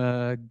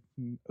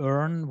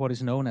earn what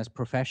is known as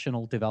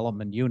professional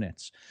development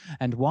units.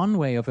 And one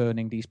way of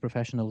earning these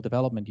professional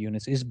development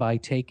units is by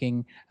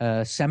taking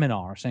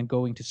seminars and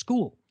going to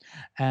school.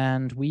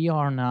 And we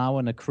are now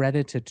an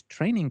accredited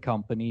training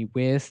company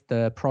with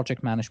the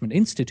Project Management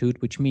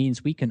Institute, which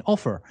means we can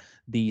offer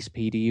these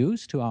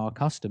PDUs to our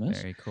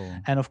customers. Very cool.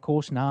 And of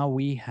course, now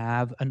we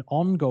have an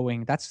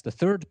ongoing, that's the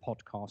 4th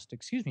podcast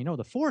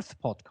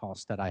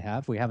that I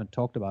have. We haven't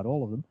talked about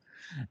all of them.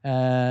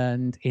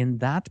 And in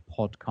that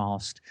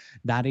podcast,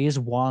 that is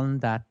one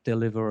that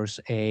delivers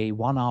a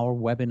 1-hour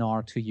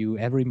webinar to you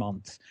every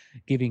month,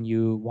 giving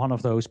you one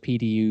of those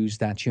PDUs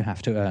that you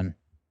have to earn.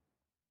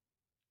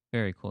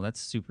 Very cool. That's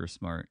super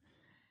smart.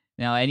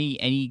 Now,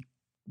 any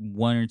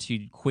 1 or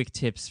 2 quick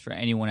tips for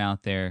anyone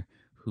out there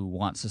who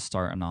wants to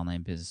start an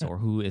online business or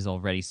who is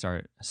already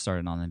started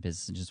an online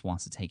business and just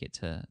wants to take it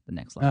to the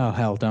next level? Oh,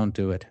 hell, don't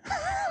do it.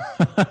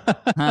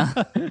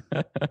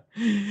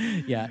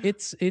 Yeah,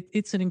 it's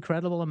an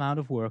incredible amount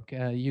of work.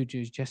 You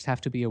just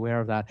have to be aware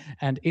of that.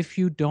 And if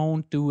you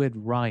don't do it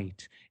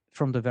right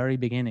from the very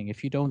beginning,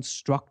 if you don't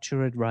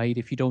structure it right,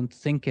 if you don't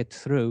think it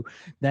through,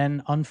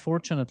 then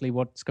unfortunately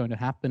what's going to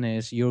happen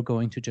is you're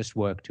going to just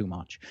work too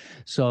much.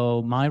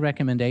 So my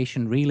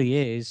recommendation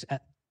really is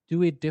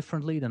do it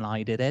differently than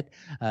I did it.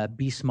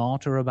 Be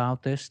smarter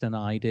about this than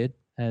I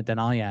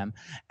am,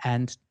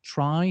 and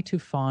try to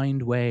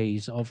find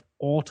ways of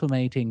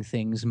automating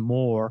things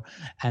more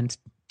and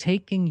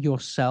taking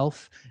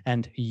yourself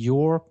and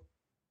your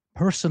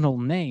personal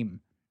name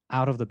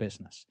out of the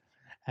business.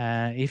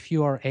 If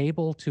you are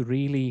able to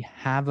really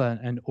have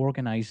an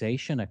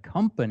organization, a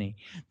company,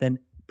 then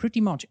pretty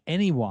much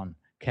anyone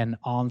can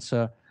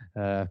answer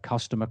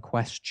customer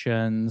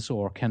questions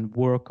or can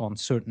work on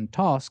certain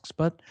tasks.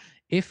 But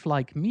If,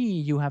 like me,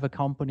 you have a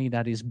company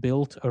that is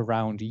built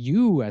around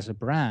you as a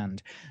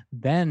brand,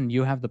 then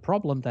you have the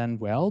problem, then,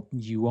 well,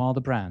 you are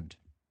the brand.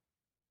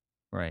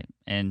 Right.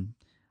 And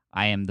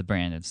I am the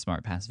brand of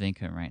Smart Passive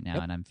Income right now,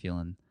 Yep. and I'm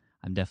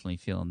definitely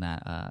feeling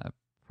that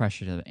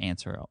pressure to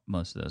answer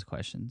most of those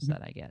questions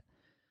that I get.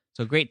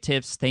 So great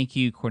tips. Thank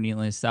you,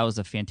 Cornelius. That was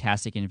a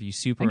fantastic interview.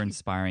 Super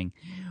inspiring.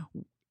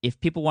 If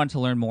people want to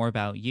learn more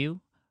about you,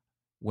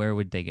 where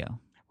would they go?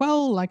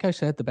 Well, like I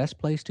said, the best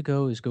place to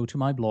go is go to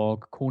my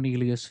blog,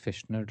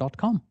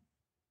 corneliusfichtner.com.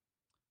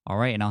 All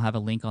right, and I'll have a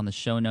link on the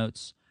show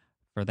notes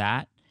for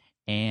that.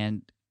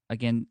 And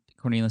again,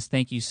 Cornelius,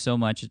 thank you so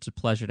much. It's a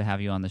pleasure to have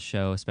you on the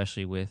show,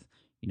 especially with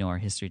our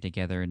history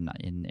together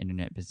in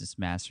Internet Business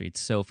Mastery.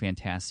 It's so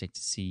fantastic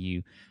to see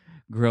you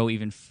grow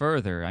even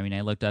further. I mean,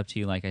 I looked up to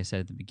you, like I said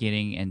at the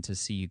beginning, and to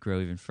see you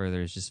grow even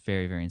further is just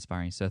very, very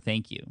inspiring. So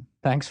thank you.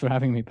 Thanks for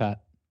having me,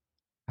 Pat.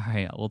 All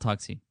right, we'll talk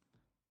soon.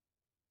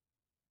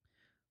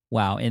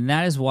 Wow, and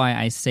that is why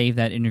I saved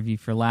that interview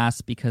for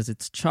last, because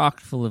it's chock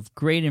full of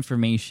great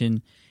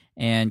information,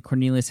 and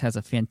Cornelius has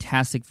a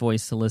fantastic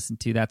voice to listen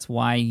to. That's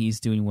why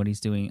he's doing what he's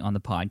doing on the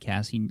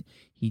podcast. He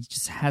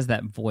just has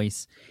that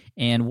voice,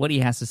 and what he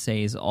has to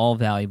say is all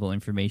valuable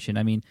information.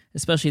 I mean,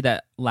 especially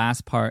that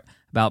last part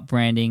about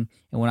branding,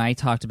 and when I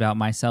talked about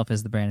myself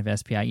as the brand of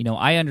SPI,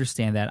 I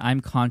understand that. I'm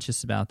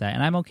conscious about that,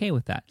 and I'm okay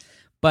with that.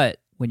 But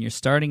when you're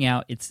starting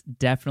out, it's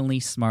definitely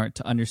smart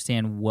to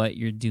understand what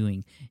you're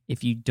doing.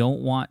 If you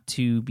don't want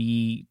to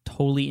be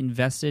totally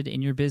invested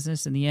in your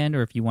business in the end,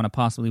 or if you want to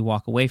possibly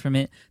walk away from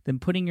it, then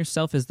putting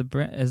yourself as the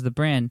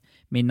brand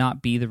may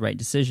not be the right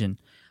decision.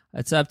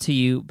 It's up to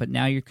you, but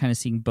now you're kind of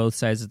seeing both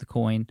sides of the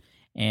coin,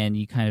 and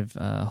you kind of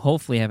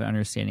hopefully have an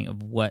understanding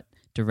of what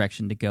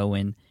direction to go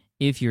in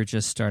if you're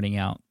just starting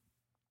out.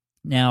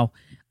 Now,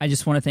 I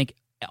just want to thank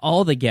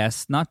all the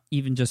guests, not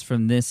even just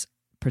from this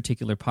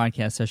particular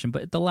podcast session,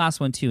 but the last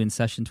one too in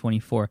session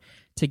 24.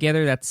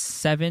 Together, that's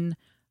 7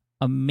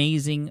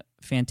 amazing,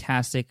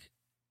 fantastic,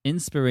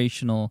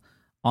 inspirational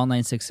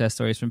online success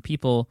stories from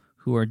people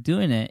who are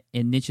doing it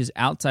in niches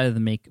outside of the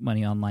make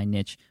money online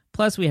niche.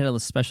 Plus, we had a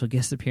special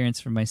guest appearance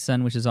from my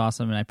son, which is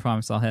awesome, and I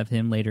promise I'll have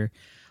him later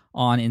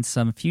on in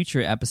some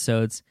future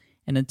episodes.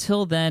 And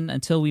until then,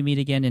 until we meet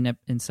again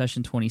in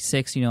session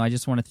 26, I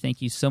just want to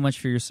thank you so much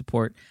for your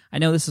support. I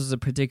know this was a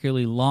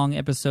particularly long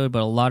episode,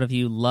 but a lot of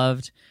you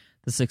loved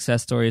the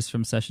success stories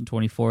from session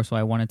 24, so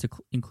I wanted to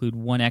include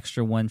one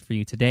extra one for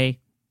you today.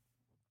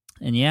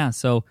 And yeah,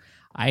 so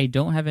I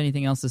don't have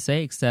anything else to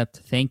say except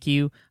thank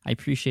you. I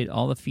appreciate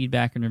all the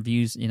feedback and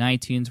reviews in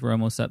iTunes. We're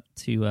almost up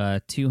to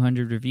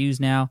 200 reviews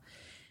now.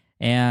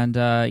 And,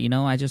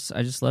 I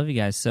just love you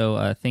guys.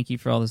 So thank you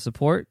for all the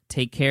support.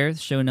 Take care. The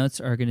show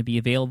notes are going to be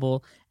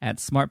available at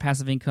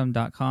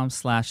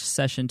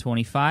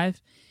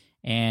smartpassiveincome.com/session25.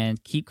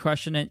 And keep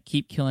crushing it,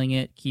 keep killing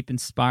it, keep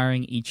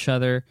inspiring each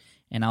other.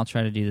 And I'll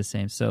try to do the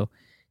same. So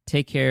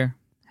take care.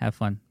 Have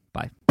fun.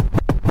 Bye.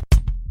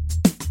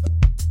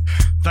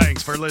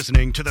 Thanks for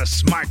listening to the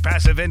Smart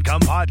Passive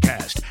Income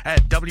Podcast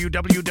at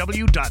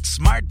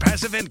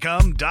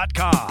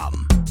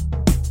www.smartpassiveincome.com.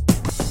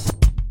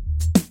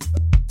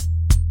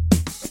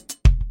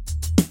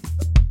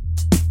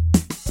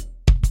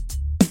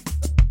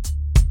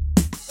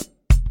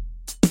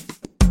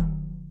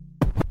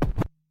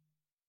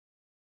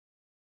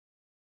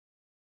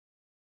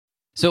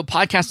 So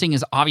podcasting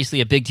is obviously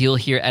a big deal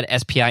here at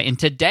SPI, and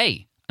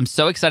today I'm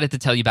so excited to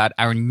tell you about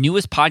our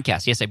newest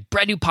podcast. Yes, a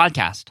brand new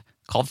podcast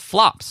called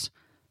Flops.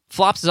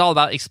 Flops is all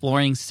about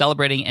exploring,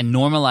 celebrating, and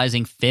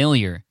normalizing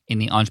failure in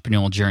the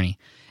entrepreneurial journey.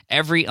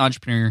 Every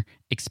entrepreneur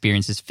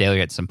experiences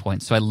failure at some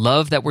point, so I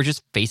love that we're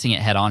just facing it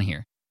head on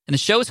here. And the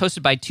show is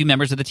hosted by 2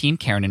 members of the team,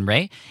 Karen and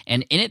Ray,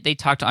 and in it they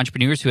talk to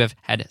entrepreneurs who have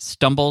had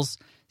stumbles,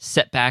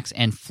 setbacks,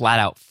 and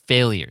flat-out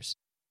failures.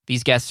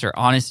 These guests are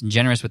honest and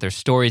generous with their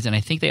stories, and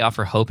I think they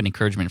offer hope and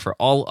encouragement for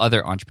all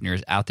other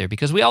entrepreneurs out there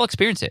because we all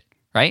experience it,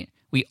 right?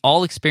 We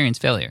all experience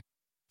failure.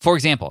 For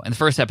example, in the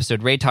first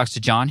episode, Ray talks to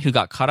John, who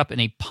got caught up in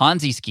a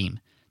Ponzi scheme.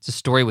 It's a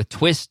story with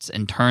twists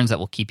and turns that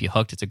will keep you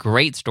hooked. It's a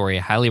great story.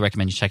 I highly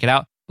recommend you check it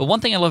out. But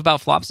one thing I love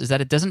about Flops is that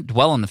it doesn't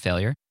dwell on the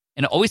failure,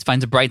 and it always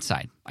finds a bright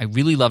side. I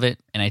really love it,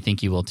 and I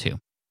think you will too.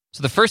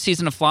 So the first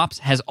season of Flops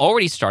has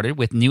already started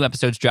with new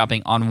episodes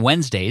dropping on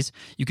Wednesdays.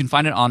 You can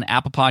find it on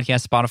Apple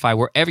Podcasts, Spotify,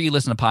 wherever you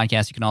listen to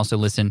podcasts. You can also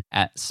listen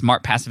at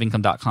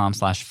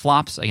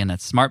smartpassiveincome.com/flops. Again,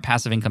 that's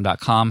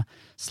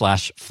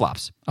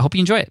smartpassiveincome.com/flops. I hope you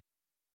enjoy it.